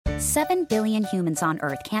7 billion humans on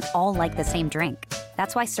Earth can't all like the same drink.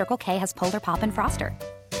 That's why Circle K has Polar Pop and Froster.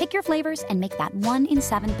 Pick your flavors and make that 1 in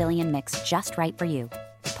 7 billion mix just right for you.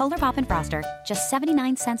 Polar Pop and Froster, just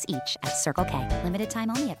 79 cents each at Circle K. Limited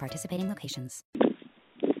time only at participating locations.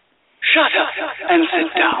 Shut up and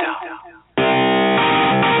sit down.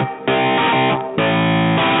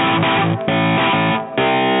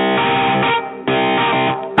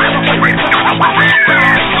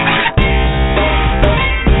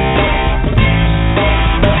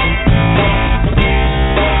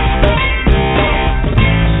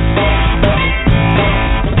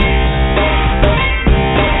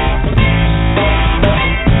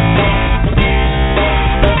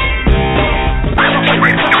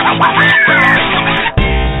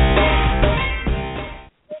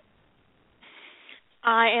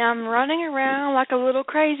 I am running around like a little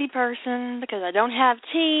crazy person because I don't have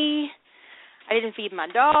tea. I didn't feed my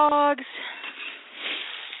dogs.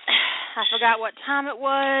 I forgot what time it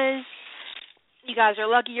was. You guys are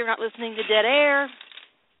lucky you're not listening to dead air.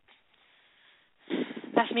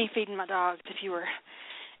 That's me feeding my dogs, if you were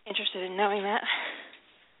interested in knowing that.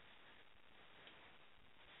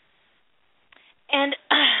 And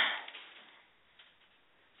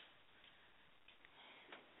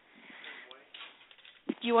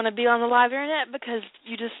do you want to be on the live internet? Because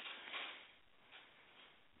you just...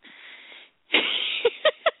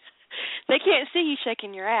 They can't see you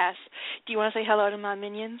shaking your ass. Do you want to say hello to my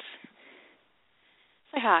minions?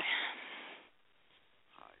 Say hi.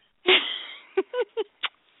 Hi.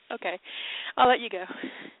 Okay. I'll let you go.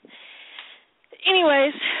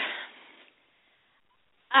 Anyways,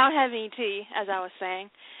 I don't have any tea, as I was saying.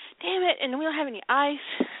 Damn it, and we don't have any ice.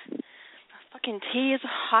 My fucking tea is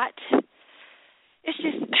hot. It's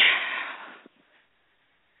just...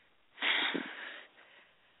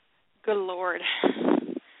 Good Lord.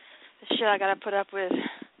 The shit I gotta put up with.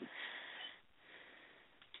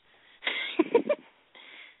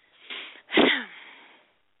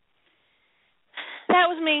 That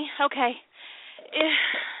was me. Okay.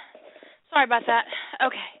 Sorry about that.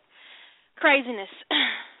 Okay. Craziness.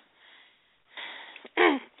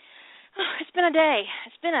 It's been a day.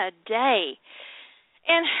 It's been a day.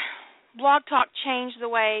 And Blog Talk changed the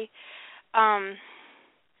way the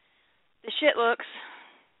shit looks.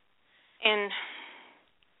 And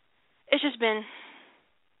it's just been...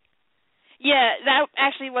 Yeah, that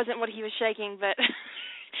actually wasn't what he was shaking, but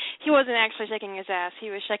he wasn't actually shaking his ass. He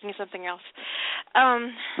was shaking something else.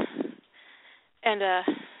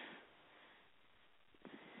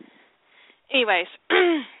 Anyways,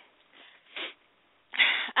 I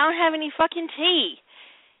don't have any fucking tea.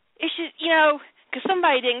 It's just, because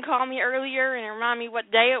somebody didn't call me earlier and remind me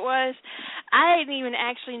what day it was. I didn't even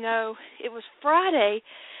actually know it was Friday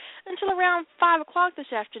until around 5 o'clock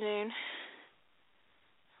this afternoon.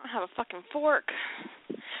 I don't have a fucking fork.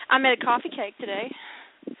 I made a coffee cake today.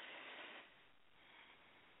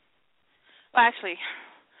 Well, actually,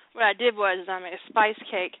 what I did was I made a spice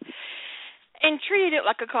cake and treated it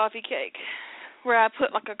like a coffee cake, where I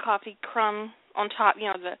put like a coffee crumb on top,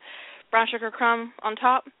 the brown sugar crumb on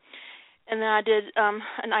top, and then I did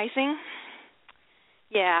an icing.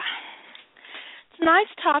 Yeah.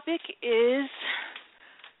 Tonight's topic is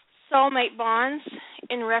soulmate bonds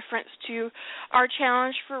in reference to our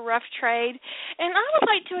challenge for rough trade. And I would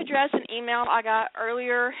like to address an email I got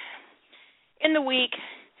earlier in the week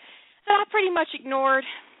that I pretty much ignored,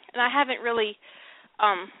 and I haven't really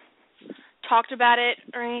talked about it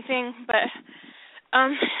or anything. But,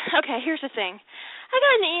 okay, here's the thing. I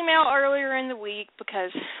got an email earlier in the week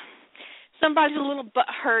because somebody's a little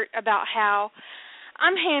butthurt about how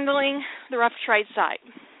I'm handling the rough trade site.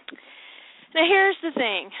 Now, here's the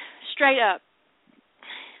thing. Straight up.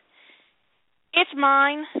 It's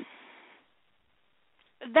mine.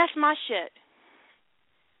 That's my shit.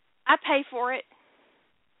 I pay for it.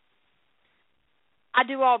 I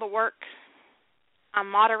do all the work. I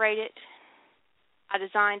moderate it. I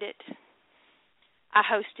designed it. I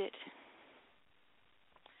host it.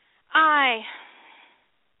 I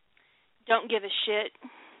don't give a shit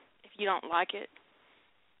if you don't like it.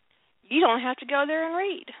 You don't have to go there and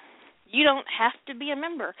read. You don't have to be a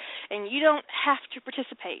member, and you don't have to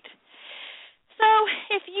participate. So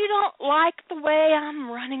if you don't like the way I'm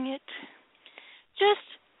running it, just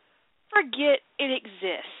forget it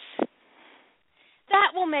exists.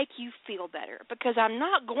 That will make you feel better, because I'm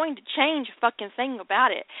not going to change a fucking thing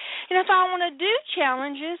about it. And if I want to do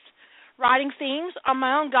challenges, writing themes on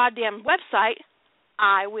my own goddamn website,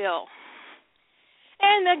 I will.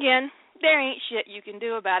 And again, there ain't shit you can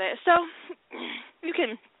do about it. So you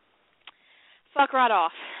can fuck right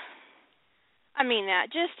off. I mean that.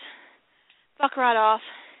 Just fuck right off.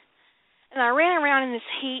 And I ran around in this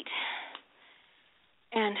heat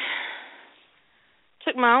and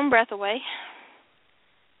took my own breath away.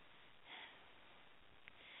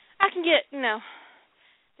 I can get,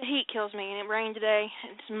 the heat kills me, and it rained today.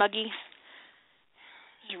 It's muggy.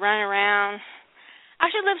 Just running around. I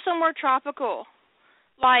should live somewhere tropical.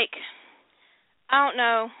 Like, I don't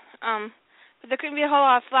know, but there couldn't be a whole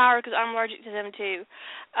lot of flowers because I'm allergic to them too.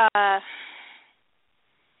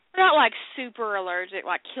 Not like super allergic,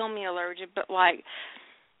 like kill me allergic, but like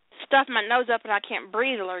stuff my nose up and I can't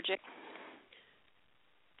breathe allergic.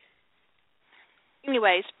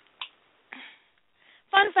 Anyways,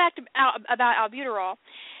 fun fact about albuterol.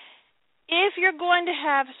 If you're going to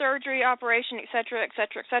have surgery, operation, etc.,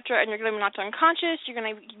 and you're going to be knocked unconscious, you're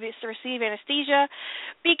going to receive anesthesia,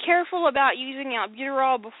 be careful about using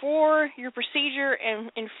albuterol before your procedure and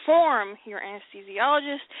inform your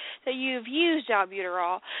anesthesiologist that you've used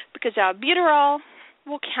albuterol, because albuterol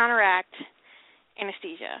will counteract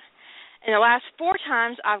anesthesia. In the last 4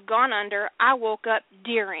 times I've gone under, I woke up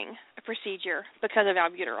during a procedure because of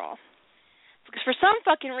albuterol. Because for some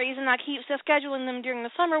fucking reason, I keep scheduling them during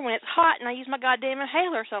the summer when it's hot and I use my goddamn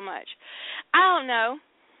inhaler so much. I don't know.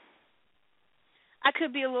 I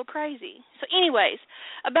could be a little crazy. So anyways,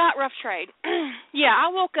 about rough trade. Yeah,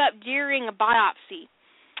 I woke up during a biopsy.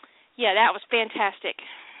 Yeah, that was fantastic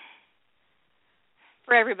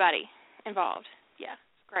for everybody involved. Yeah,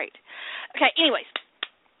 great. Okay, anyways,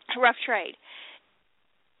 rough trade.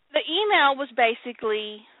 The email was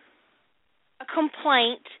basically a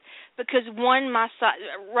complaint because 1, my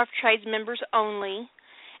Rough Trades members only,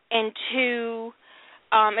 and 2,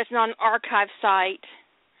 it's not an archive site,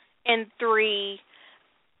 and 3,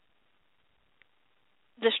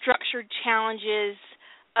 the structured challenges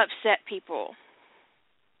upset people.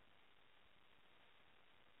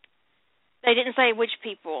 They didn't say which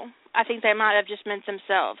people. I think they might have just meant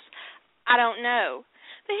themselves. I don't know.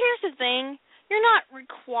 But here's the thing. You're not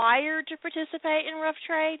required to participate in rough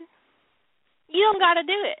trade. You don't got to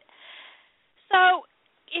do it. So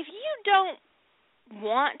if you don't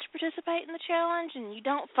want to participate in the challenge and you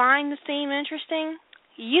don't find the theme interesting,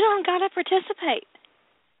 you don't got to participate.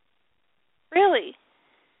 Really.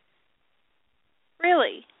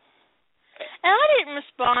 Really. And I didn't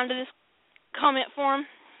respond to this comment form,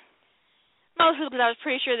 mostly because I was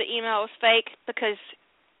pretty sure the email was fake, because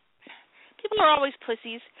people are always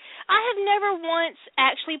pussies. I have never once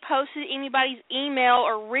actually posted anybody's email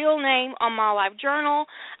or real name on my live journal.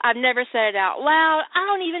 I've never said it out loud. I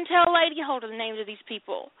don't even tell Lady Holder the names of these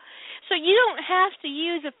people. So you don't have to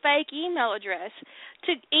use a fake email address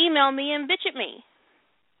to email me and bitch at me.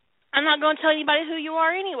 I'm not going to tell anybody who you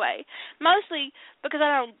are anyway, mostly because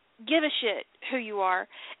I don't give a shit who you are.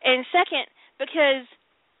 And second, because,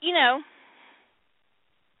 you don't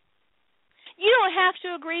have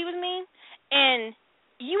to agree with me, and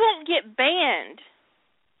you won't get banned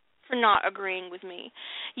for not agreeing with me.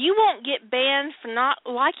 You won't get banned for not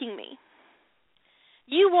liking me.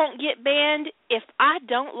 You won't get banned if I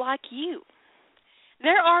don't like you.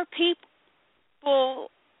 There are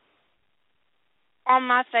people on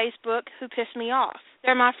my Facebook who piss me off.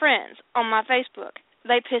 They're my friends on my Facebook.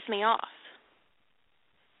 They piss me off.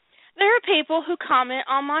 There are people who comment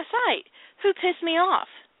on my site who piss me off.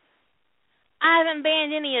 I haven't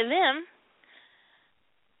banned any of them.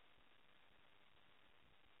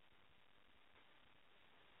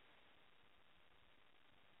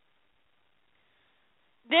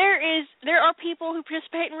 There are people who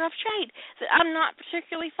participate in rough trade that I'm not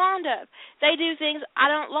particularly fond of. They do things I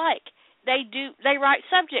don't like. They write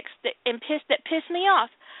subjects that piss me off.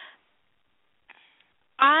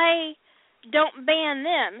 I don't ban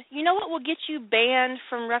them. You know what will get you banned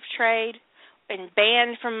from rough trade and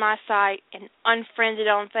banned from my site and unfriended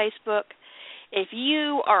on Facebook? If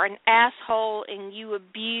you are an asshole and you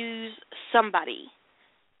abuse somebody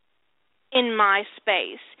in my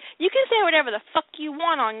space. You can say whatever the fuck you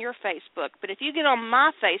want on your Facebook, but if you get on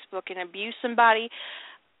my Facebook and abuse somebody,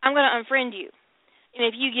 I'm going to unfriend you. And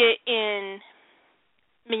if you get in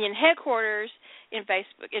Minion headquarters in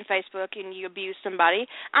Facebook and you abuse somebody,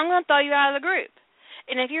 I'm going to throw you out of the group.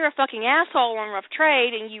 And if you're a fucking asshole on Rough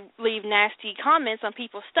Trade and you leave nasty comments on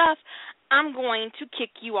people's stuff, I'm going to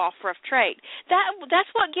kick you off Rough Trade. That's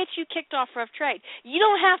what gets you kicked off Rough Trade. You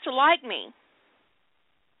don't have to like me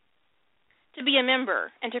to be a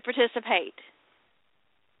member and to participate.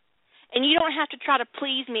 And you don't have to try to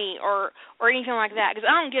please me or anything like that, because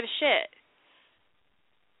I don't give a shit.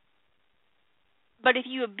 But if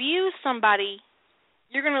you abuse somebody,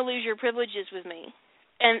 you're going to lose your privileges with me.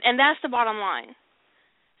 And that's the bottom line.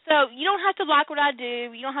 So you don't have to like what I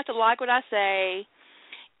do. You don't have to like what I say.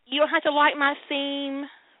 You don't have to like my theme.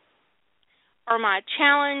 or my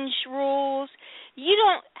challenge rules. You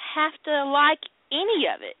don't have to like any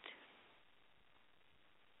of it.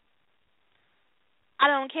 I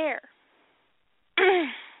don't care.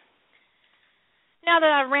 Now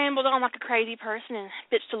that I've rambled on like a crazy person and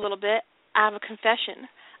bitched a little bit, I have a confession.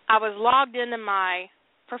 I was logged into my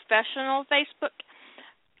professional Facebook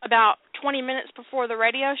about 20 minutes before the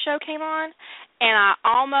radio show came on, and I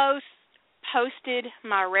almost posted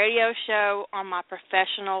my radio show on my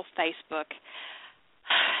professional Facebook.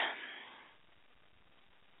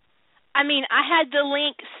 I mean, I had the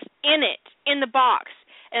links in the box,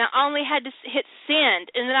 and I only had to hit send,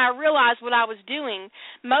 and then I realized what I was doing,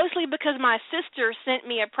 mostly because my sister sent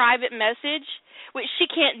me a private message, which she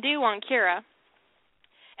can't do on Kira.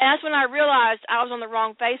 And that's when I realized I was on the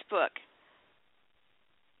wrong Facebook.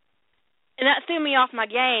 And that threw me off my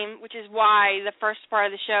game, which is why the first part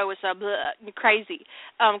of the show was so crazy,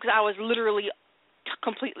 because I was literally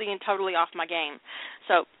completely and totally off my game.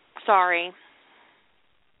 So, sorry.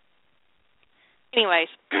 Anyways,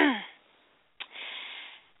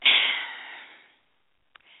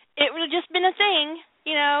 it would have just been a thing,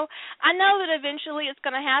 you know. I know that eventually it's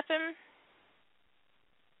going to happen.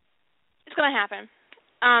 It's going to happen.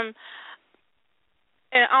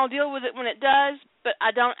 And I'll deal with it when it does, but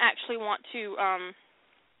I don't actually want to, I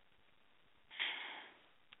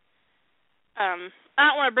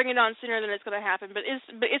don't want to bring it on sooner than it's going to happen, but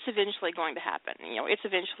it's eventually going to happen. You know, it's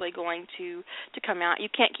eventually going to come out. You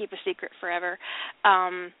can't keep a secret forever.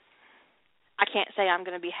 I can't say I'm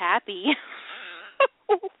going to be happy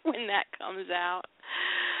when that comes out.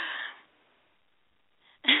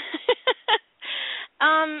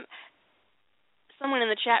 Someone in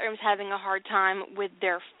the chat room is having a hard time with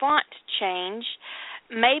their font change.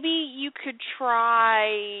 Maybe you could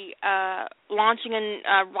try launching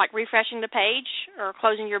like refreshing the page or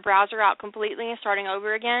closing your browser out completely and starting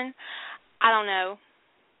over again. I don't know.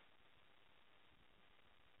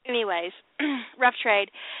 Anyways, rough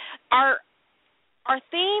trade. Our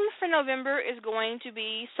theme for November is going to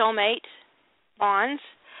be soulmate bonds,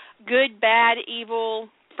 good, bad, evil,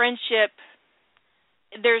 friendship.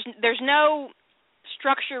 There's no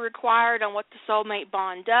structure required on what the soulmate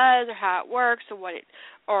bond does or how it works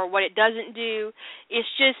or what it doesn't do. It's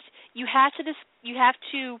just you have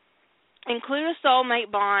to include a soulmate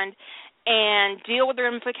bond and deal with the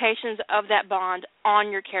ramifications of that bond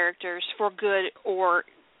on your characters for good or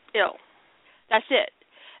ill. That's it.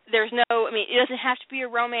 There's no, I mean, it doesn't have to be a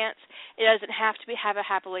romance. It doesn't have to have a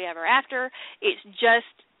happily ever after. It's just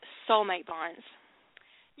soulmate bonds.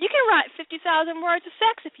 You can write 50,000 words of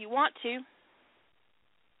sex if you want to.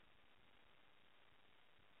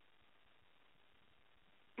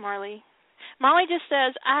 Marley just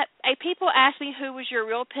says, people asked me who was your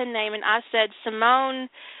real pen name, and I said Simone.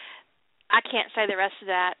 I can't say the rest of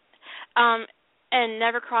that. And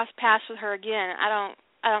never cross paths with her again. I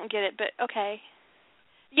don't get it, but okay.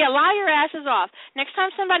 Yeah, lie your asses off. Next time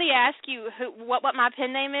somebody asks you what my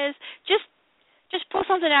pen name is, just pull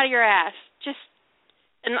something out of your ass.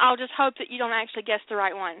 And I'll just hope that you don't actually guess the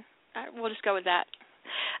right one. We'll just go with that.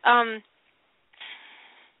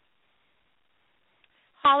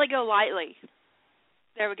 Holly Golightly.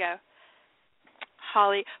 There we go.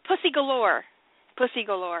 Holly. Pussy Galore. Pussy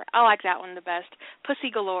Galore. I like that one the best.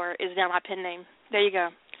 Pussy Galore is now my pen name. There you go.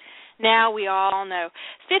 Now we all know.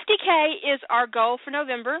 50K is our goal for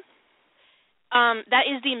November. That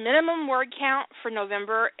is the minimum word count for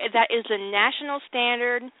November. That is the national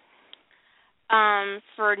standard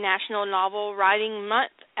for National Novel Writing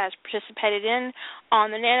Month as participated in on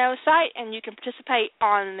the Nano site, and you can participate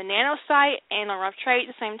on the Nano site and on Rough Trade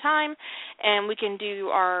at the same time, and we can do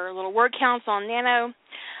our little word counts on Nano,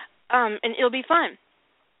 and it'll be fun.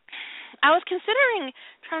 I was considering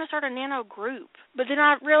trying to start a Nano group, but then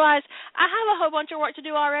I realized I have a whole bunch of work to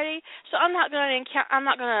do already, so I'm not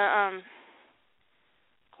gonna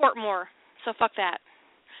court more. So fuck that.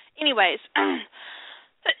 Anyways,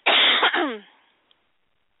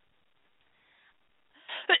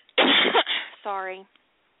 sorry.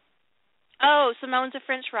 Oh, Simone's a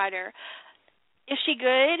French writer. Is she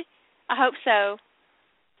good? I hope so.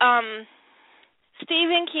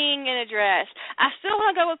 Stephen King in a dress. I still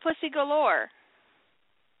want to go with Pussy Galore.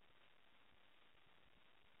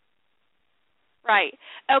 Right.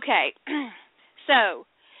 Okay. So,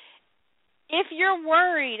 if you're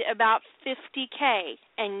worried about 50K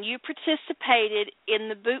and you participated in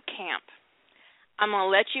the boot camp, I'm going to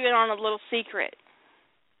let you in on a little secret.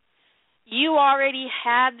 You already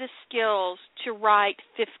have the skills to write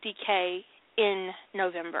 50K in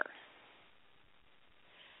November.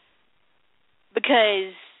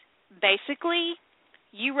 Because basically,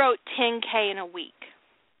 you wrote 10K in a week.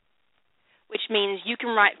 which means you can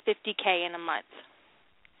write 50K in a month.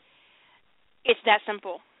 It's that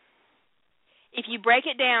simple. If you break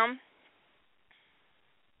it down,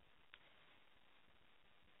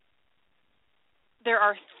 there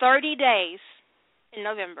are 30 days in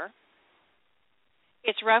November.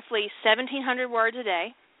 It's roughly 1,700 words a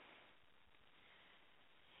day.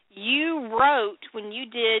 You wrote, when you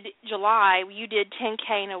did July, you did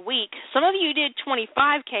 10K in a week. Some of you did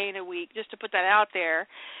 25K in a week, just to put that out there.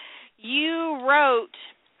 You wrote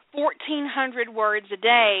 1,400 words a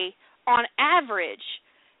day on average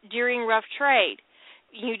during rough trade.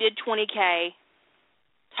 You did 20K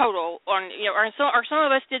total, or some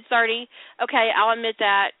of us did 30. Okay, I'll admit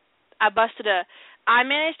that. I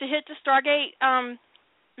managed to hit the Stargate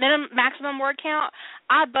maximum word count.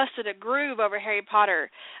 I busted a groove over Harry Potter,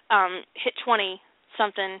 hit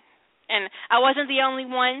 20-something, and I wasn't the only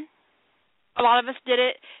one. A lot of us did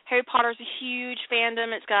it. Harry Potter's a huge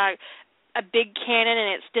fandom. It's got a big canon,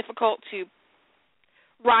 and it's difficult to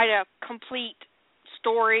write a complete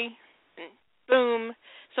story, and boom,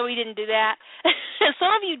 so we didn't do that.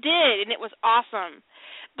 Some of you did, and it was awesome.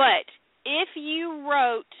 But if you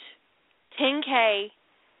wrote 10K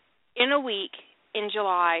in a week in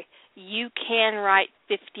July, you can write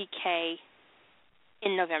 50K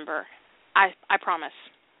in November. I promise.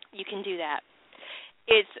 You can do that.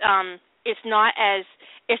 It's not as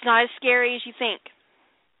scary as you think.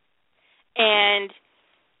 And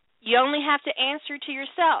you only have to answer to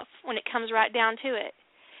yourself when it comes right down to it.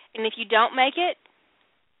 And if you don't make it,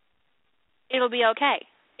 it'll be okay.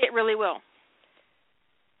 It really will.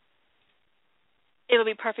 It'll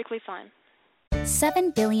be perfectly fine.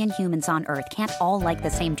 7 billion humans on Earth can't all like the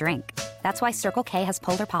same drink. That's why Circle K has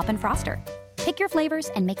Polar Pop and Froster. Pick your flavors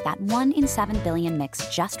and make that 1 in 7 billion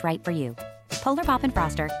mix just right for you. Polar Pop and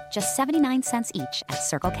Froster, just 79 cents each at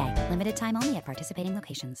Circle K. Limited time only at participating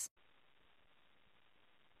locations.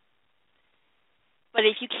 But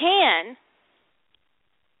if you can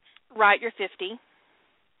write your 50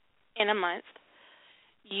 in a month,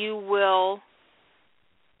 you will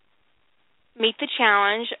meet the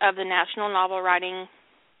challenge of the National Novel Writing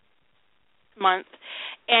Month,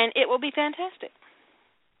 and it will be fantastic.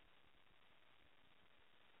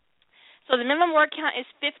 So the minimum word count is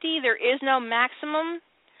 50. There is no maximum.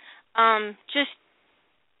 Just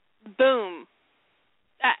boom.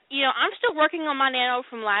 I'm still working on my Nano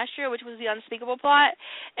from last year, which was the Unspeakable plot,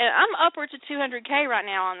 and I'm upwards of 200K right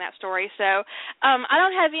now on that story. So I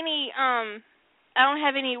don't have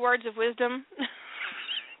any words of wisdom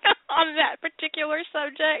on that particular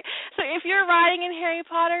subject. So if you're writing in Harry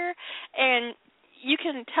Potter and you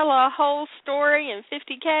can tell a whole story in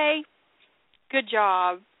 50K, good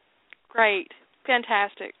job. Great.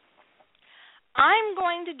 Fantastic. I'm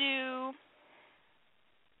going to do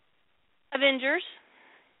Avengers.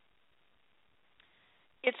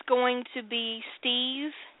 It's going to be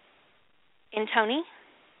Steve and Tony.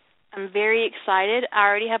 I'm very excited. I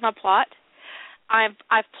already have my plot. I've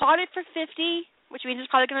plotted for 50, which means it's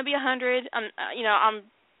probably going to be 100. I'm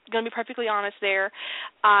going to be perfectly honest there.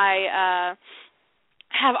 I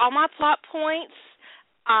have all my plot points.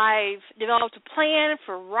 I've developed a plan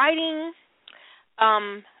for writing.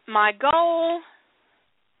 My goal,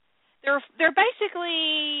 they're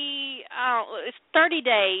basically, it's 30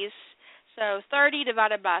 days. So 30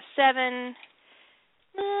 divided by 7.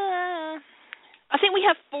 I think we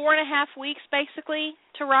have 4.5 weeks, basically,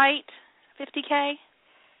 to write 50K.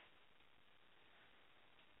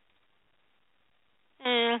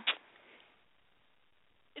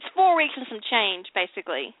 It's 4 weeks and some change,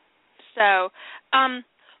 basically. So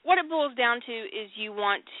what it boils down to is you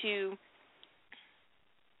want to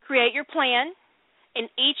create your plan and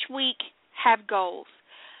each week have goals.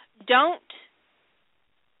 Don't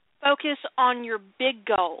focus on your big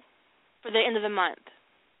goal for the end of the month.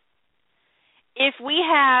 If we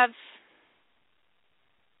have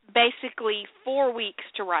basically 4 weeks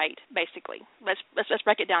to write, let's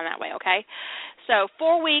break it down that way, okay? So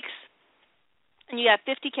 4 weeks, and you have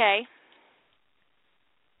 50K.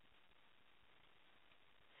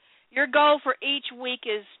 Your goal for each week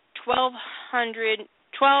is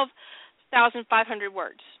 12,500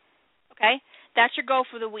 words, okay? That's your goal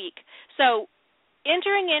for the week. So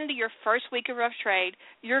entering into your first week of rough trade,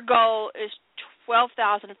 your goal is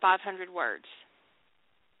 12,500 words.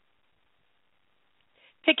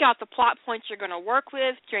 Pick out the plot points you're going to work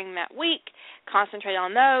with during that week. Concentrate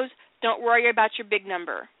on those. Don't worry about your big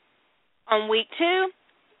number. On week 2,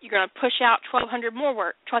 you're going to push out 12,000 more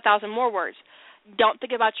words. Don't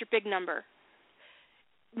think about your big number.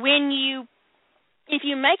 If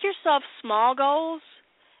you make yourself small goals,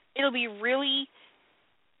 it'll be really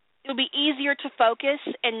it'll be easier to focus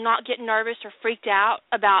and not get nervous or freaked out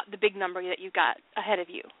about the big number that you've got ahead of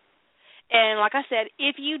you. And like I said,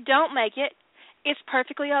 if you don't make it, it's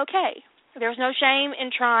perfectly okay. There's no shame in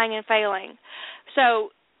trying and failing. So,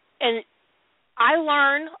 and I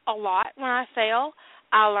learn a lot when I fail.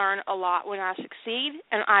 I learn a lot when I succeed,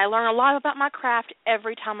 and I learn a lot about my craft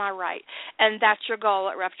every time I write. And that's your goal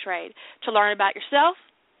at Rough Trade, to learn about yourself,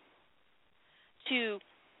 to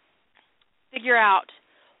figure out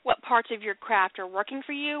what parts of your craft are working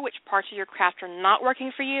for you, which parts of your craft are not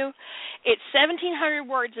working for you. It's 1,700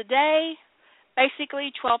 words a day,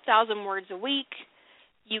 basically 12,000 words a week.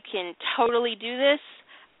 You can totally do this.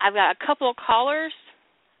 I've got a couple of callers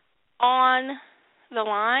on the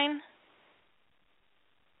line.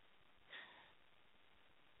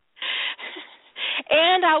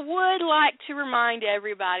 And I would like to remind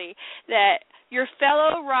everybody that your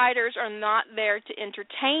fellow writers are not there to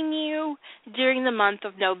entertain you during the month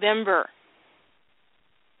of November.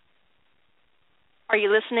 Are you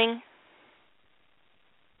listening?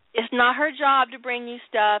 It's not her job to bring you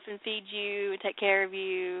stuff and feed you and take care of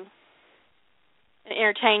you and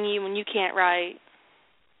entertain you when you can't write.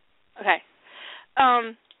 Okay.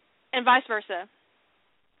 And vice versa.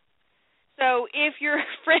 So if your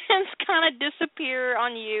friends kind of disappear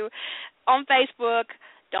on you on Facebook,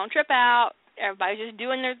 don't trip out. Everybody's just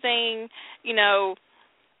doing their thing. You know,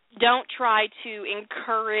 don't try to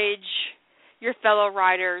encourage your fellow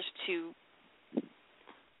writers to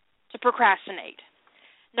procrastinate.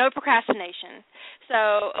 No procrastination.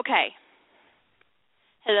 So, okay.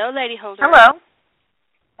 Hello, Lady Holder. Hello.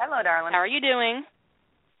 Hello, darling. How are you doing?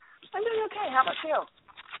 I'm doing okay. How about you?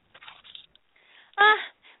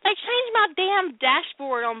 They changed my damn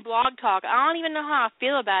dashboard on Blog Talk. I don't even know how I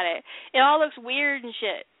feel about it. It all looks weird and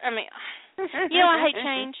shit. I mean, you know I hate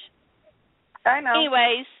change. I know.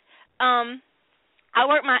 Anyways, I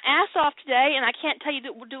worked my ass off today, and I can't tell you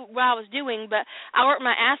what I was doing, but I worked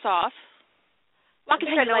my ass off. Well, I can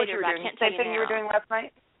tell you later, but I can't tell you now. Same thing you were doing last night?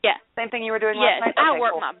 Yeah. Same thing you were doing last night? Yes, I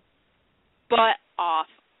worked my butt off.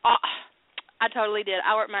 I totally did.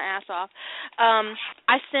 I worked my ass off.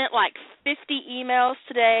 I sent like 50 emails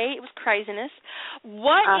today. It was craziness.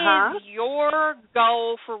 What is your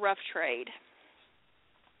goal for Rough Trade?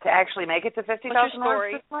 To actually make it to 50,000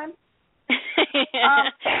 words this time?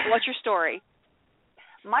 What's your story?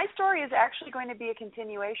 My story is actually going to be a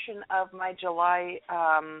continuation of my July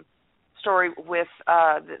story with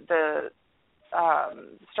the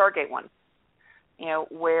Stargate one. You know,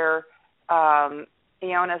 where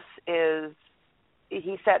Ionis is,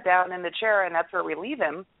 he sat down in the chair, and that's where we leave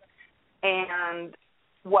him. And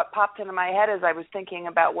what popped into my head as I was thinking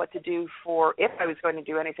about what to do for, if I was going to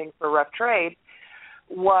do anything for Rough Trade,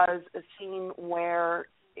 was a scene where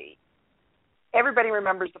everybody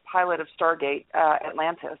remembers the pilot of Stargate,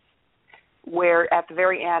 Atlantis, where at the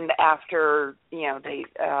very end, after, you know, they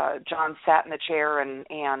John sat in the chair and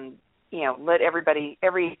you know, lit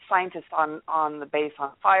every scientist on the base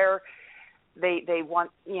on fire. They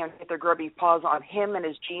want, you know, get their grubby paws on him and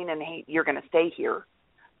his gene, and hey, you're going to stay here.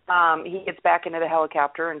 He gets back into the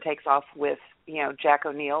helicopter and takes off with, you know, Jack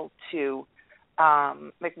O'Neill to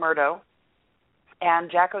McMurdo.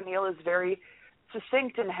 And Jack O'Neill is very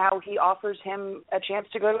succinct in how he offers him a chance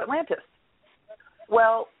to go to Atlantis.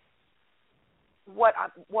 Well, what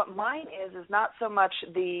mine is not so much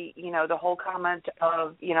the, you know, the whole comment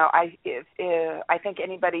of, you know, I think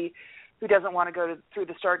anybody who doesn't want to go through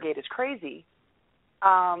the Stargate is crazy.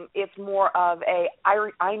 It's more of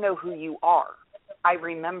I know who you are. I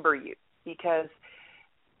remember you, because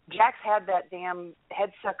Jack's had that damn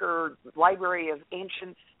headsucker library of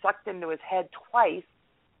ancients sucked into his head twice.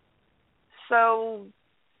 So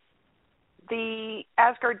the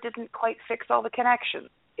Asgard didn't quite fix all the connections.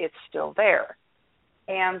 It's still there.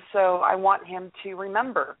 And so I want him to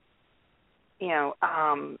remember, you know,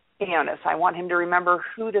 Ionis. I want him to remember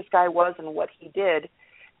who this guy was and what he did,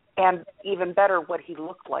 and even better, what he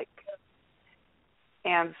looked like.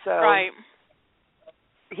 And so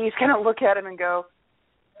he's going to look at him and go,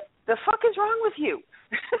 the fuck is wrong with you?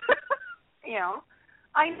 You know,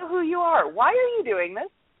 I know who you are. Why are you doing this?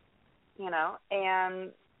 You know,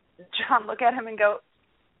 and John look at him and go,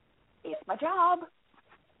 it's my job.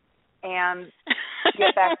 And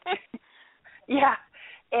get back. Yeah.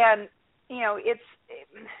 And, you know,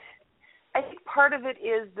 I think part of it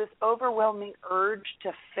is this overwhelming urge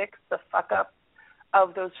to fix the fuck up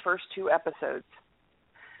of those first two episodes.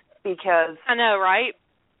 Because I know, right?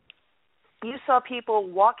 You saw people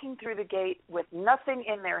walking through the gate with nothing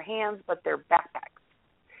in their hands but their backpacks.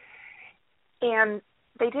 And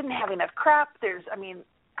they didn't have enough crap. There's,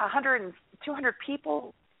 100 and 200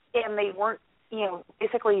 people, and they weren't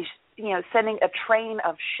basically, sending a train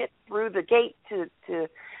of shit through the gate to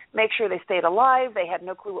make sure they stayed alive. They had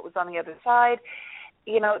no clue what was on the other side.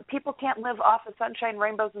 People can't live off of sunshine,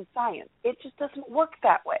 rainbows, and science. It just doesn't work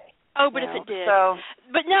that way. Oh, but if it did.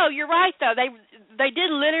 But no, you're right, though. They did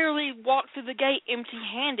literally walk through the gate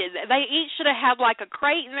empty-handed. They each should have had, like, a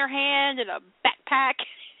crate in their hand and a backpack.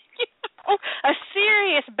 A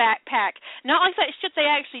serious backpack. Not like that shit they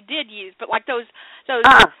actually did use, but like those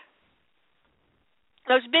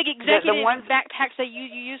big executive backpacks that you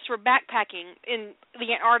use for backpacking in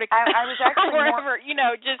the Antarctica. I was actually wherever,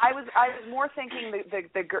 I was more thinking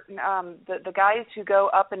the guys who go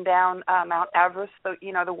up and down Mount Everest,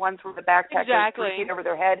 the ones where the backpack goes 3 feet over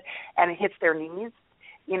their head and it hits their knees,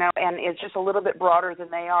 and it's just a little bit broader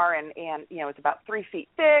than they are, and it's about 3 feet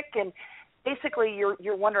thick, and basically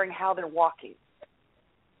you're wondering how they're walking,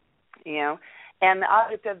 and the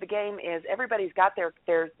object of the game is everybody's got their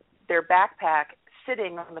backpack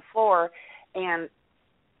sitting on the floor, and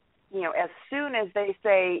as soon as they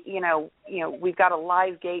say we've got a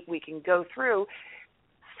live gate we can go through,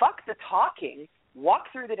 fuck the talking, walk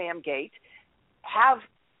through the damn gate, have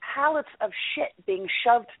pallets of shit being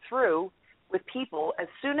shoved through with people. As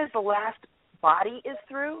soon as the last body is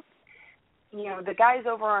through, the guys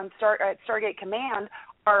over on at Stargate Command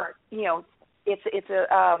are it's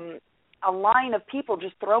a line of people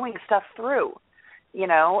just throwing stuff through,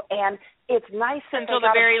 and it's nice until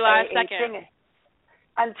the very last second.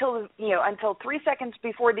 Until 3 seconds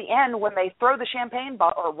before the end, when they throw the champagne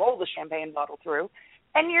bottle or roll the champagne bottle through,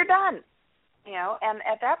 and you're done. And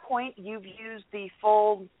at that point, you've used the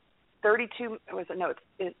full 32.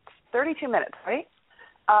 It's 32 minutes, right?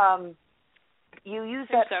 You use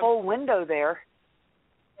that full window there,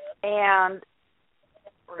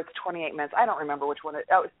 or it's 28 minutes. I don't remember which one.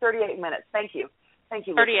 It's 38 minutes. Thank you.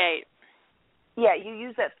 38. Yeah, you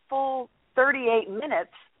use that full 38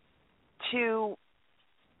 minutes to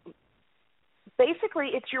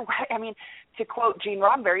basically, to quote Gene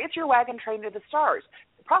Roddenberry, it's your wagon train to the stars.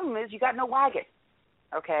 The problem is you got no wagon,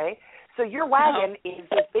 okay? So your wagon is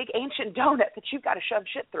this big ancient donut that you've got to shove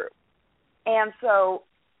shit through. And so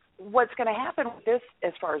what's going to happen with this,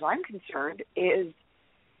 as far as I'm concerned, is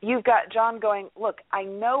you've got John going, look, I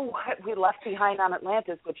know what we left behind on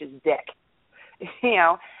Atlantis, which is dick,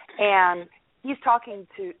 and he's talking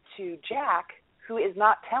to Jack, who is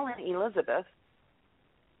not telling Elizabeth,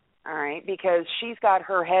 all right, because she's got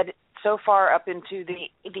her head so far up into the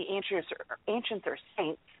ancients or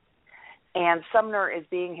saints, and Sumner is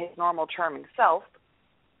being his normal charming self.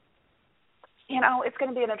 It's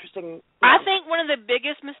going to be an interesting. I think one of the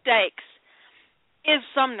biggest mistakes is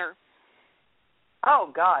Sumner.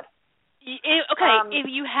 Oh God. If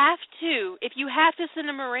you have to send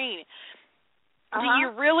a Marine, do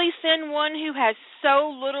you really send one who has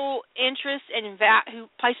so little interest and who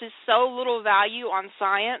places so little value on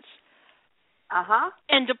science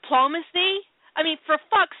and diplomacy? I mean, for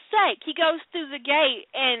fuck's sake, he goes through the gate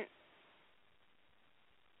and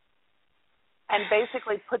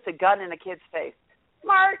basically puts a gun in a kid's face.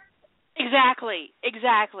 Smart. Exactly.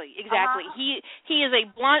 He is a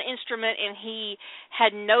blunt instrument, and he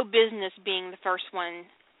had no business being the first one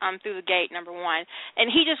through the gate, number one.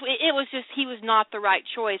 And he was not the right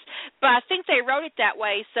choice. But I think they wrote it that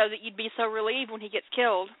way so that you'd be so relieved when he gets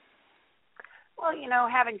killed. Well,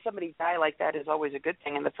 having somebody die like that is always a good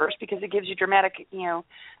thing in the first, because it gives you dramatic,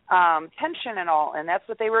 tension and all, and that's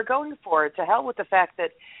what they were going for. To hell with the fact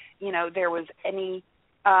that, there was any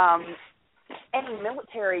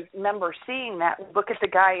military member seeing that look at the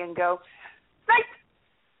guy and go, right,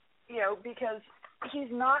 because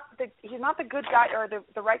he's not the good guy or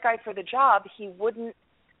the right guy for the job. He wouldn't.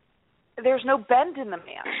 There's no bend in the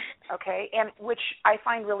man, okay, and which I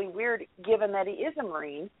find really weird, given that he is a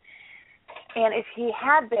Marine, and if he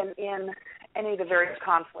had been in any of the various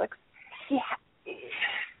conflicts,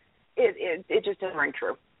 it just doesn't ring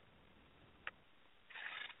true.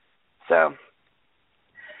 So,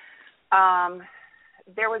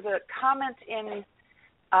 there was a comment in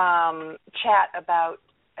chat about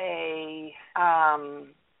a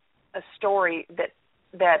story that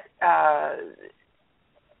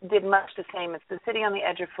did much the same. It's The City on the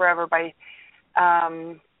Edge of Forever by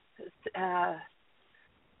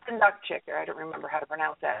Sindakchik, or I don't remember how to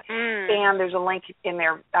pronounce that. And there's a link in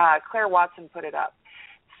there. Claire Watson put it up.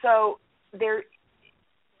 So this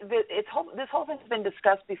whole thing's been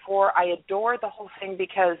discussed before. I adore the whole thing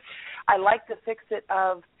because I like the fix-it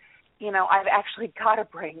of, I've actually got a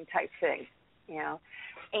brain type thing,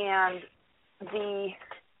 and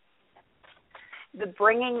the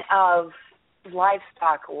bringing of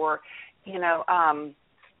livestock or,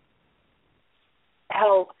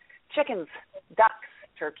 hell, chickens ducks,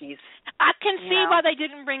 turkeys. I can see why they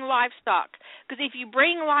didn't bring livestock. Because if you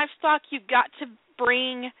bring livestock, you've got to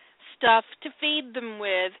bring stuff to feed them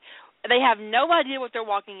with. They have no idea what they're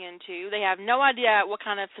walking into. They have no idea what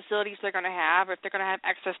kind of facilities they're going to have, or if they're going to have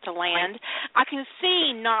access to land. I can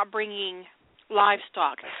see not bringing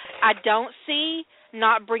livestock. I don't see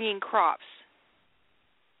not bringing crops.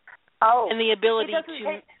 Oh, and the ability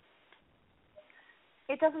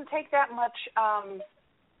it doesn't take that much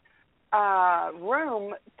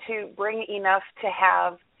room to bring enough to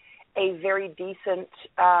have a very decent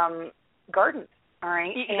garden. All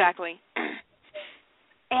right. Exactly.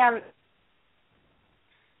 And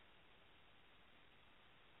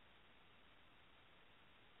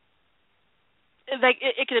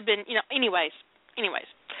it could have been, anyways.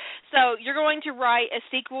 So you're going to write a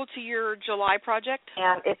sequel to your July project?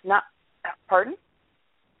 And it's not, pardon?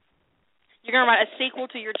 You're going to write a sequel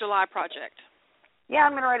to your July project? Yeah,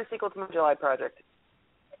 I'm going to write a sequel to my July project.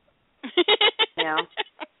 What the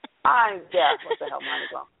hell, might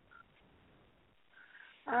as well.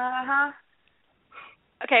 Uh-huh.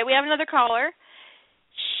 Okay, we have another caller.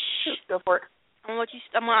 Shh. Go for it. I'm gonna let you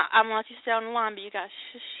stay on the line, but you guys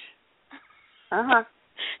shh. Uh-huh.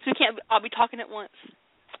 So we can't all be talking at once.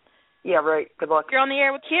 Yeah, right. Good luck. You're on the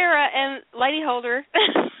air with Kira and Lady Holder.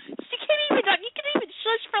 You can even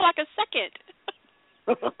shush for like a second.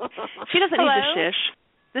 She doesn't need to shush.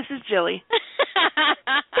 This is Jilly.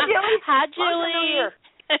 Hi, Jilly.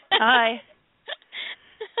 Hi.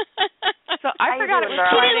 So I forgot it was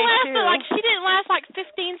Friday too. She didn't last like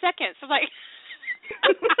 15 seconds. I was like,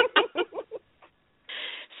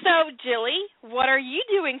 So, Jilly, what are you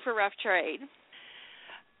doing for Rough Trade?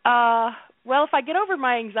 Well, if I get over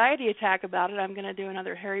my anxiety attack about it, I'm going to do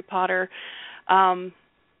another Harry Potter.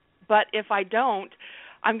 But if I don't,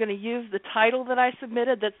 I'm going to use the title that I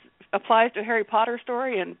submitted that applies to a Harry Potter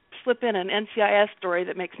story and slip in an NCIS story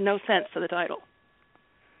that makes no sense to the title.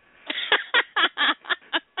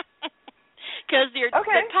 Because the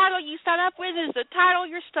title you start up with is the title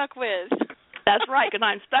you're stuck with. That's right, because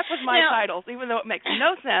I'm stuck with my titles, even though it makes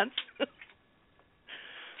no sense.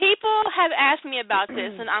 People have asked me about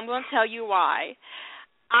this, and I'm going to tell you why.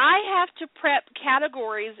 I have to prep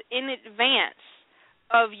categories in advance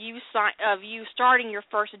of you starting your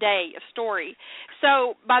first day of story.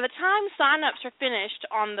 So by the time sign-ups are finished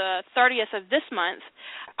on the 30th of this month,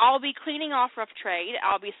 I'll be cleaning off Rough Trade.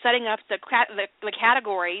 I'll be setting up the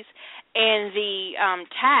categories and the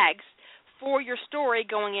tags for your story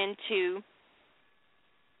going into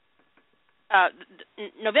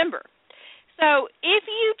November. So if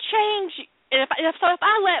you change, if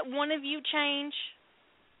I let one of you change,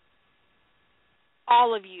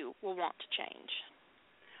 all of you will want to change.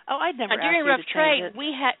 Oh, I'd never asked during you Rough to Trade, change it.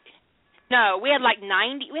 we had like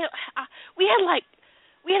 90. We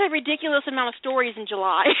had a ridiculous amount of stories in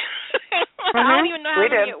July. I don't even know how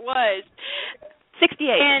many it was. 68.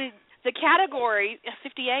 And the category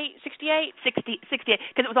 68, 68,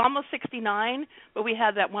 because it was almost 69, but we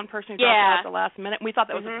had that one person who dropped out at the last minute. We thought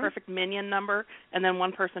that was a perfect minion number, and then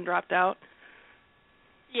one person dropped out.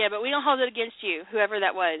 Yeah, but we don't hold it against you, whoever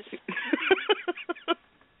that was.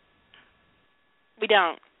 We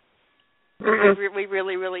don't. We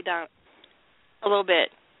really, really don't. A little bit.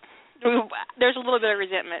 There's a little bit of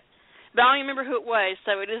resentment. But I don't even remember who it was,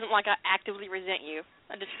 so it isn't like I actively resent you.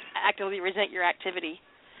 I just actively resent your activity.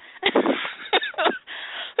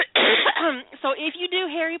 So if you do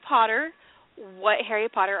Harry Potter, what Harry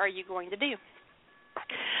Potter are you going to do?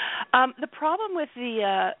 The problem with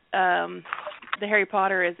the Harry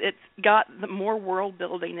Potter is it's got more world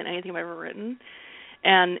building than anything I've ever written,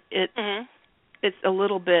 and it's a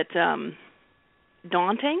little bit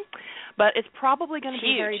daunting, but it's probably going to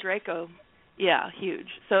be Harry Draco. Yeah, huge.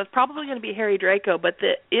 So it's probably going to be Harry Draco, but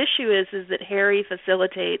the issue is that Harry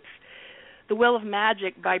facilitates the will of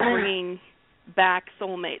magic by bringing back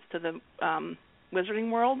soulmates to the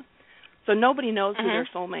wizarding world. So nobody knows who their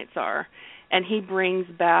soulmates are, and he brings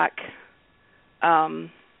back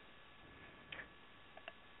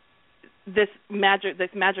this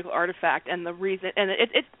magical artifact, and the reason, and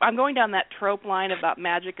I'm going down that trope line about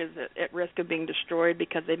magic is at risk of being destroyed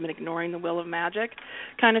because they've been ignoring the will of magic,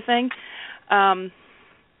 kind of thing. Well,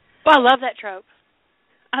 I love that trope.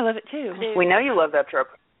 I love it too. We know you love that trope.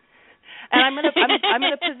 And I'm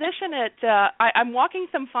gonna position it. I'm walking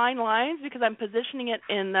some fine lines because I'm positioning it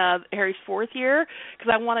in Harry's fourth year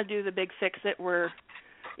because I want to do the big fix it where,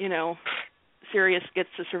 Sirius gets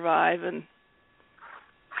to survive and.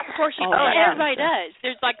 Of course, everybody does.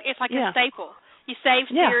 It's like a staple. You save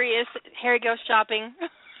Sirius. Harry goes shopping.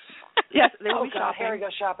 Yes, they will be shopping. Harry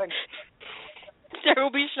goes shopping. There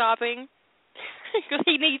will be shopping because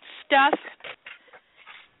he needs stuff.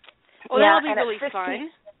 Well, that'll be really fun.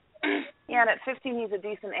 Yeah, and at 15 he's a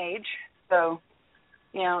decent age, so,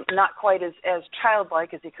 not quite as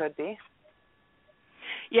childlike as he could be.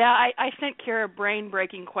 Yeah, I sent Kara a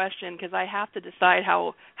brain-breaking question because I have to decide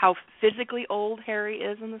how physically old Harry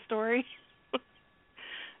is in the story.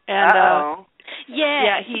 And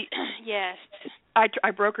yes.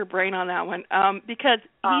 I broke her brain on that one because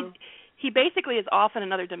he basically is off in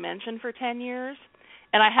another dimension for 10 years,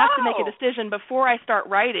 and I have to make a decision before I start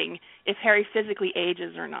writing if Harry physically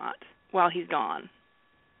ages or not while he's gone.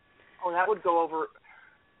 Oh, that would go over.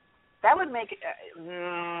 That would make.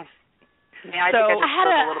 I think I just broke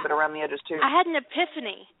a little bit around the edges too. I had an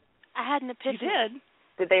epiphany. You did?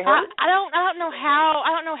 Did they hurt? I don't know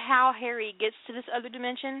how Harry gets to this other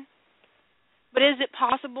dimension. But is it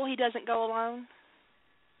possible he doesn't go alone?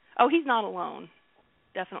 Oh, he's not alone.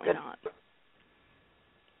 Definitely not.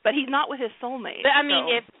 But he's not with his soulmate. But I mean,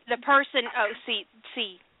 if the person,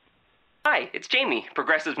 see. Hi, it's Jamie,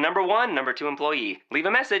 Progressive #1, #2 employee. Leave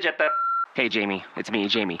a message at the... Hey, Jamie, it's me,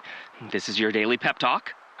 Jamie. This is your daily pep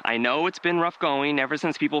talk. I know it's been rough going ever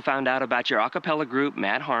since people found out about your a cappella group,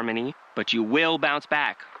 Mad Harmony, but you will bounce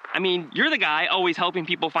back. I mean, you're the guy always helping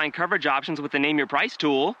people find coverage options with the Name Your Price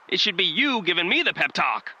tool. It should be you giving me the pep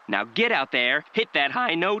talk. Now get out there, hit that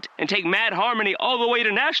high note, and take Mad Harmony all the way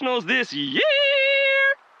to nationals this year!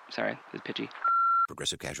 Sorry, it's pitchy.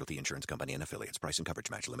 Progressive Casualty Insurance Company and Affiliates. Price and coverage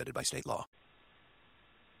match limited by state law.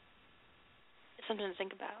 It's something to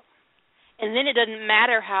think about. And then it doesn't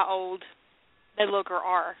matter how old they look or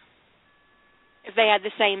are if they had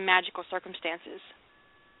the same magical circumstances.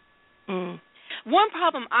 One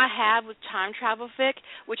problem I have with time travel fic,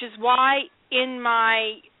 which is why in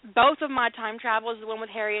both of my time travels, the one with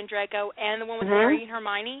Harry and Draco and the one with Harry and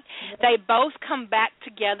Hermione, they both come back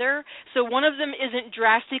together, so one of them isn't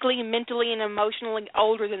drastically mentally and emotionally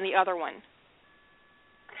older than the other one.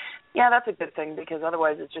 Yeah, that's a good thing, because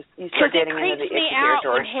otherwise it's just, you start getting into the icky territory. Because it creeps me out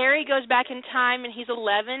when Harry goes back in time and he's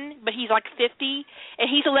 11, but he's like 50, and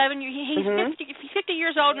he's 11, he's 50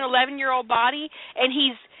 years old in an 11-year-old body, and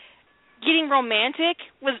he's getting romantic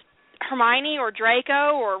with Hermione or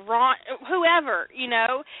Draco or Ron, whoever, and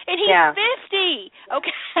he's 50.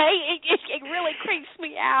 Okay, it really creeps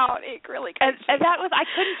me out. It really creeps me out. I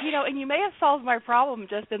couldn't, and you may have solved my problem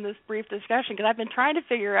just in this brief discussion, because I've been trying to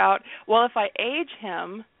figure out, well, if I age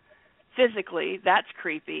him physically, that's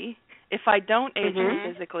creepy. If I don't age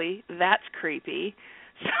him physically, that's creepy.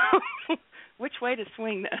 So, which way to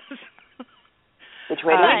swing this? Which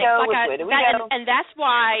way do we go? Which way do we go? And that's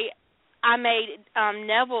why I made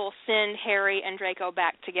Neville send Harry and Draco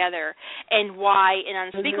back together, and why in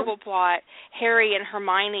Unspeakable Plot, Harry and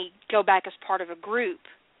Hermione go back as part of a group,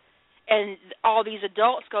 and all these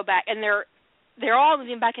adults go back, and they're all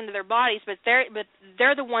moving back into their bodies, but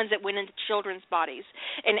they're the ones that went into children's bodies,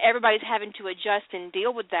 and everybody's having to adjust and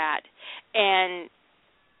deal with that,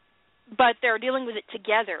 but they're dealing with it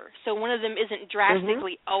together. So one of them isn't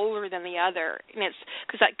drastically older than the other, and it's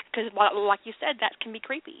because like you said, that can be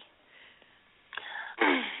creepy.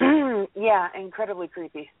 Yeah, incredibly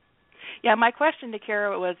creepy. Yeah, my question to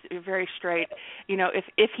Kara was very straight.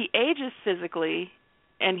 If he ages physically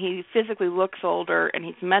and he physically looks older and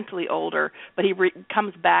he's mentally older, but he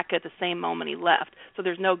comes back at the same moment he left, so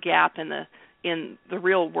there's no gap in the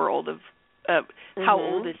real world of how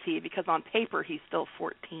old is he, because on paper he's still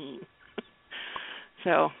 14.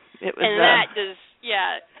 So it was. And that does,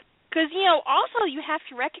 because also you have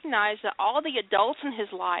to recognize that all the adults in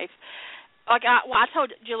his life. Like I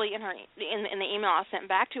told Julie in the email I sent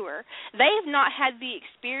back to her, they have not had the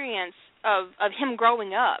experience of him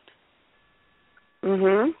growing up.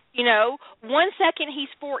 One second he's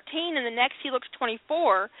 14, and the next he looks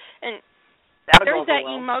 24, and there's that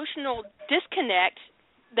emotional disconnect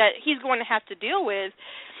that he's going to have to deal with.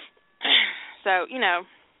 So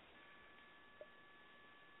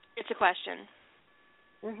it's a question.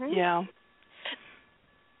 Yeah.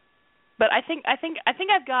 But I think I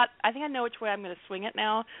know which way I'm going to swing it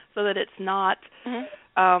now, so that it's not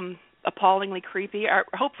appallingly creepy, or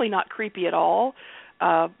hopefully not creepy at all.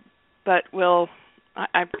 But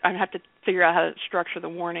I have to figure out how to structure the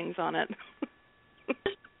warnings on it.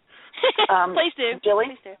 Please do, Julie.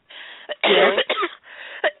 Please do.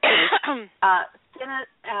 Senna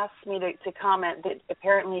asked me to comment that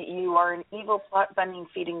apparently you are an evil plot bunny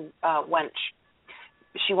feeding wench.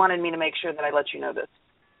 She wanted me to make sure that I let you know this.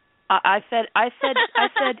 I said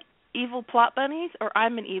evil plot bunnies, or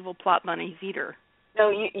I'm an evil plot bunny feeder. No,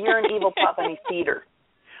 you're an evil plot bunny feeder.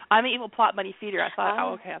 I'm an evil plot bunny feeder. I thought,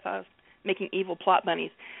 I thought I was making evil plot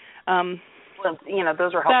bunnies. Well,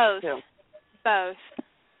 those are helpful too. Both.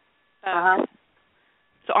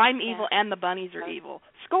 So I'm evil and the bunnies are evil.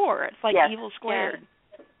 score. It's like evil squared.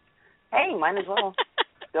 Yeah. Hey, might as well.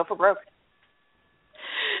 Go for broke.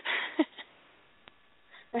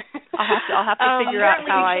 I'll have to figure out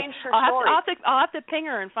how I'll have to ping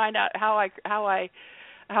her and find out how I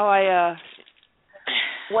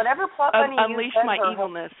whatever plot bunny unleash you fed my her,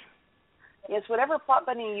 evilness. Yes, whatever plot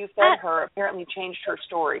bunny you fed her apparently changed her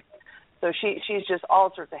story. So she's just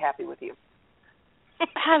all sorts of happy with you. I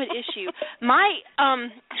have an issue. I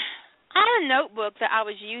had a notebook that I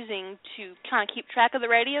was using to kind of keep track of the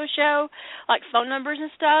radio show, like phone numbers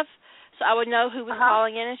and stuff, so I would know who was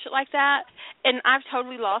calling in and shit like that. And I've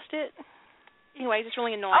totally lost it. Anyways, it's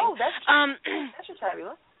really annoying. Oh, that's just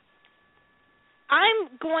fabulous.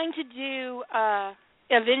 I'm going to do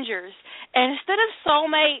Avengers, and instead of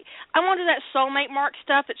Soulmate, I want to do that Soulmate Mark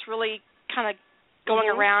stuff that's really kind of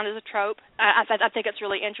going around as a trope. I think it's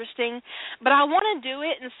really interesting, but I want to do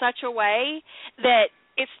it in such a way that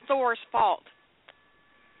it's Thor's fault.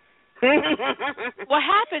 What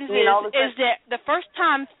happens is that the first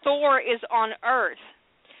time Thor is on Earth,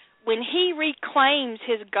 when he reclaims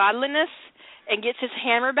his godliness and gets his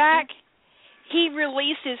hammer back, he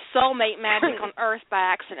releases soulmate magic on Earth by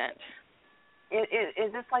accident.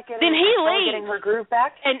 Is this like then he leaves, getting her groove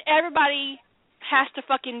back? And everybody has to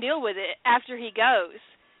fucking deal with it after he goes.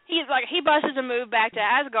 He busts a move back to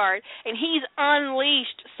Asgard, and he's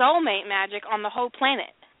unleashed soulmate magic on the whole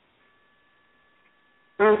planet.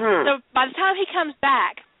 Mm-hmm. So by the time he comes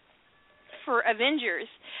back for Avengers,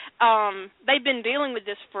 they've been dealing with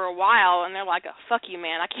this for a while, and they're like, oh, fuck you,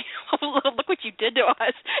 man. I can't look what you did to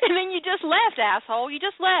us. And then you just left, asshole. You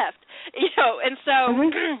just left. And so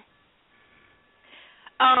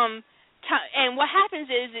and what happens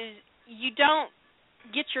is you don't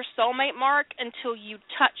get your soulmate mark until you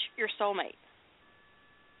touch your soulmate.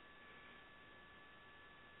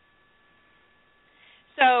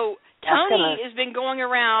 So Tony has been going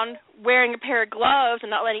around wearing a pair of gloves and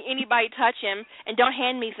not letting anybody touch him, and don't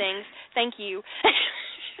hand me things. Thank you.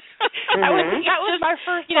 That was my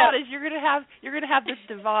first thought. Is you're gonna have this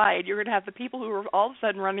divide. You're gonna have the people who are all of a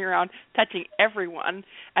sudden running around touching everyone,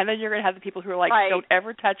 and then you're gonna have the people who are like, don't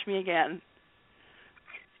ever touch me again.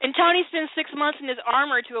 And Tony spends 6 months in his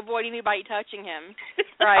armor to avoid anybody touching him,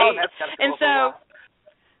 right? That's gotta and so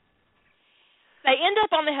they end up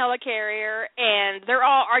on the helicarrier, and they're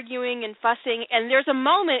all arguing and fussing. And there's a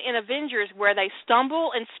moment in Avengers where they stumble,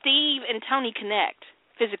 and Steve and Tony connect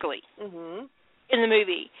physically. Mm-hmm. In the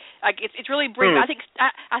movie, like it's really brief. I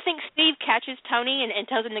think Steve catches Tony and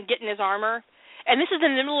tells him to get in his armor, and this is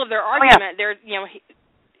in the middle of their argument. They're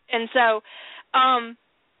and so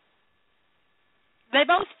they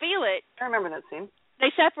both feel it. I remember that scene.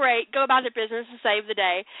 They separate, go about their business, and save the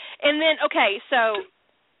day, and then so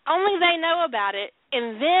only they know about it,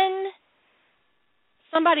 and then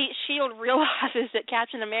somebody at S.H.I.E.L.D. realizes that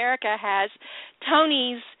Captain America has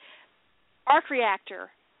Tony's arc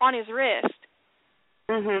reactor on his wrist.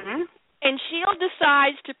 Mm-hmm. And S.H.I.E.L.D.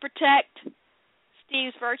 decides to protect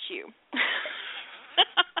Steve's virtue.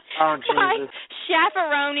 Oh, Jesus. By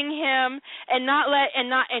chaperoning him and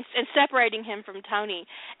and separating him from Tony.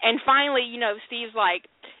 And finally, Steve's like,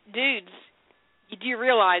 dudes, you do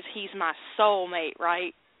realize he's my soulmate,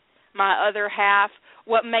 right? My other half.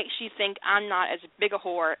 What makes you think I'm not as big a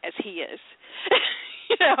whore as he is?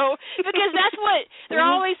 Because that's what they're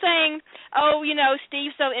always saying. Oh,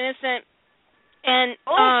 Steve's so innocent. And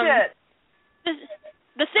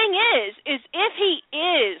the thing is if he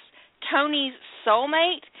is Tony's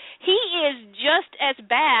soulmate, he is just as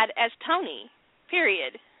bad as Tony,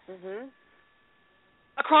 period. Mm-hmm.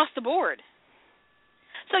 Across the board.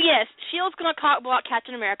 So yes, S.H.I.E.L.D's going to cock block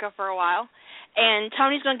Captain America for a while, and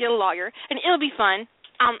Tony's going to get a lawyer, and it'll be fun.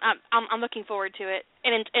 I'm looking forward to it,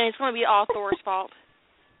 and it's going to be all Thor's fault.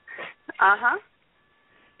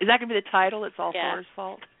 Is that going to be the title? It's all Thor's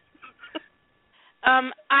fault.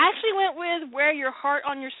 I actually went with Wear Your Heart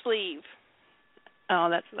on Your Sleeve. Oh,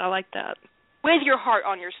 I like that. With your heart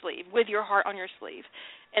on your sleeve. With your heart on your sleeve.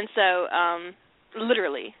 And so,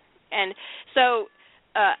 literally. And so,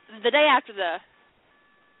 the day after the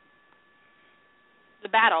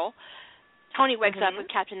battle, Tony wakes up with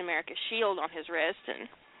Captain America's shield on his wrist and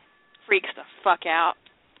freaks the fuck out.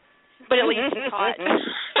 But at least he's caught.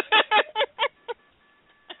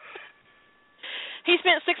 He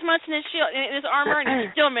spent 6 months in his shield, in his armor, and he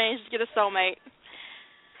still managed to get a soulmate.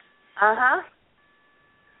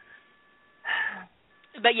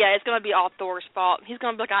 But yeah, it's going to be all Thor's fault. He's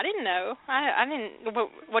going to be like, I didn't know. I didn't.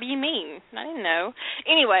 What do you mean? I didn't know.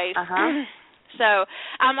 Anyways, so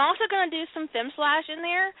I'm also going to do some Femslash in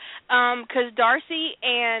there because Darcy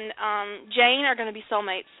and Jane are going to be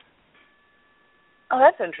soulmates. Oh,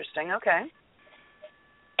 that's interesting. Okay.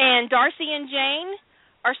 And Darcy and Jane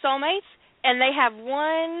are soulmates, and they have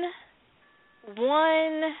one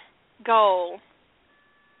goal,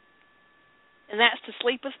 and that's to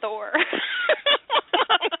sleep with Thor.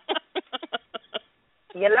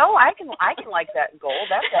 You know, I can like that goal.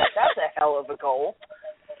 That's a hell of a goal.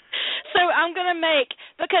 So I'm going to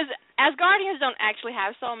because Asgardians don't actually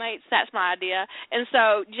have soulmates, that's my idea. And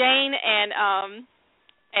so Jane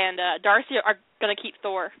and Darcy are going to keep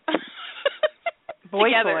Thor. Boy,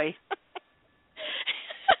 together. boy.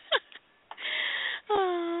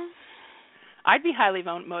 I'd be highly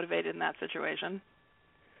motivated in that situation.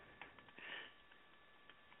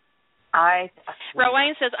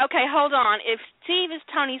 Rowan says, okay, hold on. If Steve is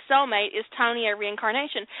Tony's soulmate, is Tony a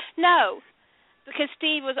reincarnation? No, because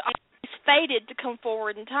Steve was always fated to come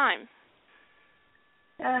forward in time.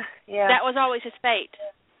 Yeah. That was always his fate.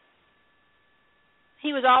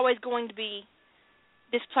 He was always going to be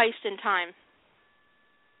displaced in time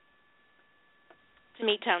to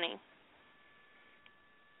meet Tony.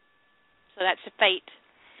 So that's a fate.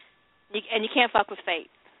 And you can't fuck with fate.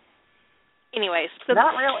 Anyways.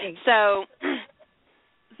 Not really. So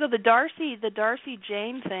the Darcy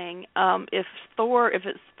Jane thing, if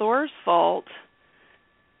it's Thor's fault,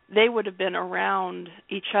 they would have been around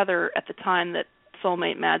each other at the time that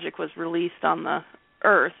soulmate magic was released on the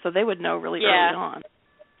Earth, so they would know really early on.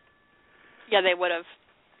 Yeah, they would have.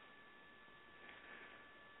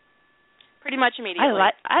 Pretty much immediately.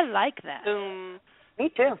 I like that. Boom. Me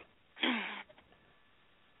too.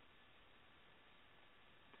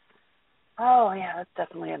 Oh, yeah, that's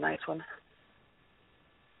definitely a nice one.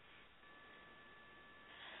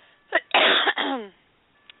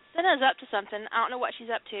 Senna's up to something. I don't know what she's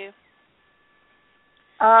up to.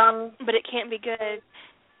 But it can't be good.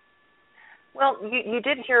 Well, you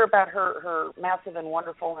did hear about her massive and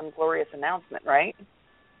wonderful and glorious announcement, right?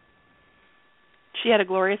 She had a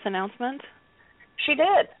glorious announcement? She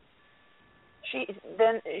did.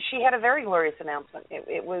 She had a very glorious announcement.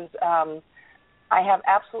 It was I have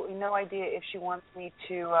absolutely no idea if she wants me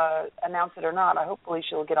to announce it or not. Hopefully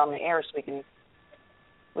she'll get on the air so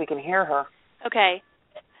we can hear her. Okay.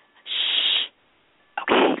 Shh.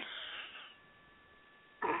 Okay.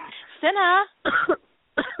 Senna.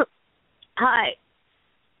 Hi.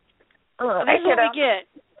 This is what we get.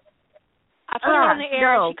 I put her on the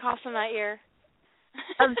air and she coughs in my ear.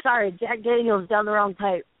 I'm sorry, Jack Daniels down the wrong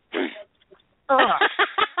pipe.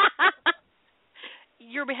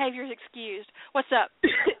 Your behavior is excused. What's up?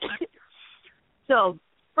 So,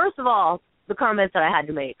 first of all, the comments that I had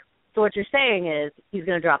to make. So what you're saying is he's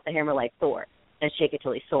going to drop the hammer like Thor and shake it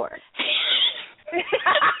till he's sore.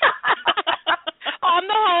 On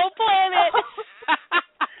the whole planet.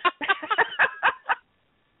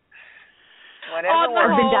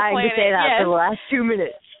 I've been dying to say that for the last 2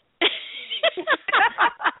 minutes.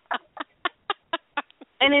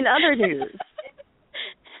 And in other news,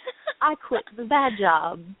 I quit the bad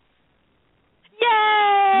job.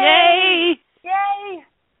 Yay! Yay! Yay!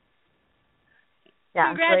 Yeah,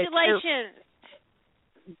 congratulations.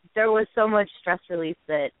 There was so much stress relief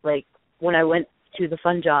that, when I went to the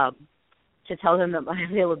fun job to tell him that my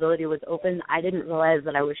availability was open, I didn't realize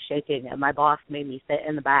that I was shaking, and my boss made me sit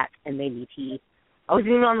in the back and made me tea. I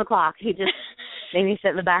wasn't even on the clock. He just made me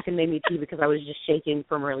sit in the back and made me tea because I was just shaking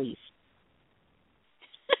from relief.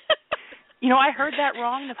 You know, I heard that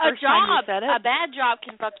wrong the first time you said it. A bad job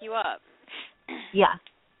can fuck you up. Yeah.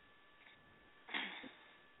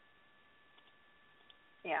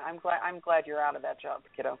 Yeah, I'm glad you're out of that job,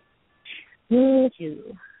 kiddo. Me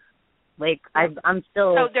too. I'm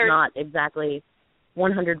still not exactly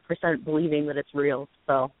 100% believing that it's real,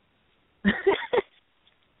 so.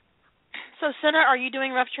 So, Senna, are you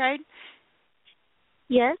doing rough trade?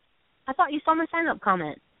 Yes. I thought you saw my sign-up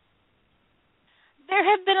comment. There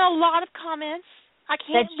have been a lot of comments. I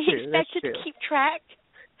can't be expected to keep track.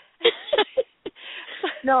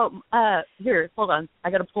 No, here, hold on. I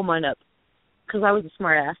got to pull mine up because I was a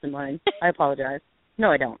smart ass in mine. I apologize. No,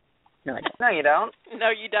 I don't. No, you don't. No,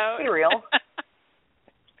 you don't. Be real.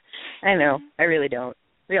 I know. I really don't.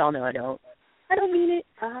 We all know I don't. I don't mean it.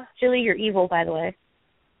 Julie, you're evil, by the way.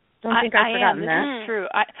 Don't think I've forgotten that. This is true.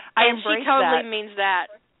 I and embrace she totally that. means that.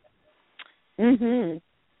 Mhm.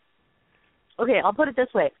 Okay, I'll put it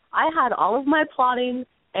this way. I had all of my plotting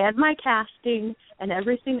and my casting and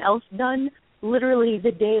everything else done literally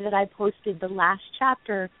the day that I posted the last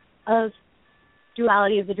chapter of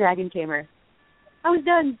Duality of the Dragon Tamer. I was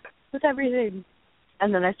done with everything.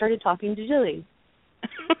 And then I started talking to Julie.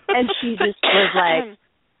 And she just was like,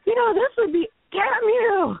 this would be, damn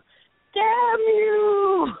you.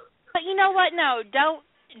 But you know what? No,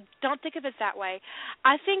 don't think of it that way.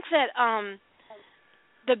 I think that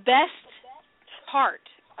the best part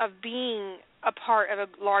of being a part of a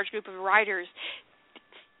large group of writers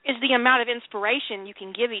is the amount of inspiration you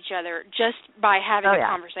can give each other just by having a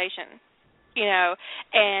conversation,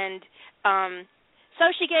 and so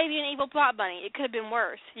she gave you an evil plot bunny. It could have been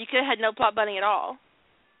worse. You could have had no plot bunny at all.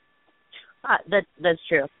 That's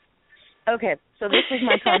true. Okay, so this is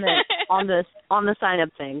my comment on the sign-up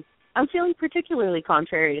thing. I'm feeling particularly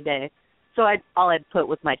contrary today, so all I'd put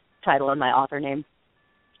was my title and my author name,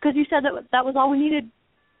 because you said that was all we needed.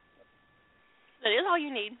 That is all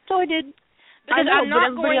you need. So I did. Because I know, I'm not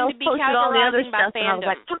but everybody else going to be posted all the other categorizing by stuff, and I was fandom.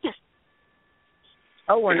 like, fuck it.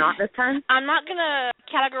 Oh, we're not this time? I'm not going to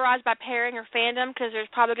categorize by pairing or fandom because there's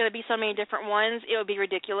probably going to be so many different ones. It would be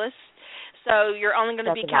ridiculous. So you're only going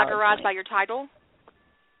to be categorized by your title.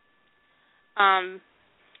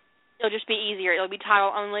 It'll just be easier. It'll be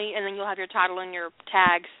title only, and then you'll have your title and your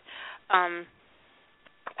tags.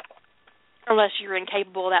 Unless you're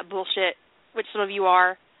incapable of that bullshit, which some of you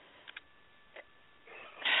are.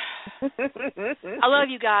 I love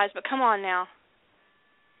you guys, but come on now.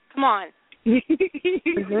 Come on.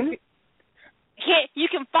 Mm-hmm. You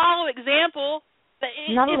can follow example, but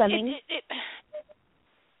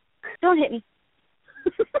don't hit me.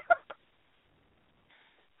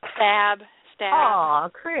 Stab. Aw,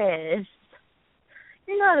 Chris.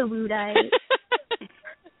 You're not a Luddite.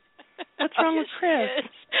 What's wrong with Chris?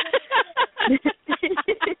 I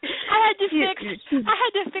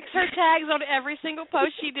had to fix her tags on every single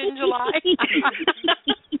post she did in July.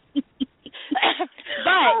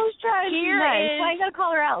 But here is, why you gotta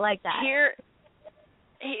call her out like that?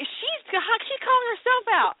 She's calling herself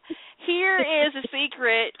out. Here is a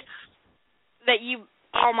secret that you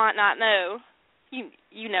all might not know.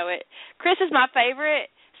 You know it. Chris is my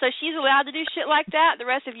favorite, so she's allowed to do shit like that. The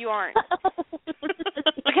rest of you aren't.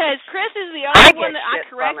 Because Chris is the only one that I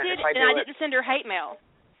corrected, and I didn't send her hate mail.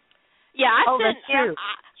 Yeah, that's true.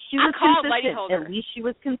 She was called consistent. Lady Holder. At least she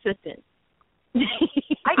was consistent.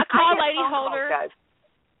 I called Lady Holder.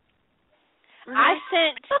 I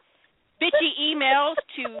sent bitchy emails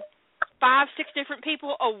to 5-6 different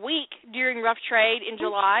people a week during Rough Trade in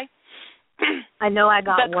July. I know I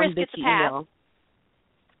got but one Chris bitchy email.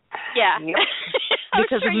 Yeah. Yep.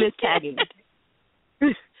 Because of mistagging.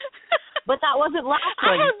 But that wasn't last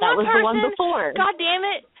one. That was the one before. God damn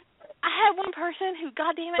it. I had one person who,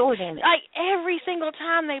 God damn it, like every single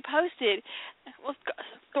time they posted, well,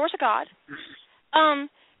 Thor's a god,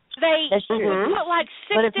 they put like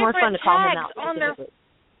 6 different tags on their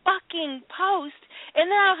fucking post, and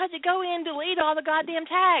then I had to go in and delete all the goddamn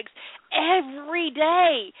tags every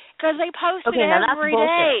day because they posted every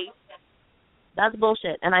day. That's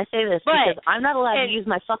bullshit. And I say this because I'm not allowed to use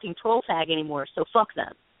my fucking troll tag anymore, so fuck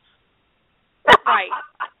them. Right.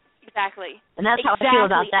 Exactly. And that's how I feel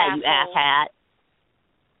about that, you asshat.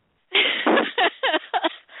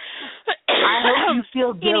 I hope you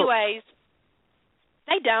feel guilt. Anyways,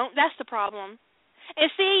 they don't. That's the problem.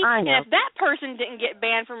 And see, if that person didn't get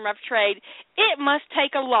banned from Rough Trade, it must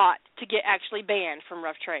take a lot to get actually banned from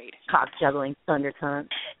Rough Trade. Cock-juggling thunder cunt.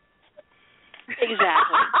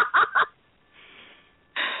 Exactly.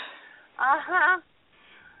 Uh-huh.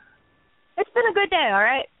 It's been a good day, all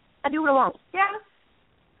right? I do what I want. Yeah.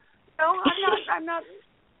 No, I'm not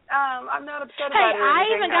upset about it. Hey, I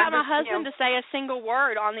even got my husband to say a single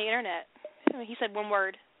word on the internet. He said one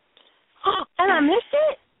word. And I missed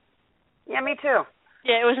it? Yeah, me too.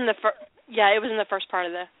 Yeah, it was in the first part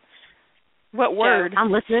of the. What word?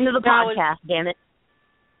 I'm listening to the podcast. Damn it.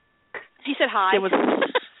 He said hi. It was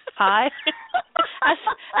hi.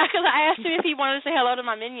 Because I asked him if he wanted to say hello to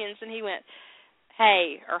my minions, and he went,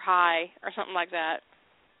 "Hey" or "hi" or something like that.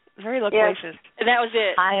 Very loquacious. And that was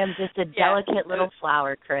it. I am just a delicate little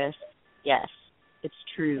flower, Chris. Yes, it's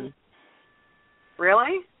true.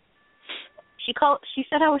 Really? She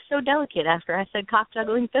said I was so delicate after I said cock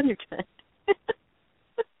juggling thundercut.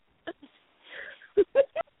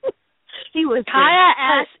 She was. Kaya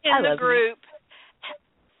asked in the group.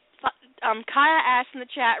 Kaya asked in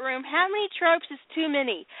the chat room, "How many tropes is too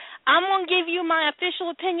many?" I'm gonna give you my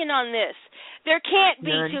official opinion on this. There can't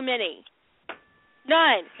be too many.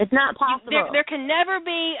 None. It's not possible. There can never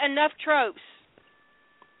be enough tropes.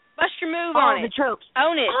 Bust your move on it. All the tropes.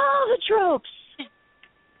 Own it. All the tropes.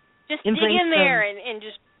 Just dig in there and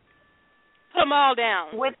just put them all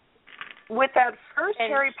down. With that first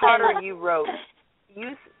Harry Potter you wrote,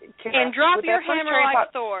 and drop your hammer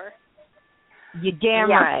like Thor. You're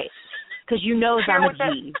damn right. Because you know I'm a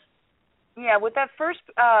G. Yeah, with that first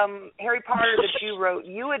Harry Potter that you wrote,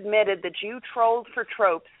 you admitted that you trolled for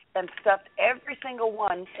tropes and stuffed every single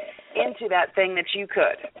one into that thing that you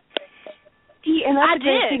could. See, and that's I the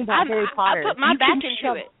great did. thing about Harry Potter. I put my you back can into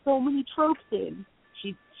shove it. so many tropes in.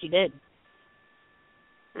 She did.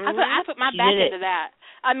 I put my back into that.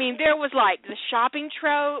 I mean, there was like the shopping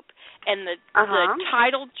trope and the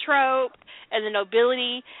title trope and the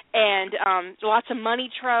nobility and lots of money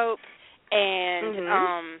trope and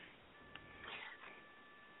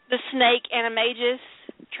the snake animagus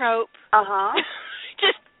trope.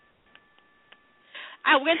 Just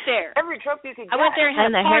I went there. Every trope you could get. I went there and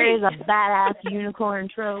had the a party. Harry's a badass unicorn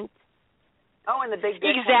trope. Oh, and the big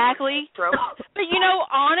exactly trope. But you know,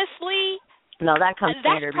 honestly, no, that comes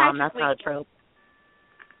standard, Mom. That's not a trope.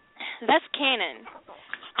 That's canon.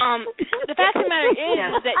 The fact of the matter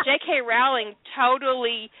is that J.K. Rowling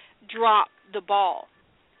totally dropped the ball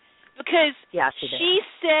because she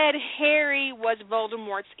said Harry was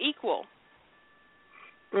Voldemort's equal.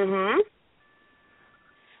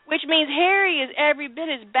 Which means Harry is every bit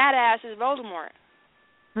as badass as Voldemort.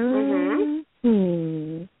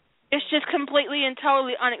 It's just completely and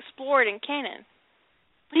totally unexplored in canon.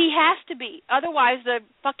 He has to be. Otherwise, the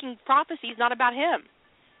fucking prophecy is not about him.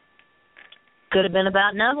 Could have been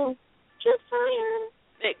about Neville. Just saying.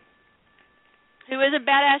 Who is a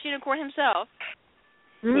badass unicorn himself.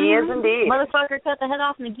 He is indeed. Motherfucker cut the head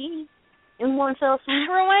off McGee in one fell swoop.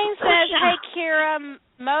 Rowan says, hey, Kira,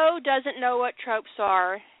 Mo doesn't know what tropes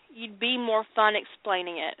are. You'd be more fun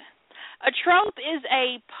explaining it. A trope is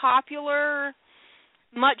a popular,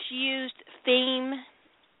 much-used theme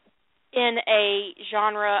in a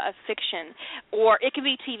genre of fiction, or it could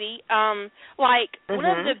be TV. Like one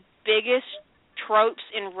of the biggest tropes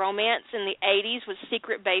in romance in the 80s was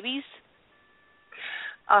secret babies.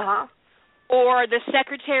 Or the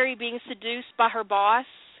secretary being seduced by her boss.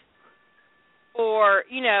 Or,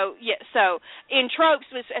 so in tropes,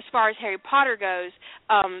 as far as Harry Potter goes,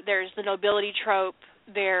 there's the nobility trope.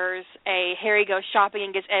 There's a Harry goes shopping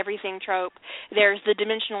and gets everything trope. There's the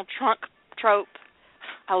dimensional trunk trope.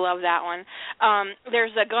 I love that one.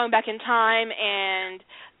 There's a going back in time and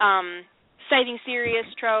saving Sirius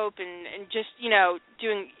trope and just,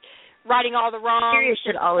 righting all the wrongs. Sirius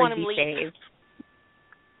should always be saved.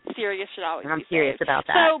 Sirius should always be saved. I'm serious about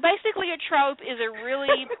that. So basically a trope is a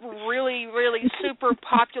really, really, really super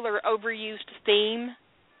popular, overused theme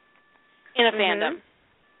in a fandom.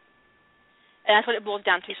 And that's what it boils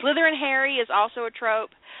down to. Slytherin Harry is also a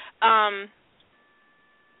trope. And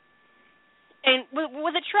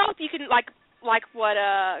with a trope, you can, like what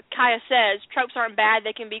Kaya says, tropes aren't bad.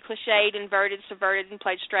 They can be cliched, inverted, subverted, and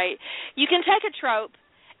played straight. You can take a trope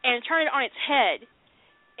and turn it on its head,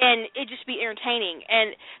 and it just be entertaining.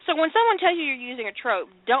 And so when someone tells you you're using a trope,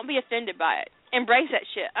 don't be offended by it. Embrace that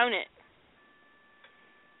shit. Own it.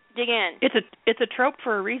 Dig in. It's a trope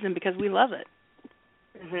for a reason because we love it.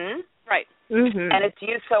 Right. And it's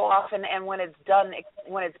used so often, and when it's done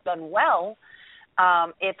well,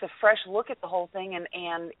 it's a fresh look at the whole thing, and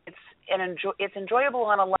it's enjoyable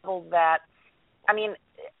on a level that, I mean,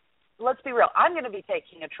 let's be real. I'm going to be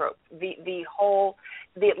taking a trope.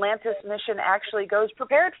 The Atlantis mission actually goes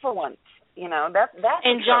prepared for once. That's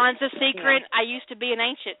and John's a secret. I used to be an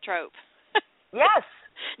ancient trope. Yes.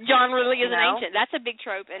 John really is an ancient. That's a big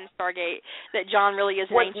trope in Stargate, that John really is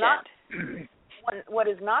an ancient. What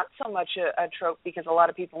is not so much a trope, because a lot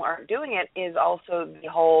of people aren't doing it, is also the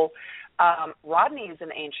whole Rodney is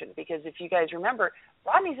an ancient, because if you guys remember,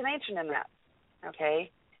 Rodney's an ancient in that. Okay.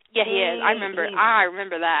 Yeah, he is. I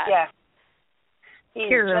remember that. Yeah.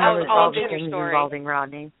 He remembers all the things involving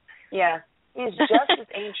Rodney. Yeah. He's just as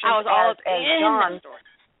ancient I was all as John.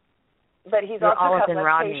 But he's also all got up in less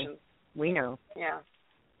Rodney. patience. We know. Yeah.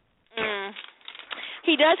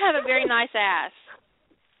 He does have a very nice ass.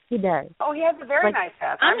 He does. Oh, he has a very nice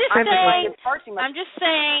ass. I'm just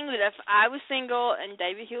saying that if I was single and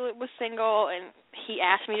David Hewlett was single and he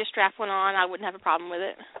asked me to strap one on, I wouldn't have a problem with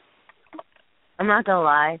it. I'm not gonna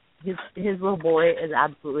lie. His little boy is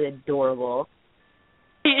absolutely adorable.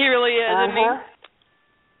 He really is, isn't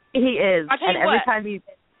he? He is. I'll tell and you every what, time you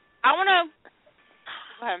I wanna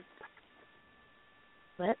go ahead.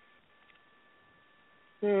 What?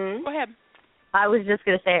 Go ahead. I was just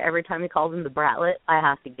going to say, every time he calls him the Bratlet, I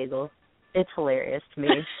have to giggle. It's hilarious to me.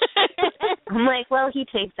 I'm like, well, he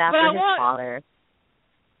takes after his father.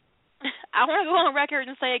 I want to go on record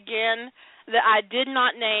and say again that I did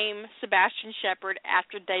not name Sebastian Shepard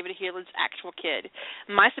after David Hewlett's actual kid.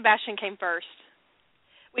 My Sebastian came first,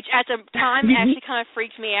 which at the time actually kind of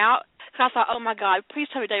freaked me out, because I thought, oh, my God, please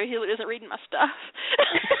tell me David Hewlett isn't reading my stuff.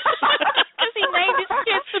 Because he named his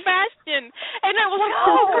kid Sebastian. And I was like,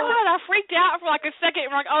 oh, God, I freaked out for like a second.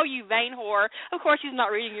 And we're like, oh, you vain whore. Of course he's not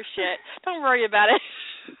reading your shit. Don't worry about it.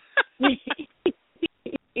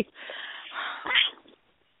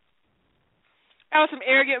 That was some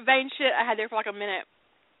arrogant, vain shit I had there for like a minute.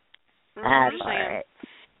 That's all right.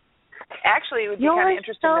 Actually, it would be kind of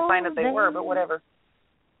interesting to find out they were, but whatever.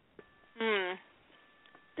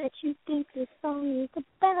 That you think this song is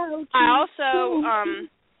about. I also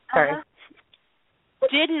Sorry.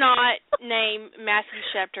 did not name Matthew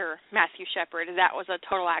Shepard. That was a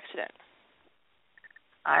total accident.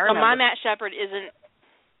 I remember. So my Matt Shepard isn't.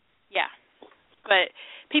 Yeah, but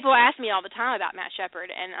people ask me all the time about Matt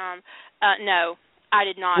Shepard, and no, I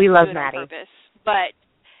did not. We love do it Matty. on purpose. But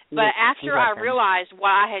after I realized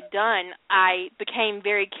what I had done, I became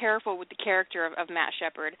very careful with the character of Matt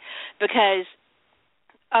Shepard because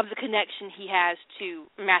of the connection he has to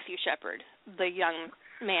Matthew Shepard, the young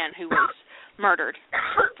man who was murdered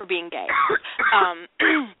for being gay.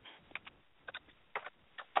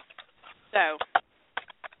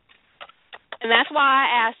 And that's why I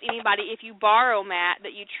asked anybody, if you borrow Matt,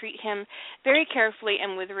 that you treat him very carefully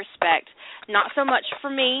and with respect, not so much for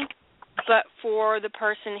me, but for the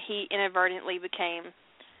person he inadvertently became.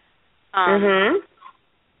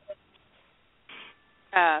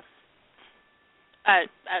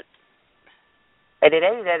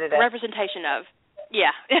 Representation of.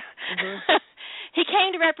 Yeah. He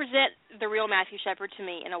came to represent the real Matthew Shepard to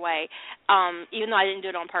me in a way, even though I didn't do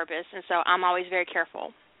it on purpose, and so I'm always very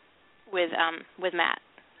careful with Matt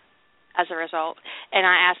as a result. And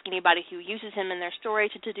I ask anybody who uses him in their story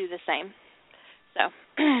to do the same. So.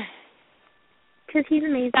 Because he's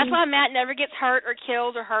amazing. That's why Matt never gets hurt or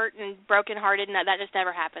killed or hurt and brokenhearted, and that just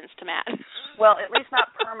never happens to Matt. Well, at least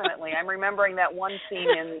not permanently. I'm remembering that one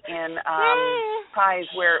scene in Ties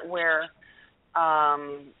where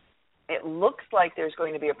it looks like there's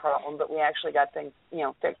going to be a problem, but we actually got things,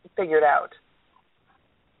 figured out.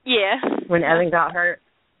 Yeah. When Evan got hurt.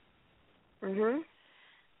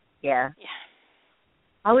 Yeah.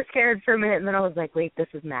 I was scared for a minute, and then I was like, wait, this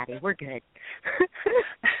is Maddie. We're good.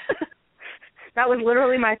 That was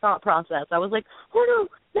literally my thought process. I was like, oh, no,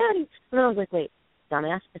 Maddie. And then I was like, wait,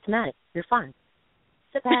 dumbass, it's Maddie. You're fine.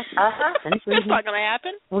 Sit back. It's not going to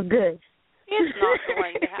happen. We're good. It's not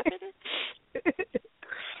going to happen.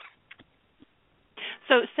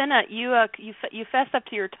 So, Senna, you fessed up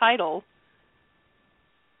to your title,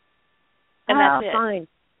 and that's it. Fine.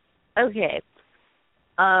 Okay.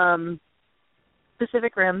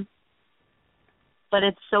 Pacific Rim. But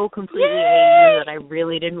it's so completely AU that I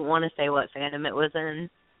really didn't want to say what fandom it was in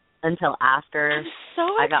until after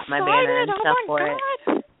I got my banner and stuff for it.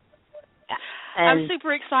 Yeah. I'm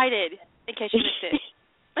super excited, in case you missed it.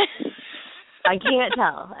 I can't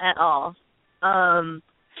tell at all.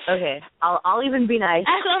 Okay, I'll even be nice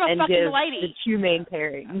and give the two main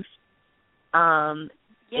pairings.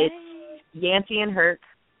 It's Yancey and Herc,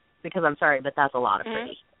 because I'm sorry, but that's a lot of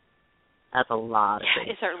pretty. That's a lot of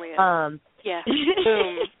pretty. It certainly is. Yeah.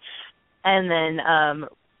 Boom. And then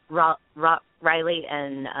Riley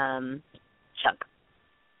and Chuck.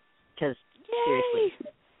 Because, seriously,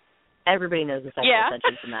 everybody knows the sexual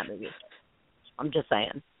tension from that movie. I'm just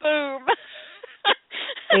saying. Boom.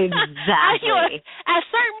 Exactly. At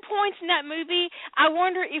certain points in that movie, I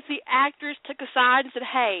wonder if the actors took a side and said,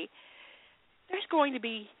 hey, there's going to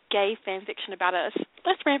be gay fan fiction about us.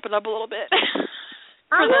 Let's ramp it up a little bit.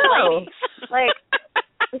 I know. Like,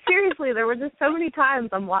 seriously, there were just so many times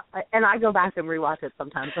and I go back and rewatch it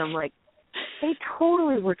sometimes, and I'm like, they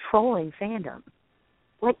totally were trolling fandom.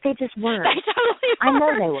 Like, they just weren't. They totally were. I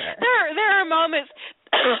know they were. There are moments.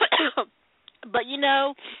 But,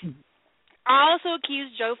 I also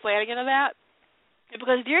accused Joe Flanagan of that,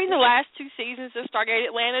 because during the last 2 seasons of Stargate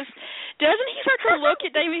Atlantis, doesn't he start to look at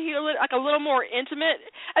David Hewlett like a little more intimate?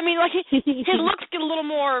 I mean, like, his looks get a little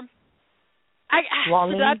more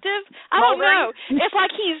seductive? I don't know. It's like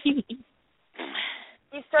he's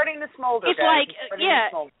starting to smolder. It's like, and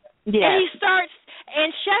he starts, and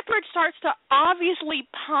Shepard starts to obviously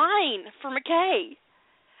pine for McKay.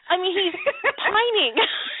 I mean, he's pining.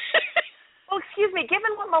 Well, excuse me,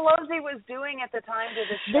 given what Malozzi was doing at the time to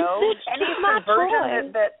the show,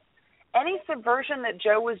 any subversion that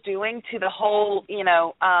Joe was doing to the whole,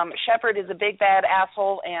 Shepard is a big bad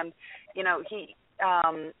asshole, and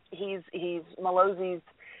he's Malozzi's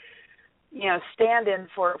stand-in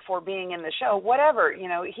for being in the show, whatever,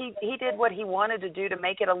 he did what he wanted to do to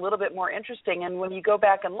make it a little bit more interesting. And when you go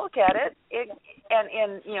back and look at it,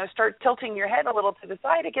 and start tilting your head a little to the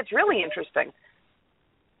side, it gets really interesting.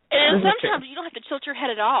 And sometimes you don't have to tilt your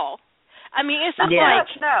head at all. I mean, it's just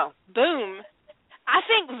boom. I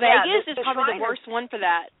think Vegas is probably the worst one for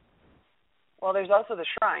that. Well, there's also the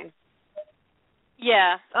Shrine.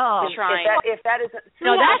 Yeah, the Shrine. If that isn't...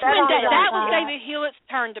 No, that was David Hewlett's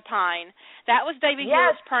turn to pine. That was David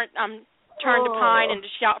Hewlett's turn to Pine and to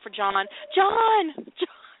shout for John. John!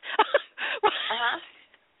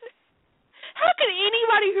 How could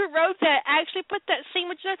anybody who wrote that actually put that scene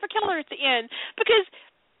with Jennifer Keller at the end? Because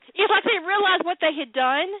it's like they realized what they had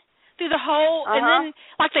done through the whole, and then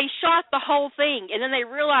like they shot the whole thing, and then they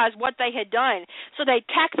realized what they had done, so they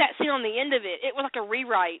tacked that scene on the end of it. It was like a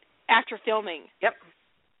rewrite after filming. Yep.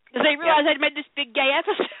 Because they realized they'd made this big gay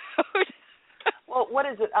episode. Well, what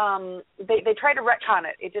is it? They tried to retcon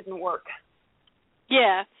it. It didn't work.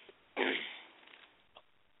 Yeah.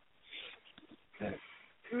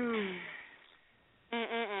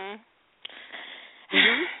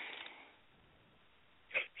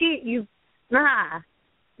 See, now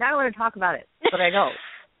I want to talk about it, but I don't.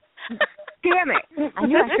 Damn it! I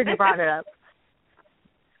knew I shouldn't have brought it up.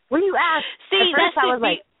 When you asked, at first I was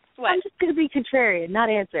like, I'm just going to be contrarian, not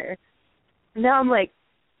answer. And now I'm like,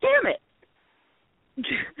 damn it.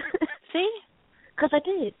 See? Because I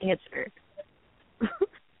didn't answer.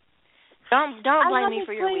 Don't blame me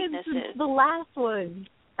for your weaknesses. The last one.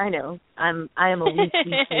 I know. I am a weak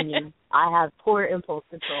human. I have poor impulse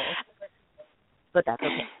control. But that's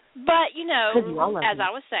okay. But, as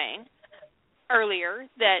I was saying earlier,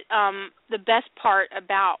 that the best part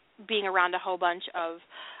about being around a whole bunch of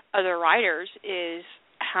other writers is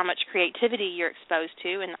how much creativity you're exposed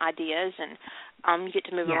to and ideas, and you get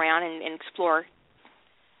to move around and explore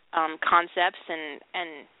concepts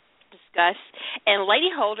and discuss. And Lady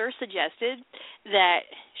Holder suggested that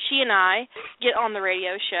she and I get on the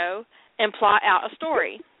radio show and plot out a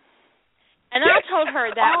story. And I told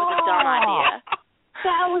her that was a dumb idea.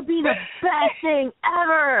 That would be the best thing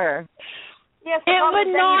ever. Yes, it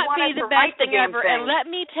would not be the best thing ever, and let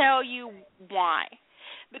me tell you why.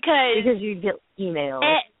 Because you'd get emails,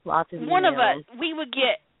 lots of emails. One of us, we would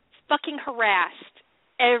get fucking harassed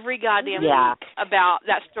every goddamn week about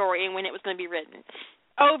that story and when it was going to be written.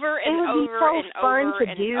 Over and over and over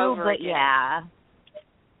and over but again.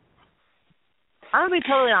 I'm going to be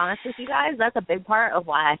totally honest with you guys. That's a big part of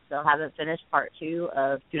why I still haven't finished part 2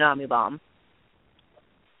 of Tsunami Bomb.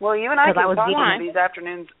 Well, you and I can talk on these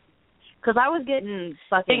afternoons. Because I was getting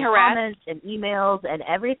fucking comments and emails and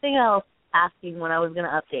everything else asking when I was going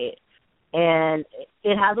to update. And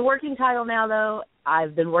it has a working title now, though.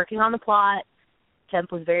 I've been working on the plot.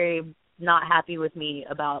 Temp was very not happy with me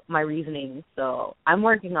about my reasoning, so I'm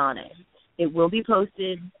working on it. It will be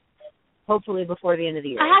posted, hopefully, before the end of the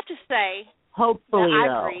year. I have to say, hopefully,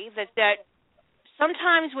 I agree that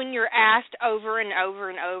sometimes when you're asked over and over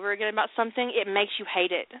and over again about something, it makes you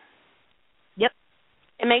hate it. Yep.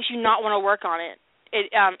 It makes you not want to work on it.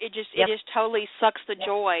 It just totally sucks the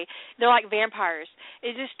joy. They're like vampires.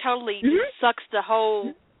 It just totally just sucks the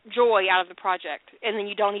whole joy out of the project, and then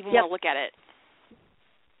you don't even want to look at it.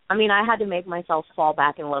 I mean, I had to make myself fall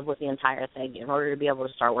back in love with the entire thing in order to be able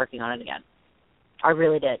to start working on it again. I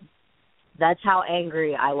really did. That's how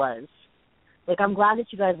angry I was. Like, I'm glad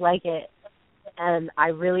that you guys like it, and I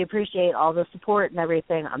really appreciate all the support and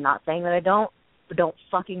everything. I'm not saying that I don't, but don't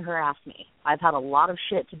fucking harass me. I've had a lot of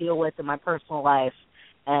shit to deal with in my personal life,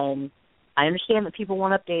 and I understand that people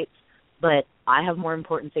want updates, but I have more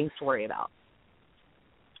important things to worry about.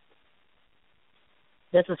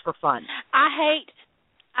 This is for fun. I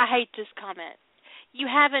hate this comment. You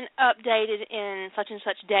haven't updated in such and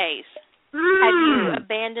such days. Have you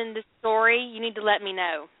abandoned the story? You need to let me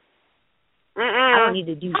know. I don't need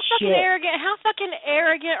to do shit. How fucking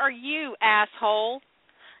arrogant are you, asshole?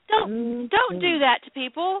 Don't do that to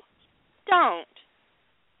people. Don't.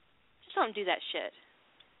 Just don't do that shit,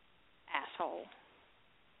 asshole.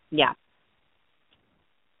 Yeah.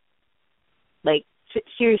 Like,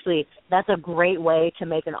 seriously, that's a great way to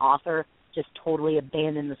make an author just totally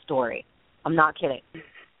abandon the story. I'm not kidding.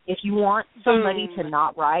 If you want somebody to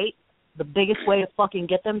not write, the biggest way to fucking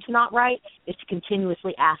get them to not write is to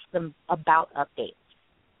continuously ask them about updates.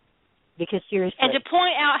 Because seriously. And to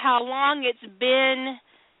point out how long it's been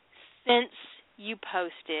since you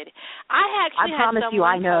posted. I actually had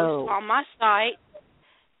someone post on my site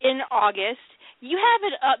in August. You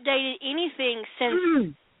haven't updated anything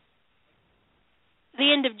since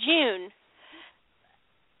the end of June.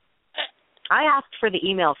 I asked for the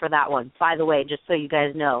email for that one, by the way, just so you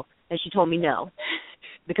guys know. And she told me no.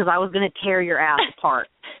 Because I was going to tear your ass apart.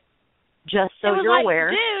 Just so you're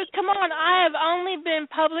aware. Dude, come on. I have only been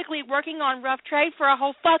publicly working on Rough Trade for a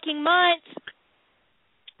whole fucking month.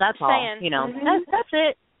 That's all. Saying. You know, that's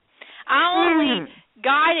it. I only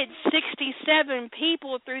guided 67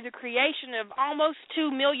 people through the creation of almost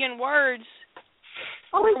 2 million words.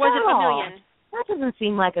 Oh, or was it a million? That doesn't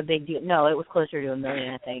seem like a big deal. No, it was closer to 1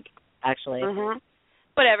 million, I think, actually.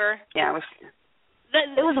 Whatever. Yeah,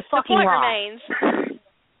 it was a fucking lot. The point lot. remains.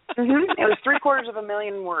 It was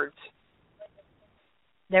 750,000 words.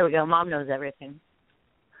 There we go. Mom knows everything.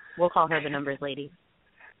 We'll call her the numbers lady.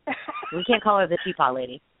 We can't call her the teapot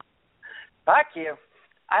lady. Fuck you.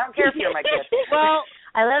 I don't care if you're my kid. Well,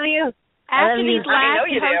 I love you. After these last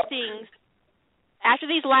you postings, after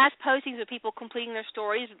these last postings of people completing their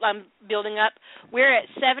stories, building up, we're at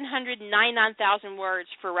 799,000 words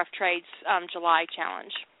for Rough Trade's July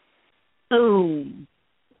challenge. Boom.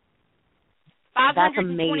 526 That's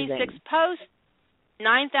amazing. posts,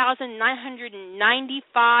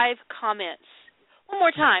 9,995 comments. One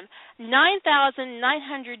more time,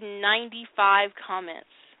 9,995 comments.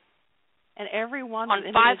 And every one on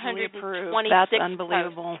was individually approved. That's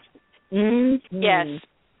unbelievable. Mm-hmm. Yes.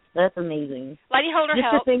 That's amazing. Lady Holder Just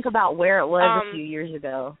helps. to think about where it was a few years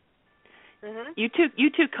ago. Mm-hmm. You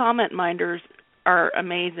two comment minders are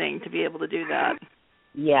amazing to be able to do that.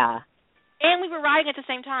 Yeah. And we were writing at the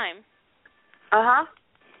same time. Uh-huh.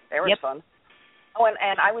 That was fun. Oh,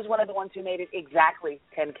 and I was one of the ones who made it exactly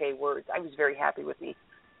 10K words. I was very happy with me.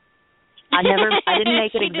 I didn't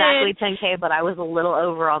make it She exactly did. 10K, but I was a little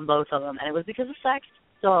over on both of them, and it was because of sex.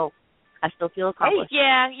 So I still feel accomplished.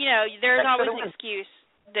 Yeah, there's Sex always for the an win. excuse.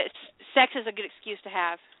 That sex is a good excuse to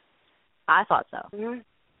have. I thought so. Mm-hmm.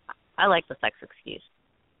 I like the sex excuse.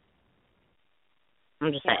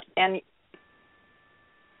 I'm just saying. And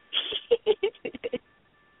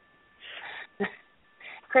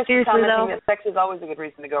Chris is Seriously, commenting though? that sex is always a good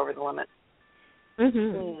reason to go over the limit.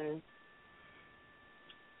 Mm-hmm.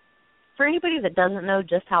 For anybody that doesn't know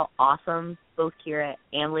just how awesome both Kira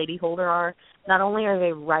and Lady Holder are, not only are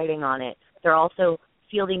they writing on it, they're also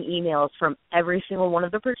fielding emails from every single one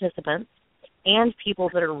of the participants and people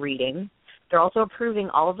that are reading. They're also approving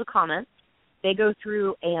all of the comments. They go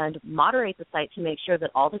through and moderate the site to make sure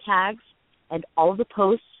that all the tags and all of the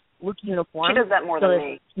posts look uniform. She does that more so than that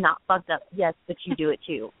me. It's not fucked up. Yes, but you do it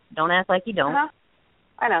too. Don't act like you don't. Uh-huh.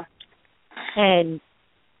 I know. And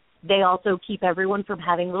they also keep everyone from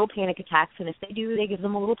having little panic attacks, and if they do, they give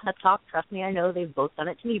them a little pep talk. Trust me, I know. They've both done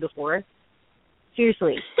it to me before.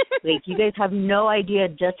 Seriously. Like, you guys have no idea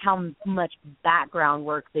just how much background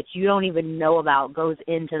work that you don't even know about goes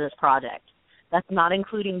into this project. That's not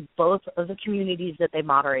including both of the communities that they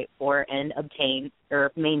moderate for and obtain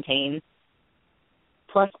or maintain,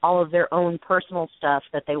 plus all of their own personal stuff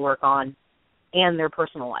that they work on and their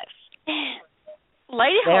personal life.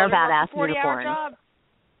 Lady They're Holder badass works a 40-hour unicorns. job.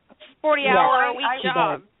 40-hour-a-week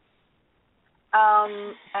job.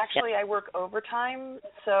 Actually, I work overtime,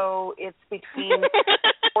 so it's between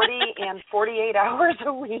 40 and 48 hours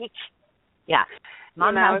a week. Yeah.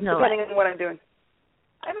 Mom has it's no depending on what I'm doing.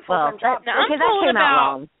 I have a full-time job. Now, okay, I'm that pulling came out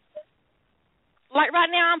about, wrong. like right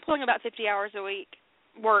now, I'm pulling about 50 hours a week,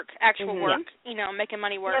 actual work, making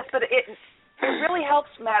money work. Yes, but it really helps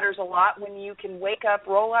matters a lot when you can wake up,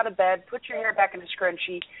 roll out of bed, put your hair back in a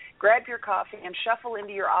scrunchie, grab your coffee, and shuffle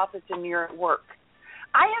into your office and you're at work.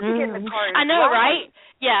 I have to get in the car and I know, drive. right?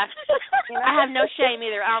 Yeah. I have no shame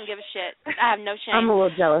either. I don't give a shit. I have no shame. I'm a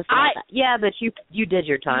little jealous about that. Yeah, but you did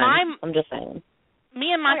your time. I'm just saying.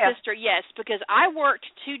 Me and my sister, yes, because I worked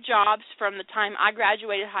 2 jobs from the time I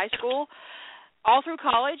graduated high school all through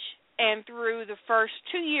college and through the first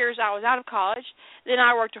 2 years I was out of college. Then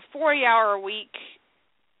I worked a 40-hour-a-week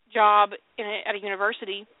job at a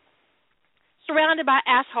university surrounded by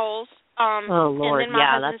assholes. Oh, Lord, and then my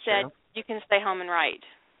husband that's said, true. you can stay home and write.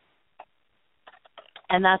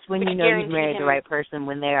 And that's when you know you've married the right person,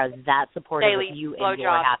 when they are that supportive of you and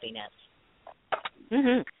your happiness.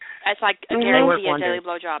 Mm-hmm. It's like a guarantee a daily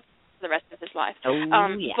blowjob for the rest of his life. Oh,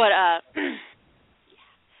 yeah.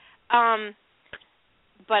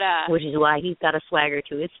 But which is why he's got a swagger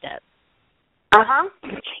to his step. Uh-huh.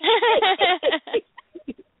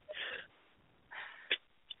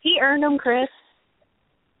 He earned them, Chris.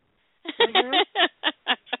 Mm-hmm.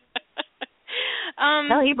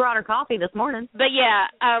 Hell, he brought her coffee this morning. But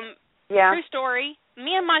true story.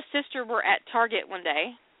 Me and my sister were at Target one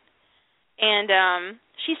day, and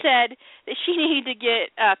she said that she needed to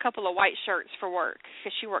get a couple of white shirts for work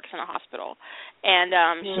because she works in a hospital, and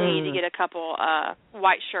she needed to get a couple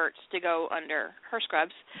white shirts to go under her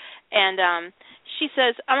scrubs. And she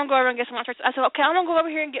says, I'm going to go over and get some white shirts. I said, okay, I'm going to go over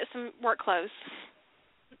here and get some work clothes.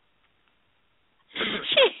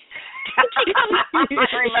 She comes I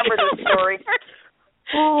remember this story.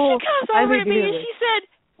 She comes over to me and it. she said,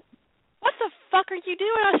 what the fuck are you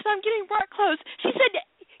doing? I said, I'm getting work clothes. She said,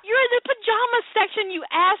 you're in the pajama section, you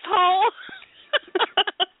asshole.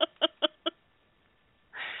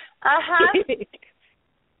 Uh-huh.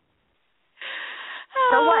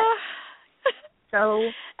 So what?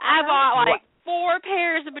 So I bought like 4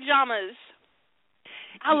 pairs of pajamas.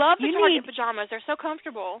 I love the Target pajamas. They're so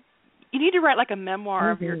comfortable. You need to write like a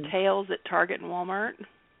memoir of your tales at Target and Walmart.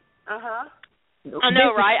 Uh-huh. I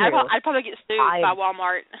know, right? I'd probably get sued by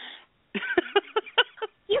Walmart.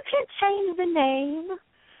 You can change the name.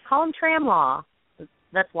 Call them Tramlaw.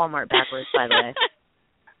 That's Walmart backwards, by the way.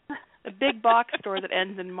 A big box store that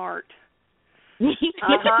ends in Mart.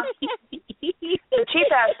 Uh-huh. The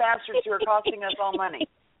cheap-ass bastards who are costing us all money.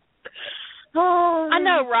 I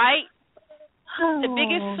know, right? The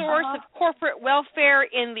biggest source of corporate welfare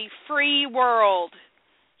in the free world.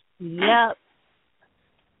 Yep.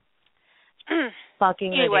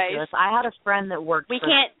 Fucking ridiculous. I had a friend that worked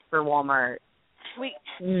for Walmart. We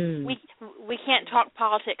can't talk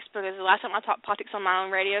politics because the last time I talked politics on my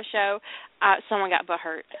own radio show, someone got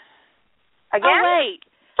butthurt. Again? Oh, wait.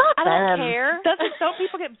 I don't care. Don't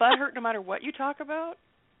people get butthurt no matter what you talk about?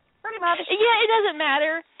 Pretty much. Yeah, it doesn't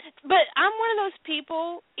matter. But I'm one of those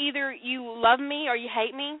people, either you love me or you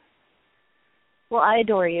hate me. Well, I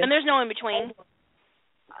adore you. And there's no in between.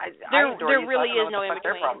 There really is no in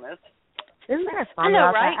between. Isn't there a song I know,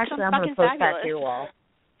 about right? that? Actually, I'm going to post that to your wall.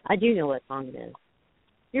 I do know what song it is.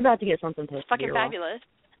 You're about to get something posted to your wall. Fucking fabulous.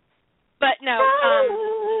 But no,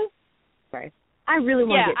 sorry. I really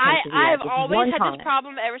want to get posted to I've always had this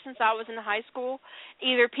problem ever since I was in high school.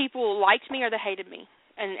 Either people liked me or they hated me.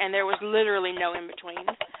 And there was literally no in between.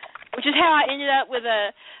 Which is how I ended up with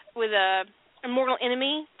a mortal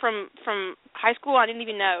enemy from high school I didn't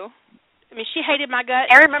even know. I mean, she hated my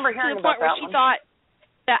guts. I remember hearing to the point about where she thought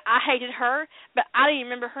that I hated her, but I didn't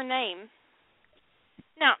even remember her name.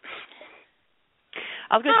 Now,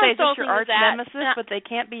 I was going to say, is this your arch nemesis? But they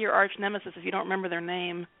can't be your arch nemesis if you don't remember their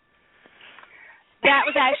name. That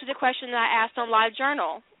was actually the question that I asked on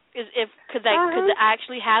LiveJournal. Could I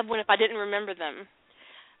actually have one if I didn't remember them?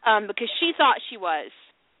 Because she thought she was.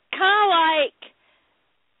 Kind of like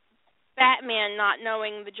Batman not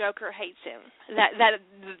knowing the Joker hates him.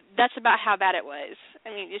 That's about how bad it was.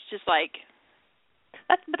 I mean, it's just like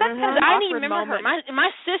that's kind of an I awkward didn't even remember moment. her.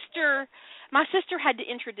 My sister had to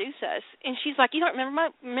introduce us, and she's like, "You don't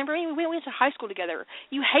remember me? We went to high school together.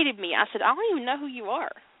 You hated me." I said, "I don't even know who you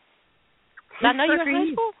are." Did I know you were in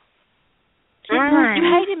high school? You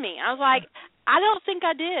hated me. I was like, I don't think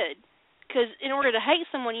I did, because in order to hate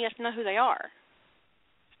someone, you have to know who they are.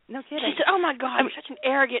 No kidding. She said, "Oh my God, you're such an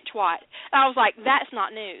arrogant twat." And I was like, "That's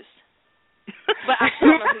not news." But I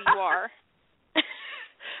still know who you are.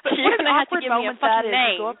 But you're going to have to give me a fucking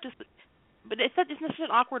name. But it's such an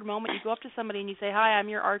awkward moment. You go up to somebody and you say, "Hi, I'm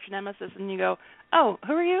your arch nemesis," and you go, "Oh,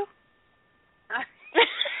 who are you?"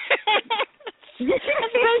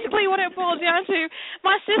 That's basically what it boils down to.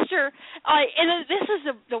 My sister, and this is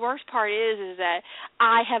the worst part is that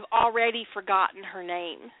I have already forgotten her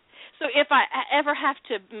name. So if I ever have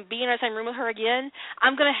to be in the same room with her again,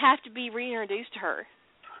 I'm going to have to be reintroduced to her.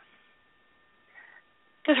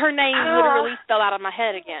 Because her name literally fell out of my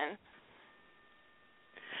head again.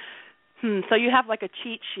 So you have like a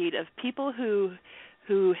cheat sheet of people who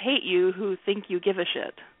hate you, who think you give a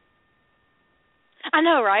shit. I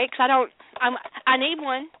know, right? Because I need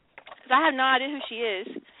one. Because I have no idea who she is.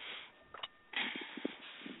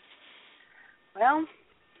 Well,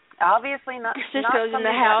 obviously not. Cisco's in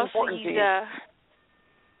the house.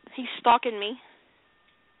 He's stalking me.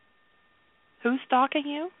 Who's stalking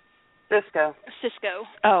you? Cisco.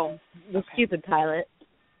 Oh, the stupid pilot.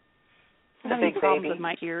 The big baby. With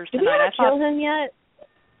my ears Did tonight. we not kill him yet?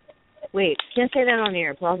 Wait, can't say that on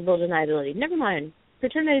air. Plausible deniability. Never mind.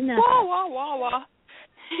 Pretend I didn't ask. Wah, wah, wah, wah.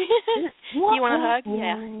 You want a hug?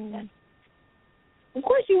 Yeah. Of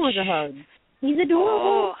course he wants a hug. He's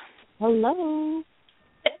adorable. Hello.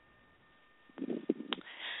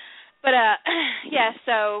 But, yeah,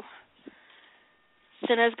 so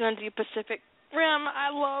Senna's going to do Pacific Rim. I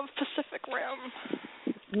love Pacific Rim.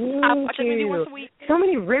 I watch it maybe once a week. So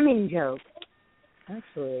many rimming jokes.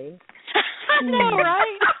 Actually. I know,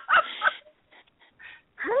 right?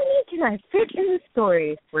 How many can I fit in the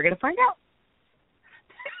story? We're going to find out.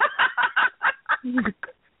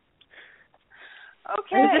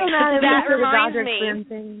 Okay.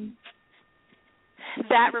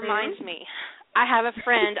 That reminds me. I have a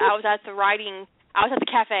friend. I was at the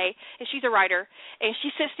cafe, and she's a writer, and she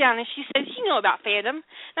sits down and she says, "You know about fandom?"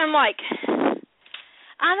 And I'm like,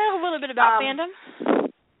 "I know a little bit about fandom."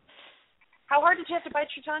 How hard did you have to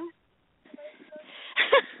bite your tongue?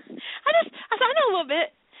 I said, "I know a little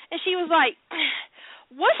bit," and she was like,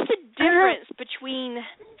 "What's the difference between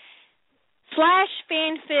slash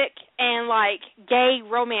fanfic and like gay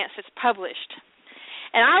romance that's published?"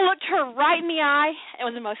 And I looked her right in the eye, and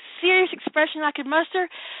with the most serious expression I could muster,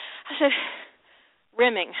 I said,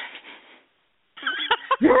 "Rimming."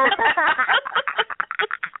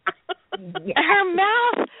 Yeah. Her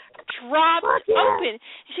mouth dropped open.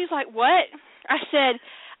 She's like, what? I said,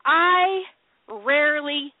 I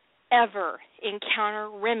rarely ever encounter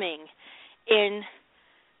rimming in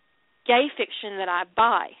gay fiction that I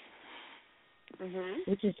buy.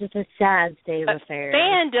 Mm-hmm. Which is just a sad state of affairs.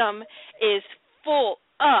 Fandom is full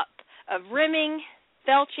up of rimming,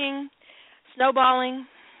 felching, snowballing.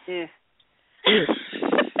 Yeah.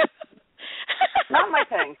 Not my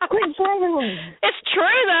thing. It's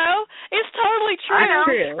true, though. It's totally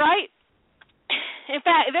true, right? In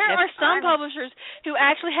fact, there are some publishers who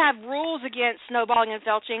actually have rules against snowballing and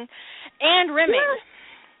felching and rimming.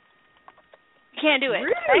 You can't do it.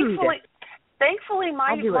 Thankfully,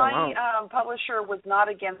 my publisher was not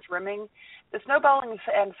against rimming. The snowballing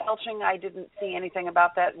and felching, I didn't see anything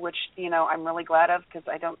about that, which I'm really glad of because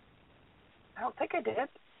I don't think I did.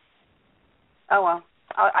 Oh well,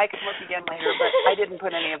 I can look again later, but I didn't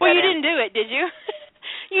put any of that. Well, you didn't do it, did you?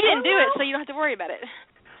 You didn't do it, so you don't have to worry about it.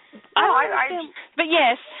 But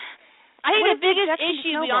yes, I think the biggest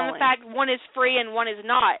issue beyond the fact one is free and one is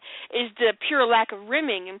not is the pure lack of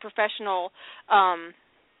rimming in professional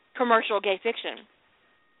commercial gay fiction.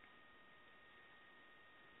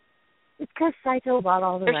 It's because Saito bought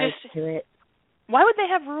all the rights to it. Why would they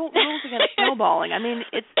have rules against snowballing? I mean,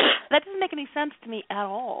 that doesn't make any sense to me at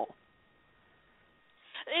all.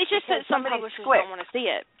 It's just that some publishers don't want to see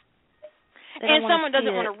it, and someone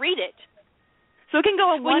doesn't want to read it. So it can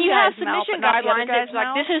go in one guy's mouth, but not the other guy's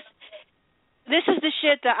mouth? This is the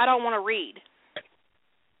shit that I don't want to read.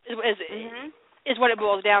 Is what it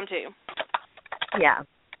boils down to. Yeah.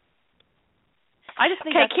 I just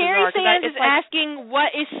think Carrie Sands is asking,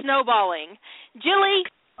 what is snowballing? Jilly,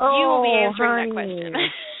 you will be answering that question.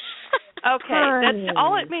 Okay, that's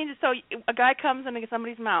all it means. So a guy comes into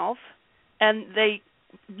somebody's mouth, and they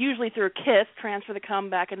usually through a kiss transfer the cum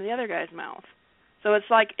back into the other guy's mouth. So it's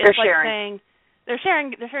like saying they're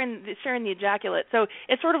sharing the ejaculate. So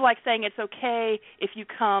it's sort of like saying it's okay if you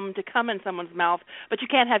come in someone's mouth, but you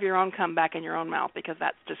can't have your own cum back in your own mouth because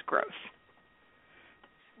that's just gross.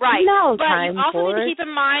 Right, no, but you also need to keep in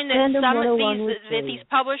mind that some of these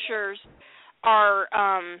publishers are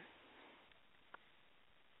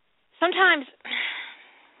sometimes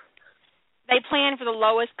they plan for the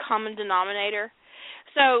lowest common denominator.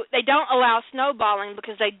 So they don't allow snowballing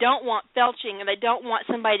because they don't want felching and they don't want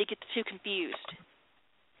somebody to get too confused.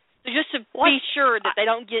 So just to be sure that they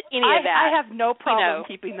don't get any of that. I have no problem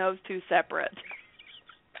keeping those two separate.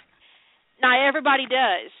 Not everybody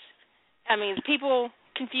does. I mean, people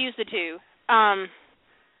confuse the two. I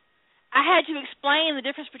had to explain the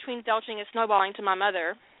difference between felching and snowballing to my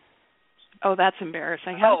mother. Oh, that's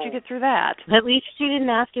embarrassing. How did you get through that? At least she didn't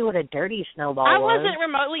ask you what a dirty snowball was. I wasn't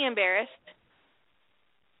remotely embarrassed.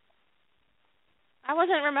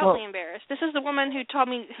 Embarrassed. This is the woman who told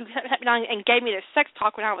me, who had me on and gave me the sex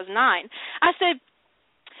talk when I was 9. I said,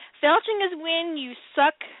 felching is when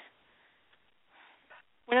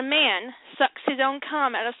a man sucks his own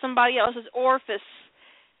cum out of somebody else's orifice.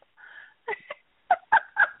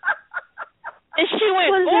 And she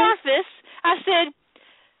went, orifice? I said,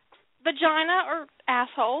 vagina or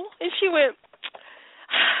asshole? And she went,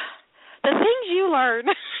 the things you learn.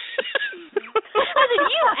 I said,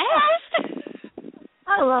 you asked?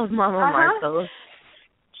 I love Mama Marco.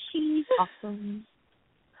 She's awesome.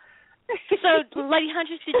 So, Lady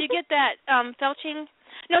Huntress, did you get that felching?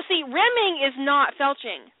 No, see, rimming is not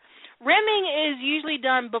felching. Rimming is usually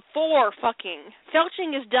done before fucking.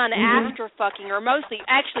 Felching is done after fucking, or mostly,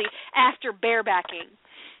 actually, after barebacking.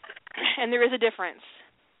 And there is a difference.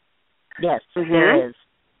 Yes, there is.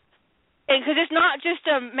 Because it's not just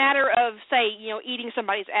a matter of, say, eating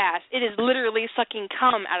somebody's ass. It is literally sucking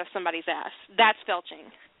cum out of somebody's ass. That's felching.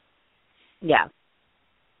 Yeah.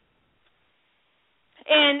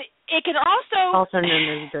 And it can also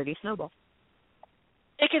known as a dirty snowball.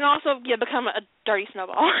 It can also become a dirty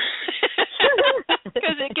snowball.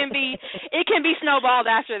 Because it can be snowballed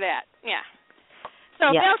after that. Yeah.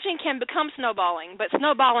 So felching can become snowballing, but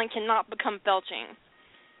snowballing cannot become felching.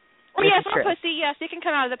 Or yes, on pussy, yes, it can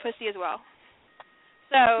come out of the pussy as well.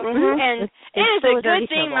 So, and it is a good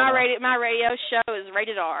thing my radio show is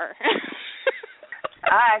rated R.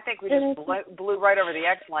 I think we just blew right over the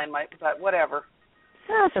X line, but whatever.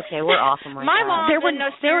 That's okay. We're awesome like my that. mom, there were no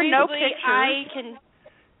pictures.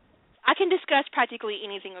 I can discuss practically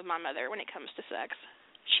anything with my mother when it comes to sex.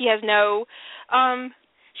 She has no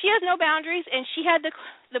boundaries, and she had the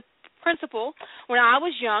principle when I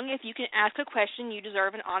was young, if you can ask a question, you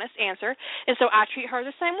deserve an honest answer. And so I treat her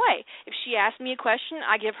the same way. If she asks me a question,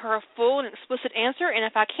 I give her a full and explicit answer. And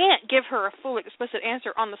if I can't give her a full explicit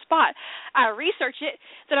answer on the spot, I research it,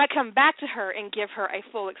 then I come back to her and give her a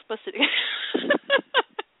full explicit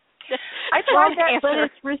I tried that, but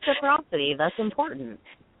it's reciprocity. That's important.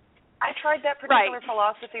 I tried that particular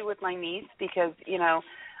philosophy with my niece because, you know,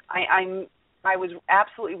 I was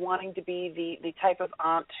absolutely wanting to be the type of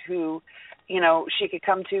aunt who, you know, she could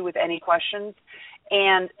come to with any questions.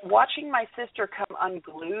 And watching my sister come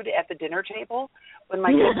unglued at the dinner table when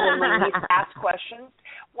my kids and my niece asked questions,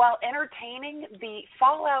 while entertaining, the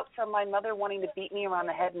fallout from my mother wanting to beat me around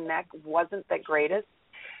the head and neck wasn't the greatest.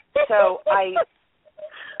 So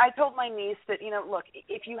I told my niece that, you know, look,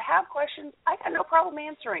 if you have questions, I got no problem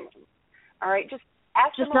answering them. All right, just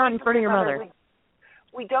ask them. Just not in front of your mother.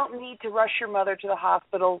 We don't need to rush your mother to the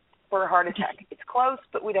hospital for a heart attack. It's close,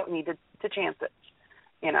 but we don't need to chance it,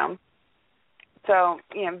 you know. So,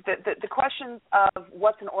 you know, the questions of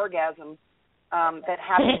what's an orgasm that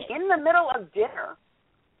happen in the middle of dinner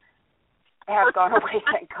have gone away,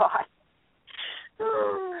 thank God.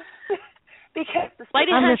 Because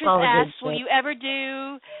Lady Huntress asks, will you ever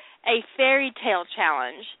do a fairy tale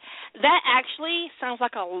challenge? That actually sounds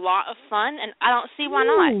like a lot of fun, and I don't see why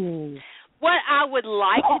not. What I would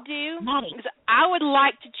like to do is I would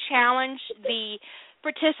like to challenge the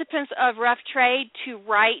participants of Rough Trade to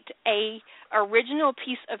write a original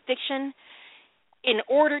piece of fiction in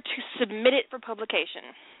order to submit it for publication.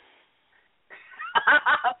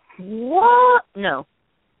 What? No.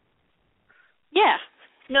 Yeah.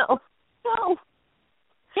 No.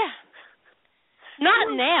 Yeah.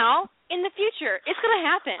 Not now. In the future. It's going to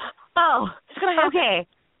happen. Oh. It's going to happen. Okay.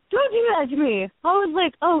 Don't do that to me. I was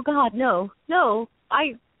like, oh, God, no. No.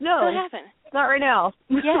 It's going to happen. Not right now.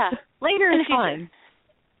 Yeah. Later is fine.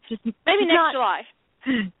 Maybe next July.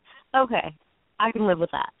 Okay. I can live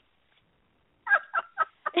with that.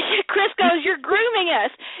 Chris goes, you're grooming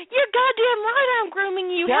us. You're goddamn right I'm grooming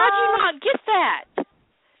you. Yeah. How'd you not get that?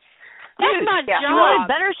 That's my job. You wanted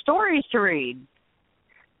better stories to read.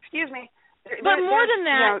 Excuse me. But more than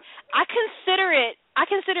that, I consider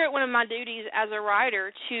it one of my duties as a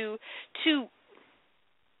writer to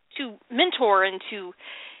mentor and to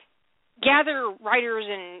gather writers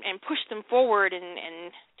and push them forward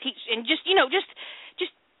and teach and just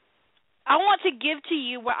I want to give to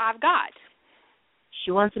you what I've got.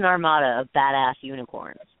 She wants an armada of badass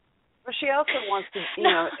unicorns. But she also wants to, you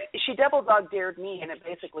know, she double dog dared me and it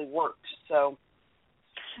basically worked. So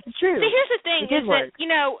it's true. See, here's the thing: is that, you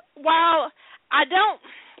know, while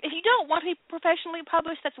if you don't want to be professionally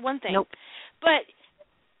published, that's one thing. Nope. But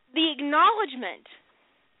the acknowledgement,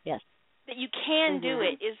 yes, that you can do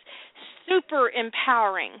it is super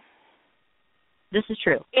empowering. This is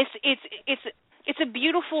true. It's a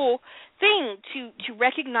beautiful thing to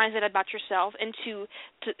recognize that about yourself and to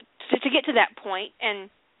get to that point and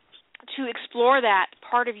to explore that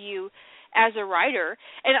part of you as a writer.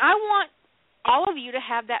 And I want all of you to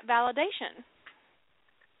have that validation.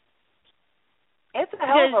 It's a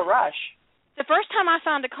hell of a rush. The first time I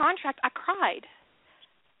signed a contract, I cried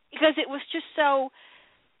because it was just so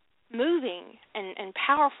moving and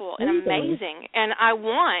powerful and amazing. And I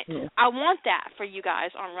want that for you guys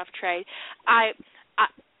on Rough Trade. I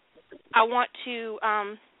want to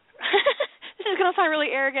this is going to sound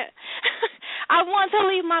really arrogant. I want to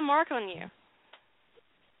leave my mark on you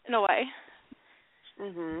in a way.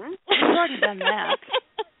 Mhm. You've already done that.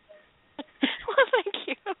 Well, thank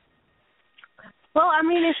you. Well, I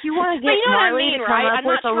mean, if you want to get Marley to come up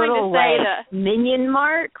with a little minion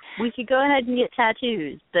mark, we could go ahead and get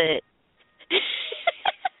tattoos, but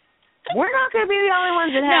we're not going to be the only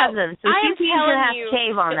ones that have them, so you people have to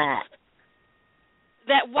cave on that.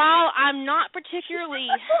 That while I'm not particularly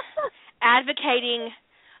advocating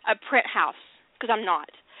a print house, because I'm not,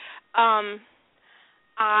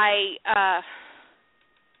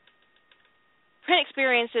 print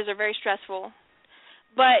experiences are very stressful.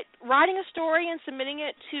 But writing a story and submitting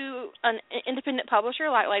it to an independent publisher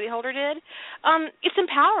like Lady Holder did, it's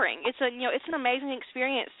empowering. It's an amazing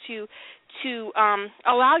experience to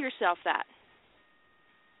allow yourself that.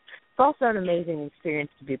 It's also an amazing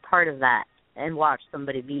experience to be part of that and watch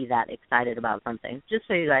somebody be that excited about something. Just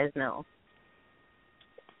so you guys know.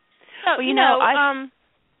 So, well,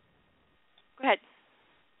 go ahead.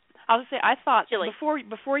 I was going to say, I thought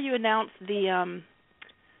before you announced the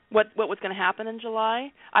what was going to happen in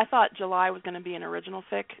July, I thought July was going to be an original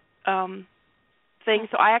fic thing.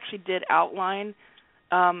 So I actually did outline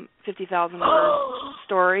 50,000 word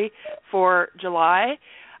story for July,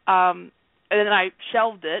 and then I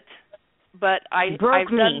shelved it but I've me.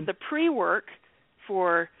 done the pre-work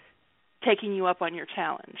for taking you up on your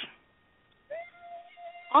challenge.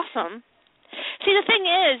 Awesome. See, the thing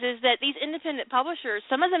is that these independent publishers,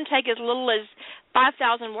 some of them take as little as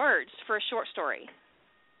 5,000 words for a short story.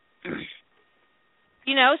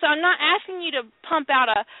 You know, so I'm not asking you to pump out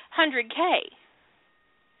 100K.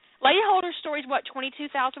 Lady Holder's story's what,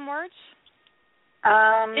 22,000 words?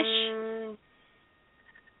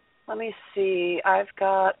 Let me see. I've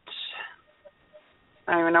got,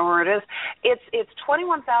 I don't even know where it is. It's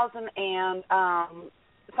 21,000 and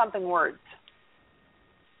something words.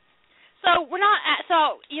 So we're not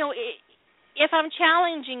if I'm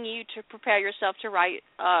challenging you to prepare yourself to write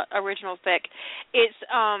original fic, it's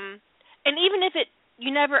and even if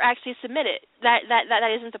you never actually submit it,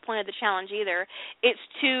 that isn't the point of the challenge either. It's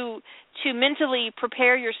to mentally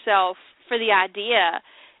prepare yourself for the idea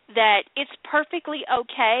that it's perfectly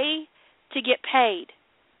okay to get paid.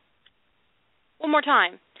 One more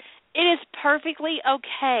time. It is perfectly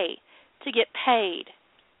okay to get paid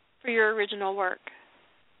for your original work.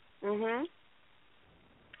 Mhm.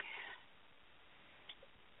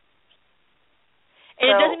 And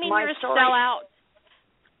it doesn't mean you're a sellout.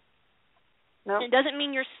 No. It doesn't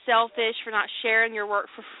mean you're selfish for not sharing your work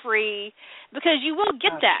for free, because you will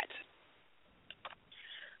get that.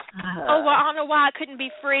 Oh, well, I don't know why it couldn't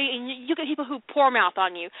be free, and you get people who pour mouth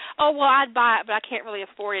on you. Oh, well, I'd buy it, but I can't really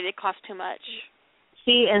afford it. It costs too much.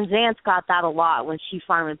 See, and Zance got that a lot when she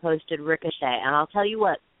finally posted Ricochet, and I'll tell you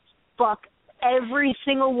what, fuck every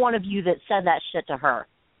single one of you that said that shit to her.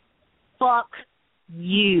 Fuck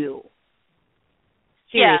you.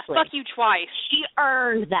 Seriously. Yeah, fuck you twice. She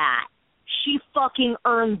earned that. She fucking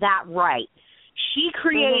earned that right. She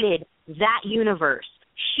created that universe.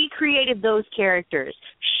 She created those characters.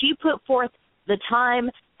 She put forth the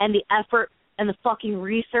time and the effort and the fucking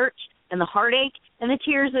research and the heartache and the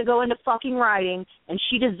tears that go into fucking writing, and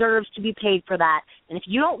she deserves to be paid for that. And if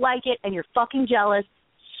you don't like it and you're fucking jealous,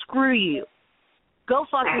 screw you. Go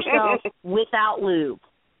fuck yourself without lube.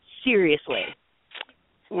 Seriously.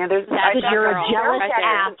 Yeah, because you're a jealous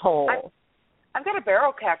asshole. I've got a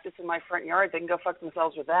barrel cactus in my front yard. They can go fuck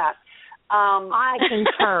themselves with that. I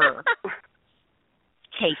concur.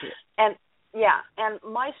 Take it. And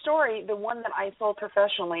my story, the one that I sold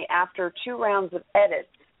professionally after 2 rounds of edits,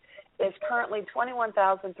 is currently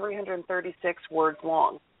 21,336 words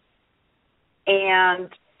long. And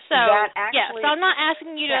so that actually, so I'm not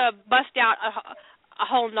asking you to bust out a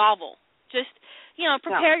whole novel. Just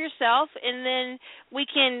prepare yourself, and then we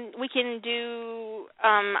can do.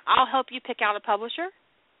 I'll help you pick out a publisher.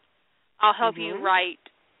 I'll help you write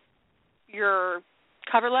your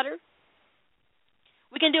cover letter.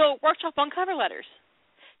 We can do a workshop on cover letters.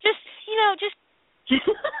 Just this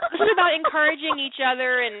is about encouraging each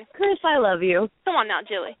other. And Chris, I love you. Come on now,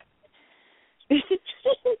 Jilly.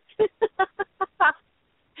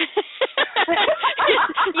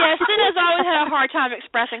 Yeah, Cinna's always had a hard time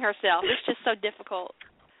expressing herself. It's just so difficult.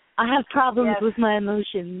 I have problems with my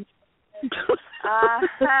emotions.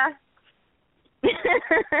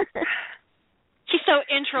 She's so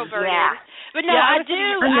introverted. Yeah. But no, I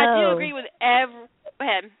do agree with Go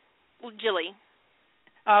ahead, Jilly.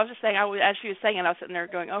 I was just saying, as she was saying it, I was sitting there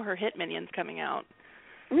going, oh, her hit minion's coming out.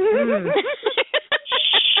 The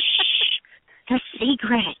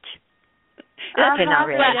secret. Okay, not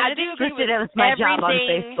really. But I do agree with that was my job on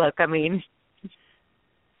Facebook. I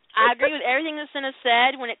agree with everything that Cinna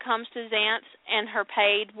said when it comes to Zance and her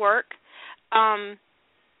paid work.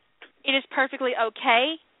 It is perfectly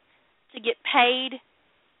okay to get paid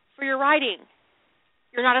for your writing.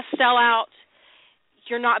 You're not a sellout.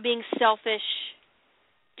 You're not being selfish.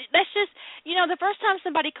 That's just, the first time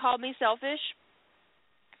somebody called me selfish,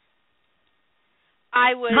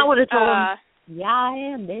 I would have told them, yeah, I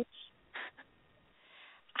am, bitch.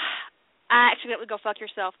 I actually would go fuck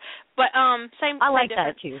yourself. But same. I like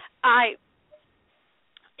difference. that too.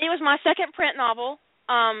 It was my second print novel.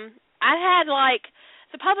 I had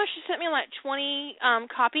the publisher sent me 20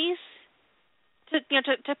 copies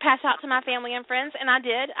to pass out to my family and friends, and I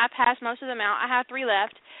did. I passed most of them out. I have 3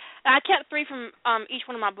 left. I kept 3 from each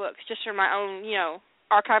one of my books just for my own,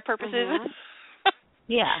 archive purposes.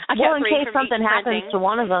 Yeah. I well, in kept 3 case from something each happens printing. to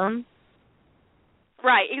one of them.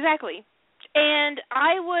 Right, exactly. And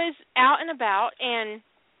I was out and about, and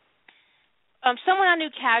someone I knew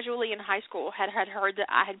casually in high school had heard that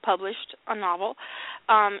I had published a novel,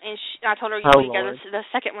 and I told her, the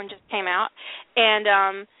second one just came out,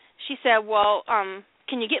 and she said, well,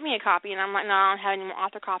 can you get me a copy? And I'm like, no, I don't have any more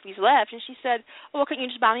author copies left. And she said, well, couldn't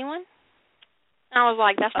you just buy me one? And I was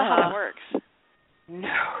like, that's not how that works.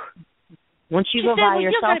 No. Once you go buy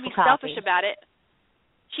yourself a copy. You've got to be selfish about it.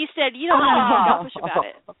 She said, you don't know how selfish about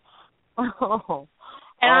it.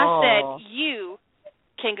 And I said, you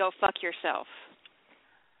can go fuck yourself.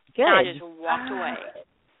 Good. And I just walked away.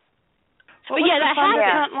 But yeah, that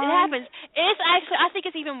happens. It happens. It's actually, I think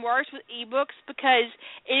it's even worse with ebooks because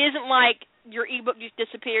it isn't like your ebook just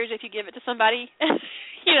disappears if you give it to somebody.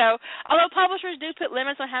 You know, although publishers do put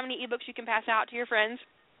limits on how many ebooks you can pass out to your friends,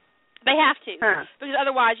 they have to because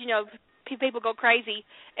otherwise, you know, people go crazy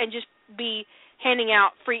and just be handing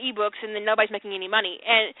out free ebooks and then nobody's making any money.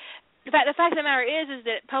 And the fact of the matter is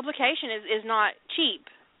that publication is not cheap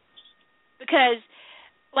because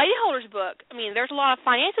Lady Holder's book, I mean, there's a lot of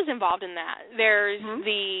finances involved in that. There's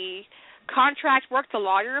the contract work, the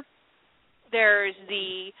lawyer. There's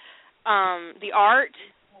the art.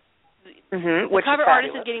 The cover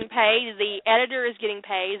artist is getting paid. The editor is getting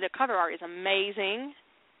paid. The cover art is amazing.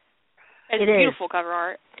 It's beautiful cover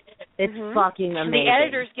art. It's fucking amazing. The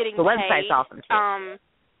editor's getting paid. The website's awesome too.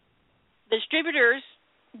 The distributors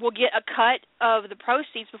will get a cut of the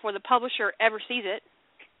proceeds before the publisher ever sees it.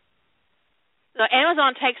 So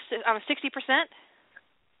Amazon takes 60%.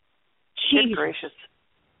 Good gracious.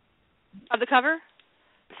 Of the cover?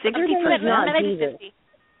 60%? Maybe 50.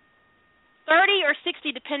 30 or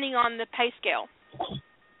 60 depending on the pay scale.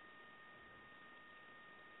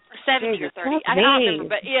 Or 70 or 30. I don't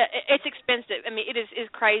remember, but yeah, it's expensive. I mean, it is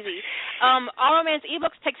crazy. All Romance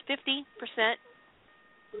ebooks takes 50%.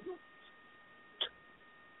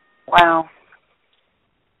 Wow.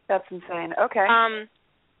 That's insane. Okay.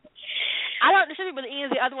 I don't distribute with any of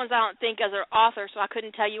the other ones. I don't think as an author, so I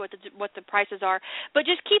couldn't tell you what the prices are. But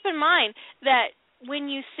just keep in mind that when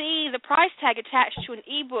you see the price tag attached to an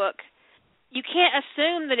ebook, you can't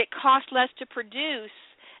assume that it costs less to produce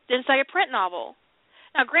than, say, a print novel.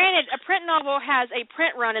 Now, granted, a print novel has a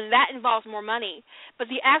print run, and that involves more money. But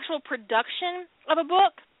the actual production of a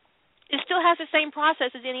book, it still has the same process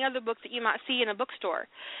as any other book that you might see in a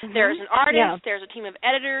bookstore. There's an artist, there's a team of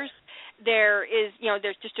editors, there's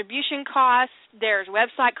distribution costs, there's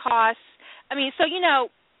website costs. I mean, so,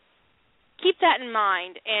 keep that in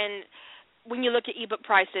mind and when you look at ebook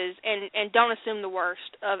prices and don't assume the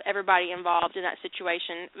worst of everybody involved in that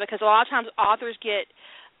situation because a lot of times authors get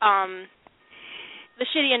the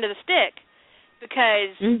shitty end of the stick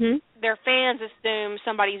because their fans assume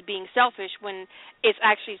somebody's being selfish when it's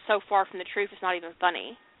actually so far from the truth it's not even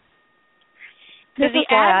funny. This is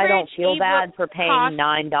why I don't feel bad for paying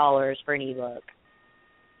 $9 for an ebook.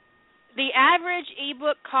 The average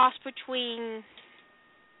ebook costs between,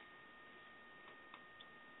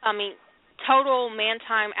 total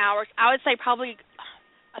man-time hours, I would say probably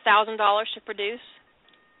 $1,000 to produce.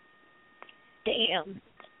 Damn.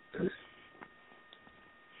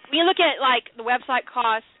 When you look at, the website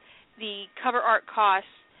costs, the cover art costs,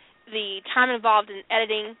 the time involved in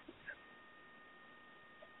editing,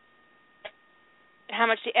 how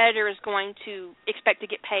much the editor is going to expect to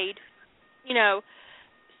get paid,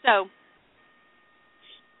 so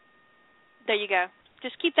there you go.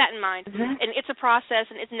 Just keep that in mind. And it's a process,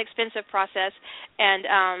 and it's an expensive process,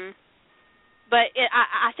 and but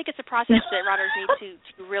I think it's a process that writers need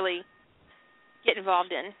to really get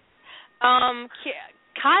involved in.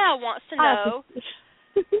 Kyle wants to know,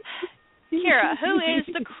 Kira, who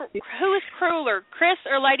is crueler, Chris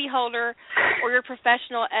or Lady Holder, or your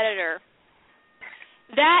professional editor?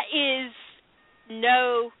 That is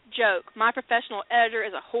no joke. My professional editor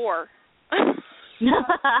is a whore.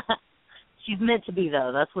 She's meant to be,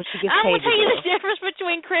 though. That's what she gets paid to do. I'm going to tell you the difference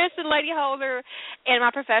between Chris and Lady Holder and my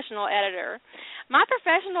professional editor. My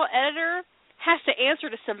professional editor has to answer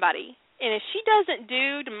to somebody. And if she doesn't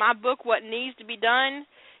do to my book what needs to be done,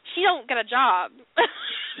 she don't get a job.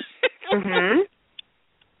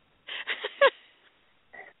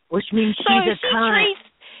 Which means she's a cunt.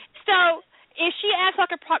 So if she acts like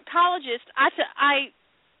a proctologist, I'm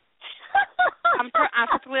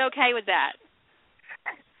perfectly okay with that.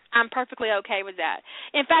 I'm perfectly okay with that.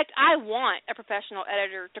 In fact, I want a professional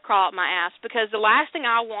editor to crawl up my ass because the last thing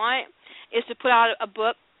I want is to put out a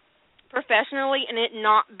book professionally and it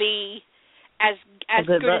not be as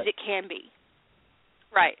good as it can be.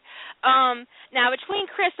 Right. Now, between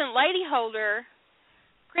Chris and Lady Holder,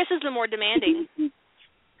 Chris is the more demanding.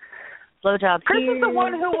 Blowjob Chris here, is the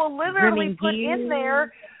one who will literally put in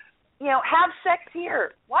there, have sex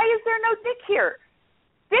here. Why is there no dick here?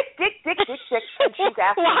 Dick. And she's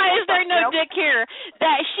asking, why is there no dick here?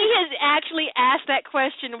 That she has actually asked that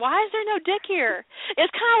question. Why is there no dick here?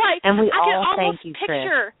 It's kind of like, and we I can all almost thank you,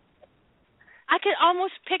 picture. Chris. I could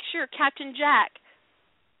almost picture Captain Jack.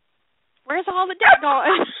 Where's all the dick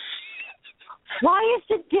going? Why is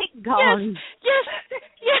the dick gone?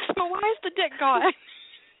 Yes, but why is the dick gone?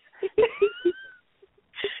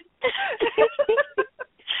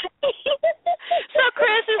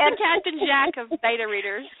 the Captain Jack of beta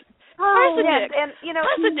readers. Oh, Where's the yes, Dick? and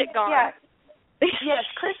Where's the Dick gone? Yeah. Yes,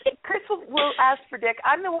 Chris will ask for Dick.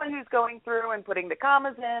 I'm the one who's going through and putting the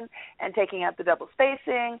commas in and taking out the double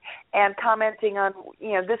spacing and commenting on,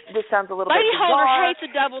 this sounds a little Lady bit Holder bizarre. hates a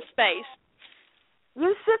double space.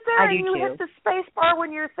 You sit there and you too. hit the space bar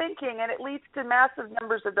when you're thinking, and it leads to massive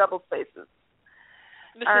numbers of double spaces.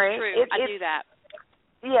 This All is right? true. I do that.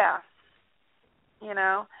 Yeah.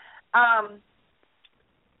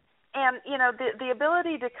 And, the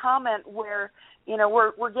ability to comment where,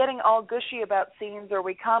 we're getting all gushy about scenes, or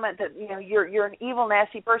we comment that, you're an evil,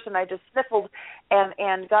 nasty person. I just sniffled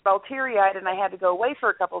and got all teary-eyed and I had to go away for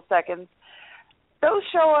a couple seconds. Those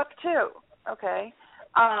show up too, okay?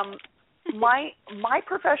 My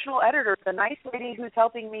professional editor, the nice lady who's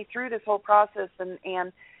helping me through this whole process and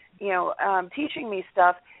teaching me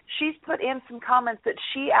stuff, she's put in some comments that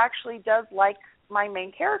she actually does like my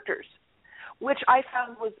main characters, which I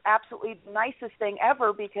found was absolutely the nicest thing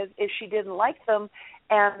ever, because if she didn't like them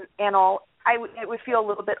and all, it would feel a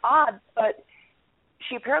little bit odd, but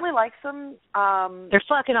she apparently likes them. They're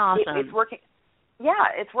fucking awesome. It's working.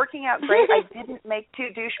 Yeah, it's working out great. I didn't make two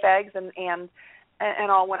douchebags and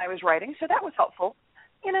all when I was writing, so that was helpful.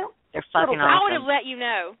 They're fucking awesome. I would have let you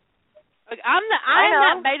know. Like, I'm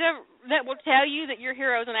that beta that will tell you that your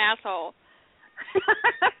hero's an asshole.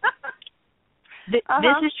 This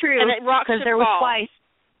is true, because there was twice.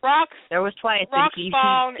 There was twice. Rocks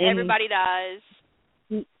fall and everybody dies.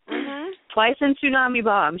 Twice in Tsunami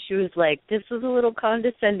Bomb, she was like, "This was a little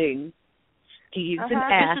condescending. He's an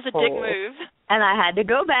asshole." This is a dick move. And I had to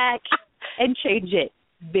go back and change it,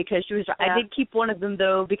 because she was. Yeah. I did keep one of them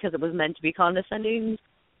though, because it was meant to be condescending.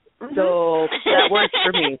 So that worked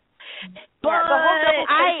for me. But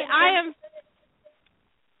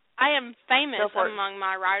I am famous among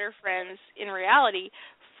my writer friends in reality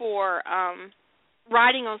for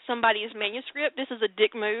writing on somebody's manuscript. This is a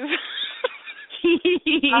dick move.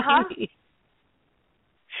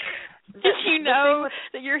 Did you know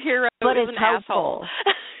that your hero is an asshole?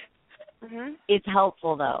 It's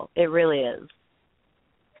helpful, though. It really is.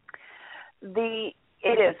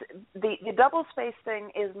 It is. The double space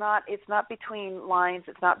thing is not. It's not between lines.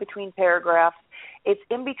 It's not between paragraphs. It's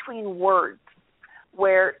in between words,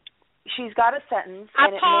 where she's got a sentence. I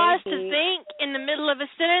pause to think in the middle of a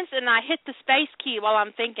sentence, and I hit the space key while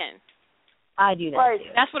I'm thinking. I do that. Right.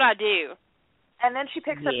 Too. That's what I do. And then she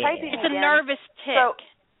picks up typing It's again. a nervous tick.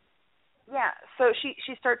 So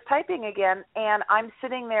she starts typing again, and I'm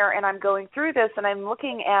sitting there and I'm going through this, and I'm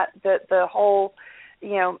looking at the whole,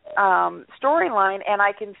 storyline, and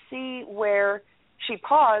I can see where she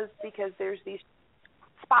paused because there's these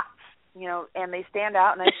spots, and they stand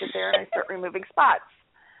out, and I sit there and I start removing spots.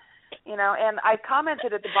 And I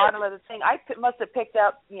commented at the bottom of the thing, I must have picked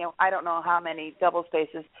up, I don't know how many double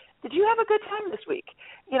spaces. Did you have a good time this week?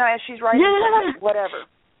 As she's writing whatever.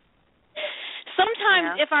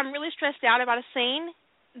 Sometimes if I'm really stressed out about a scene,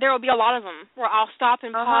 there will be a lot of them where I'll stop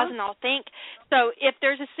and pause and I'll think. So if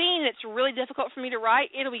there's a scene that's really difficult for me to write,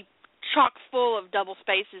 it'll be chock full of double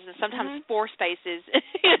spaces and sometimes 4 spaces.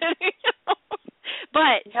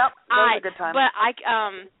 But those are good times. But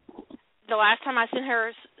the last time I sent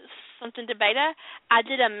her something to beta, I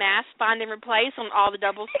did a mass find and replace on all the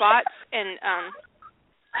double spots, and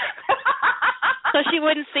so she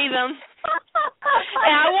wouldn't see them.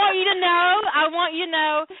 And I want you to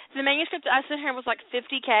know, the manuscript I sent her was like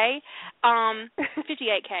 50K,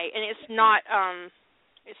 58K, and it's not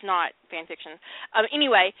fan fiction.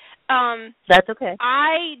 Anyway, that's okay.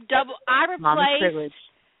 I Mama's replaced privilege.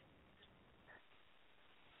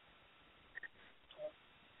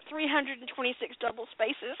 326 double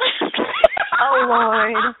spaces. Oh,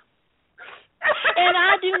 Lord. And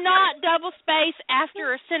I do not double space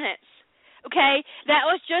after a sentence. Okay? That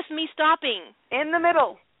was just me stopping. In the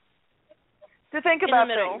middle. To think about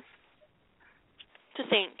things. To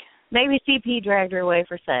think. Maybe CP dragged her away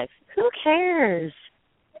for sex. Who cares?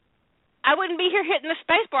 I wouldn't be here hitting the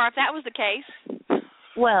space bar if that was the case.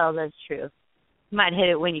 Well, that's true. You might hit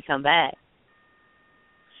it when you come back.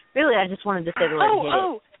 Really, I just wanted to say to let you hit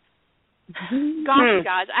it. Gosh, you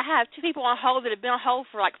guys, I have 2 people on hold that have been on hold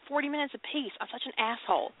for like 40 minutes apiece. I'm such an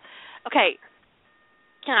asshole. Okay,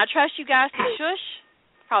 can I trust you guys to shush?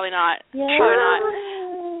 Probably not. Yeah. Probably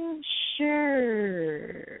not.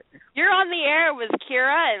 Sure. You're on the air with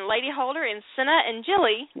Kira and Lady Holder and Senna and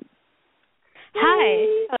Jilly.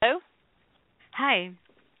 Hi. Hello. Hi.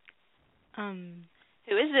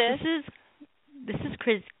 Who is this? This is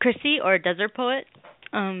Chrissy, or Desert Poet.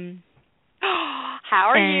 How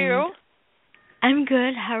are you? I'm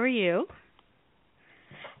good. How are you?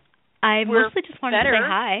 I mostly just wanted to say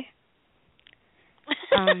hi.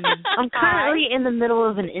 I'm currently in the middle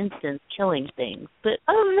of an instance killing things, but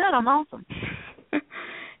other than that, I'm awesome.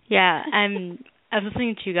 Yeah, I was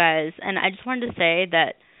listening to you guys, and I just wanted to say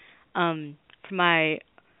that for my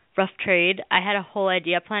rough trade, I had a whole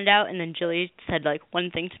idea planned out, and then Julie said like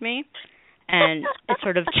one thing to me, and it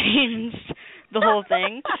sort of changed the whole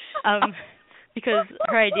thing. Because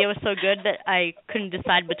her idea was so good that I couldn't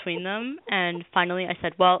decide between them, and finally I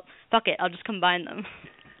said, well, fuck it, I'll just combine them.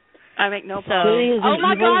 I make no problem. Oh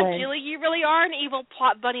my God, Julie, you really are an evil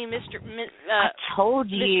plot bunny I told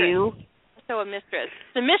you. Mistress. So a mistress.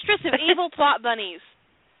 The mistress of evil plot bunnies.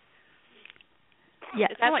 Yeah,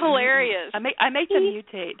 that's hilarious. I make them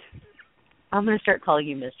mutate. I'm going to start calling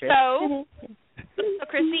you mistress. So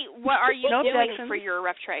Chrissy, what are you doing objection. for your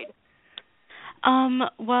rough trade?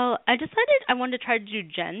 Well, I decided I wanted to try to do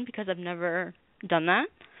Jen because I've never done that.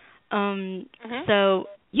 So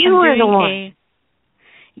you were the one.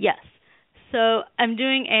 Yes. So I'm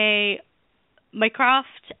doing a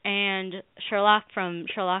Mycroft and Sherlock from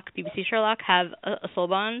Sherlock, BBC Sherlock, have a soul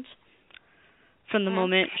bond from the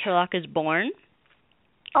moment Sherlock is born.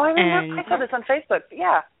 Oh, I remember. I saw this on Facebook.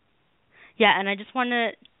 Yeah. Yeah, and I just want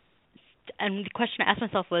to. And the question I asked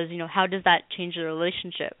myself was, how does that change the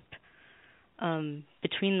relationship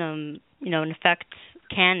between them? And affect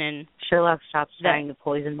canon. Sherlock stops trying to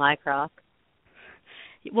poison Mycroft.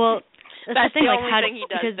 Well, that's the thing. The like, only how thing he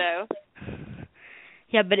does, though.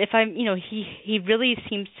 Yeah, but if I'm, he really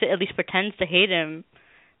seems to at least pretends to hate him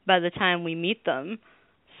by the time we meet them.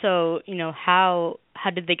 So, how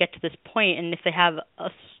did they get to this point? And if they have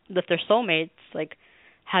if they're soulmates, like,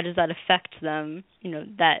 how does that affect them?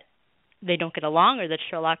 That they don't get along, or that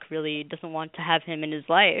Sherlock really doesn't want to have him in his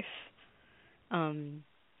life.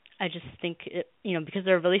 I just think, because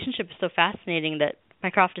their relationship is so fascinating that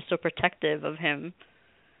Mycroft is so protective of him,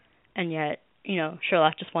 and yet,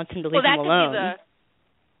 Sherlock just wants him to leave him alone.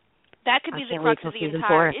 That could be the crux of the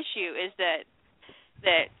entire issue, is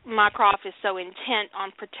that Mycroft is so intent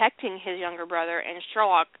on protecting his younger brother, and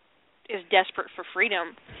Sherlock is desperate for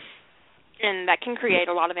freedom, and that can create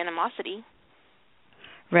a lot of animosity.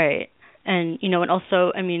 Right. And, and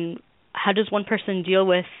also, how does one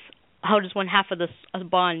half of the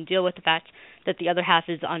bond deal with the fact that the other half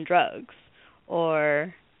is on drugs?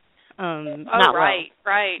 Or, not right,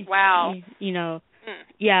 well? Right, wow.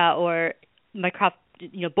 Yeah, or Mycroft,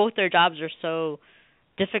 both their jobs are so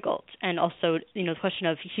difficult. And also, the question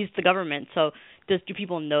of, he's the government, so do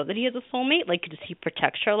people know that he has a soulmate? Like, does he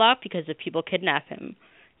protect Sherlock? Because if people kidnap him,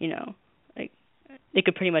 like, they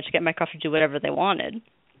could pretty much get Mycroft to do whatever they wanted.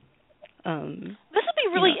 This would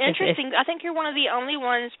be really interesting. I think you're one of the only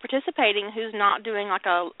ones participating who's not doing like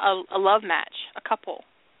a love match, a couple.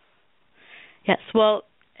 Yes. Well,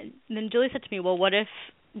 then Julie said to me, well, what if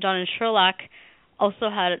John and Sherlock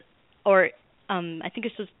also had, or I think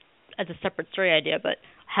it's just as a separate story idea, but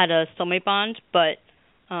had a soulmate bond, but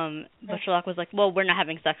Sherlock was like, well, we're not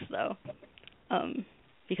having sex though,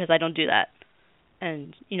 because I don't do that.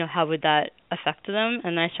 And, how would that affect them?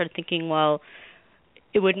 And then I started thinking, well,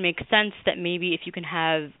 it would make sense that maybe if you can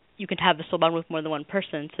have a soul bond with more than one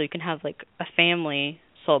person, so you can have like a family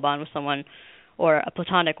soul bond with someone, or a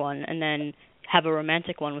platonic one, and then have a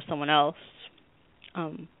romantic one with someone else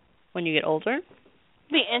when you get older.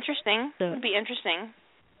 Be interesting. It'd be interesting.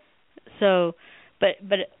 So, but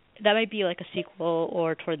that might be like a sequel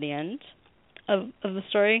or toward the end of the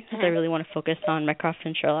story, because I really want to focus on Mycroft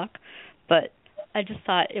and Sherlock. But I just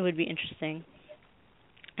thought it would be interesting,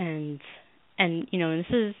 and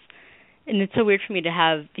it's so weird for me to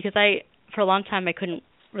have, because for a long time I couldn't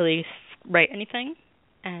really write anything,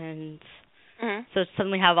 and so to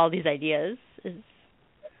suddenly have all these ideas is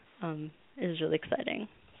really exciting.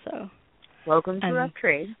 So welcome to Rough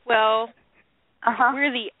Trade. Well,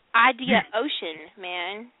 we're the idea ocean,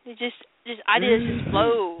 man. It just ideas just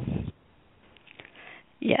flow.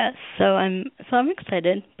 Yeah, so I'm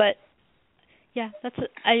excited, but yeah, that's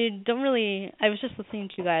it. I was just listening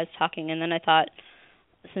to you guys talking, and then I thought,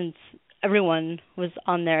 since everyone was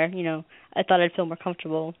on there, I thought I'd feel more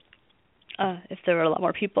comfortable if there were a lot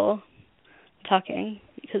more people talking,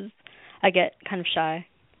 because I get kind of shy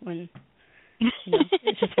when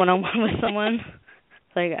it's just one-on-one with someone.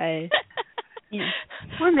 Like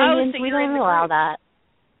we're minions. We don't allow that.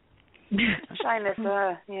 Shyness,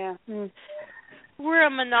 yeah. We're a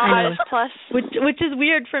menage plus, which is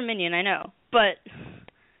weird for a minion, I know, but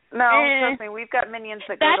no, trust me, we've got minions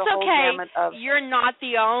that go the whole gamut of. You're not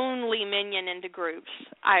the only minion into groups,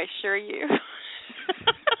 I assure you.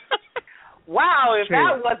 Wow, if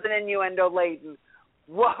that wasn't innuendo laden.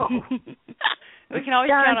 Whoa. We can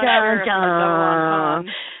always count on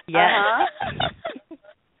her. Yes.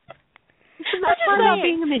 That's about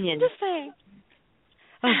being a minion. Just saying.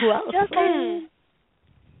 Oh, who else? Just saying.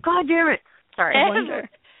 God damn it. Sorry. I wonder.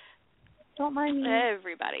 Don't mind me.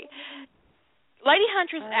 Everybody. Lady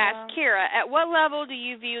Huntress asked, Kira, at what level do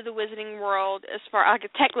you view the Wizarding World, as far like a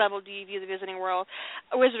tech level do you view the Wizarding World?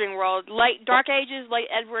 Late Dark Ages, late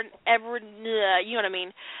Edward, you know what I mean?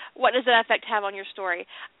 What does that effect have on your story?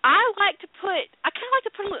 I think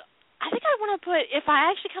I want to put, if I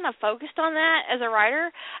actually kind of focused on that as a writer,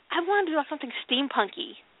 I want to do like something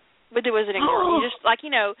steampunky with the Wizarding World. You just like,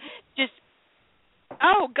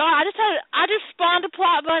 oh God, I just spawned a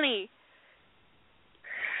plot bunny.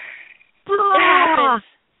 It happens.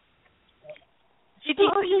 Did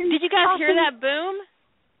you guys hear that boom?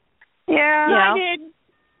 Yeah. I did.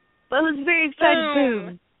 I was very excited.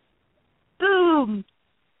 Boom. Boom.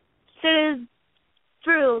 Says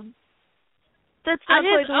thrilled. That's not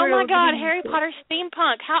quite the oh my word God, I'm Harry using. Potter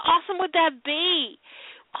steampunk. How awesome would that be?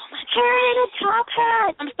 Oh my God. Harry in a top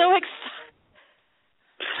hat. I'm so excited.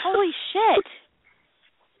 Holy shit.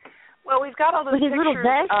 Well, we've got all those with his little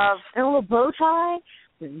pictures vest of and a little bow tie.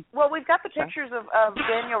 Well, we've got the pictures of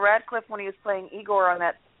Daniel Radcliffe when he was playing Igor on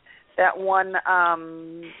that one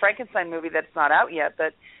Frankenstein movie that's not out yet,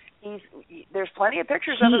 but there's plenty of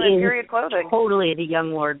pictures of him in period clothing. Totally the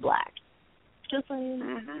young Lord Black. Just like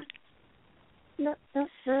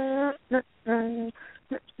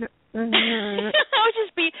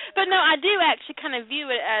but no, I do actually kind of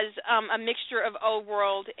view it as a mixture of old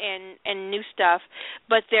world and new stuff,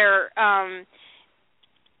 but they're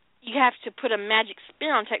you have to put a magic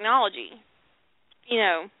spin on technology,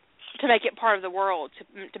 to make it part of the world, to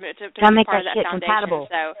make part of that foundation. Compatible.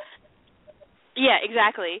 So, yeah,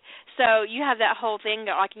 exactly. So you have that whole thing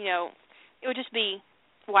that, like, it would just be,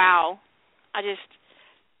 wow.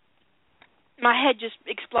 My head just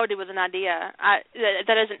exploded with an idea.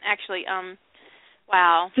 That isn't actually,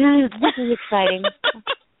 wow. This is exciting.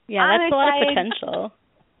 Yeah, that's a lot of potential.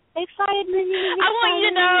 Excited. I want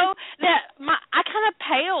you to know that I kind of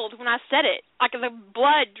paled when I said it, like the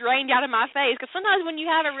blood drained out of my face. Because sometimes when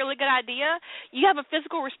you have a really good idea, you have a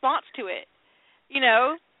physical response to it. You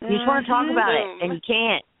just want to talk about it, and you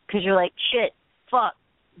can't because you're like, shit, fuck,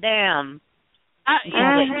 damn. I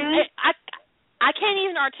can't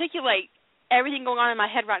even articulate everything going on in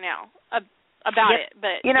my head right now about it.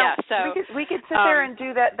 But so we could sit there and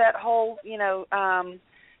do that whole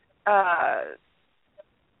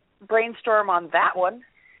brainstorm on that one.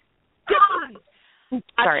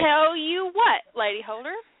 I tell you what, Lady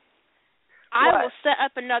Holder, I will set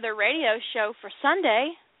up another radio show for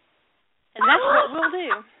Sunday, and that's what we'll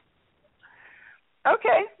do.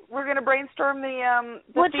 Okay, we're going to brainstorm the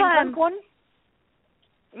steampunk one.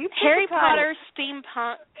 Harry Potter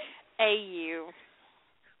Steampunk AU.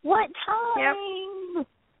 What time? Yep.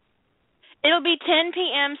 It'll be 10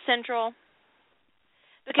 p.m. Central.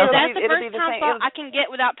 Because that's the first time slot I can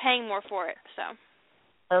get without paying more for it. So.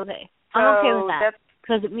 Okay. I'm okay with that.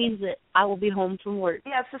 Because it means that I will be home from work.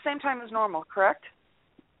 Yeah, it's the same time as normal, correct?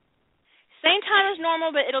 Same time as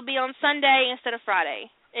normal, but it'll be on Sunday instead of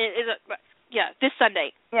Friday. This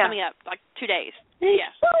Sunday coming up, like 2 days.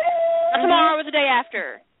 Yeah. Not tomorrow or the day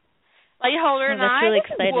after. Lady Holder and I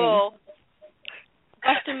will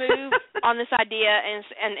bust a move on this idea and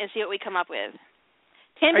see what we come up with.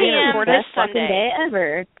 10 p.m. this Sunday. Day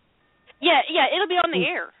ever. Yeah, it'll be on the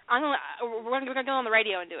air. We're gonna go on the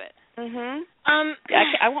radio and do it. Mhm.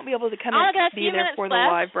 I won't be able to come and be there for the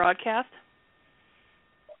live broadcast.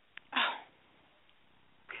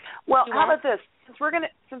 Well, how about this? Since we're gonna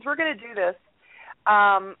do this,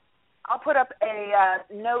 I'll put up a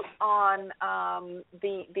note on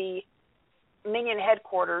the Minion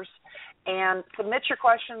headquarters and submit your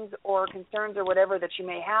questions or concerns or whatever that you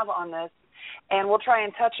may have on this. And we'll try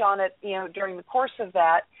and touch on it, during the course of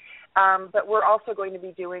that. But we're also going to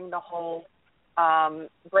be doing the whole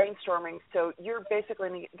brainstorming. So you're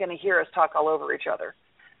basically going to hear us talk all over each other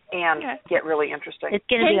and get really interesting. It's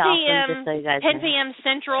going to be awesome, just so you guys 10 p.m.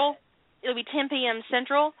 Central. It'll be 10 p.m.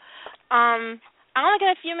 Central. I only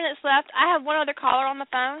got a few minutes left. I have one other caller on the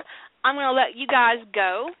phone. I'm going to let you guys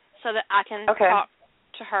go so that I can talk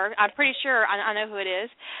to her. I'm pretty sure I know who it is.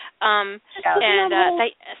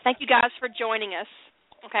 Thank you guys for joining us.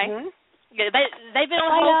 Okay. Mm-hmm. Yeah, they've been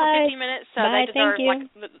on hold for 50 minutes, so they deserve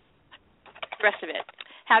the rest of it.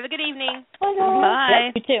 Have a good evening. Bye.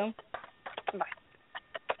 Bye. You too. Bye.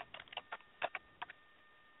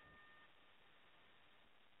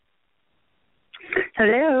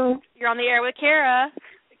 Hello. You're on the air with Kara.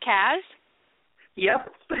 Kaz?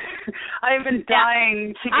 Yep. I've been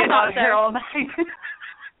dying to get out here all night.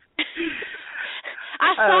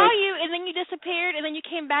 I saw you, and then you disappeared, and then you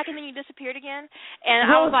came back, and then you disappeared again.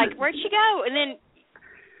 And I was like, where'd she go? And then...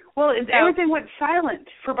 Well, everything went silent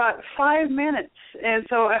for about 5 minutes, and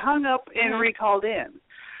so I hung up and recalled in.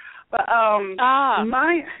 But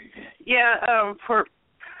for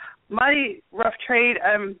my rough trade,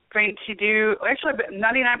 I'm going to do. Actually, I'm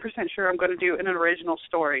 99% sure I'm going to do an original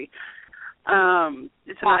story.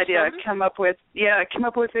 It's an idea I came up with. Yeah, I came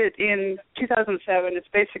up with it in 2007. It's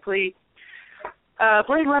basically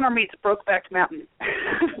Blade Runner meets Brokeback Mountain.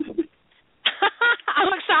 I'm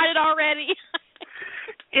excited already.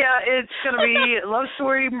 Yeah, it's going to be love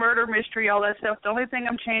story, murder, mystery, all that stuff. The only thing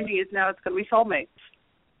I'm changing is now it's going to be soulmates.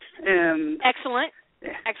 Excellent.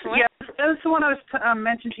 Yeah, that's the one I was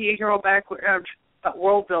mentioned to you here back about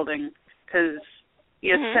world building, because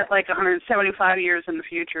it's set like 175 years in the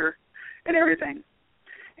future and everything.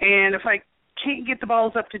 And if I can't get the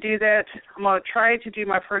balls up to do that, I'm going to try to do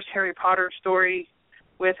my first Harry Potter story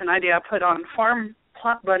with an idea I put on Farm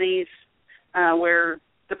Plot Bunnies, where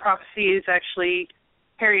the prophecy is actually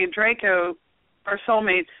Harry and Draco are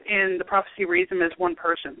soulmates, and the prophecy reads them as one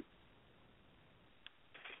person.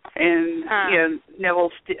 And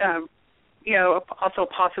Neville's, also a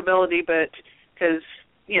possibility, but because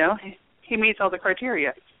he meets all the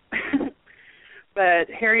criteria. But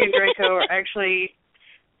Harry and Draco are actually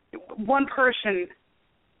one person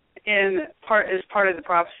as part of the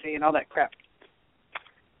prophecy and all that crap.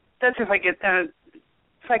 That's if I can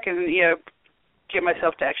get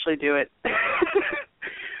myself to actually do it.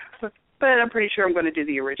 But I'm pretty sure I'm going to do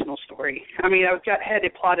the original story. I mean, I've had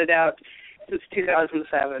it plotted out since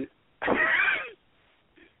 2007.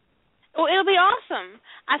 Well, it'll be awesome.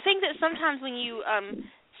 I think that sometimes when you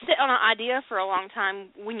sit on an idea for a long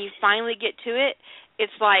time, when you finally get to it,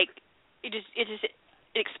 it's like it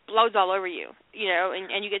explodes all over you,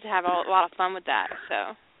 and you get to have a lot of fun with that.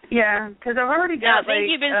 So yeah, because I've already got. I think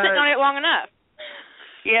you've been sitting on it long enough.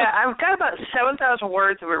 Yeah, I've got about 7,000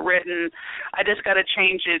 words of it written. I just got to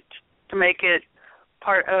change it to make it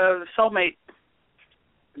part of Soulmate,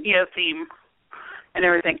 theme and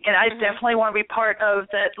everything. And I definitely want to be part of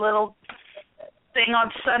that little thing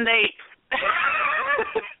on Sunday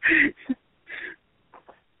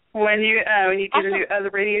when you do the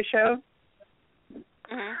radio show.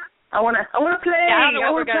 I want to play. Yeah, I don't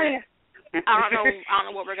know what we're gonna. I don't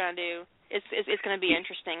know what we're gonna do. It's going to be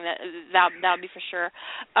interesting. That'll be for sure.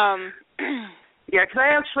 Yeah, because I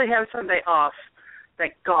actually have Sunday off.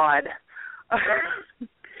 Thank God.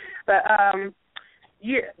 But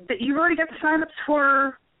you've already got the sign-ups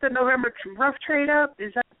for the November rough trade up.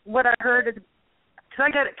 Is that what I heard? Because I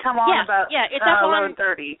got it come on about it's up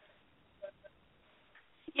 11:30.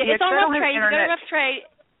 Yeah, it's on rough trade. You go to rough trade.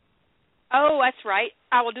 Oh, that's right.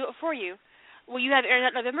 I will do it for you. Will you have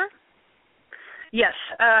internet November? Yes.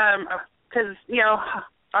 Because,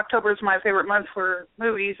 October is my favorite month for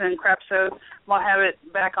movies and crap, so I'll have it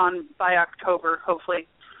back on by October, hopefully.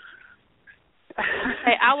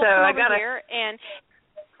 Hey, I will come over here and,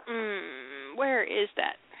 where is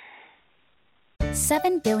that?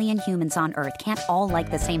 7 billion humans on Earth can't all like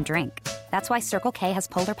the same drink. That's why Circle K has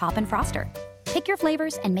Polar Pop and Froster. Pick your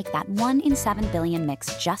flavors and make that 1 in 7 billion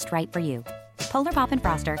mix just right for you. Polar Pop and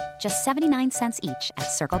Froster, just 79 cents each at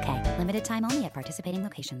Circle K. Limited time only at participating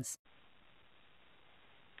locations.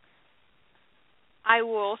 I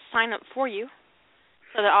will sign up for you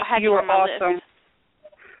so that I'll have you on my awesome. list.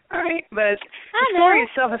 All right, but the story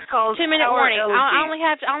itself is called 2-minute warning. I only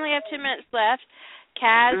have 2 minutes left.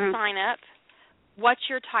 Kaz, sign up. What's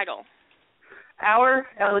your title? Our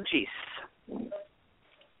Elegies.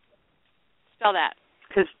 Spell that.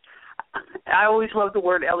 Because I always love the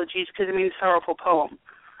word elegies because it means sorrowful poem.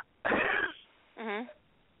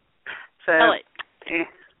 So, spell it.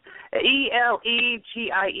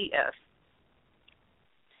 E-L-E-G-I-E-S.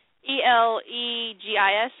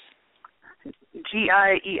 E-L-E-G-I-S?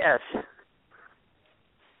 G-I-E-S.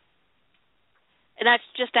 And that's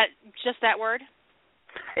just that word?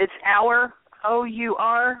 It's our,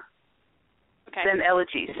 O-U-R, then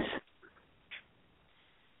elegies.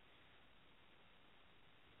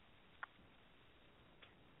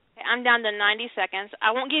 I'm down to 90 seconds.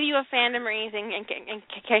 I won't give you a fandom or anything in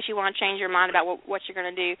case you want to change your mind about what you're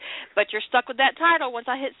going to do, but you're stuck with that title once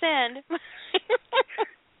I hit send.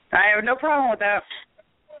 I have no problem with that.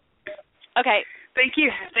 Okay. Thank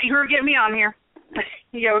you. Thank you for getting me on here.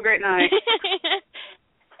 You have a great night.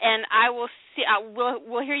 And I will see.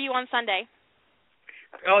 We'll hear you on Sunday.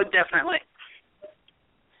 Oh, definitely.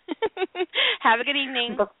 Have a good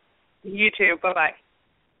evening. You too. Bye-bye.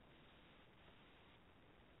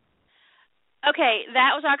 Okay,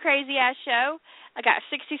 that was our crazy-ass show. I got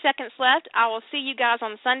 60 seconds left. I will see you guys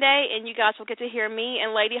on Sunday, and you guys will get to hear me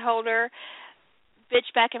and Lady Holder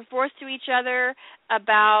bitch back and forth to each other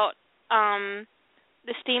about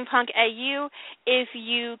the Steampunk AU. If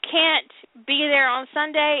you can't be there on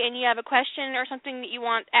Sunday and you have a question or something that you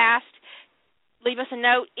want asked, leave us a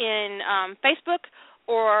note in Facebook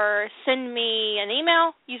or send me an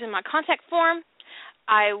email using my contact form.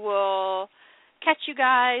 I will catch you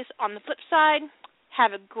guys on the flip side.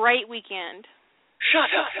 Have a great weekend. Shut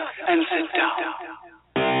up and sit down.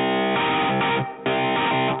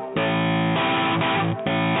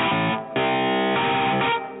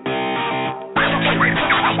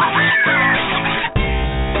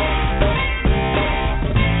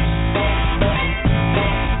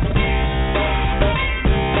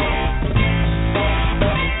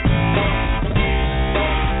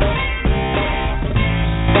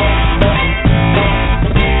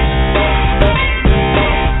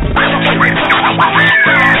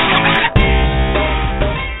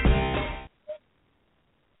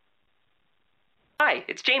 Hi,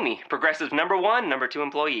 it's Jamie, Progressive's #1, #2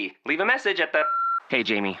 employee. Leave a message at the... Hey,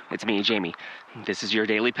 Jamie, it's me, Jamie. This is your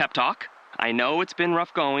daily pep talk. I know it's been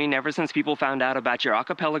rough going ever since people found out about your a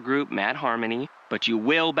cappella group, Mad Harmony, but you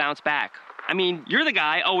will bounce back. I mean, you're the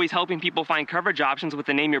guy always helping people find coverage options with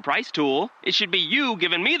the Name Your Price tool. It should be you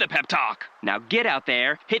giving me the pep talk. Now get out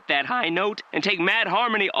there, hit that high note, and take Mad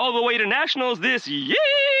Harmony all the way to nationals this year!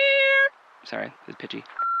 Sorry, it's pitchy.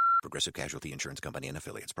 Progressive Casualty Insurance Company and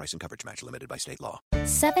Affiliates. Price and coverage match limited by state law.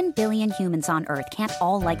 7 billion humans on Earth can't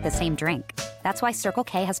all like the same drink. That's why Circle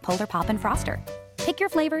K has Polar Pop and Froster. Pick your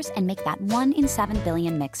flavors and make that 1 in 7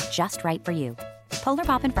 billion mix just right for you. Polar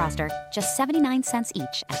Pop and Froster, just 79 cents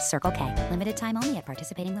each at Circle K. Limited time only at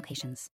participating locations.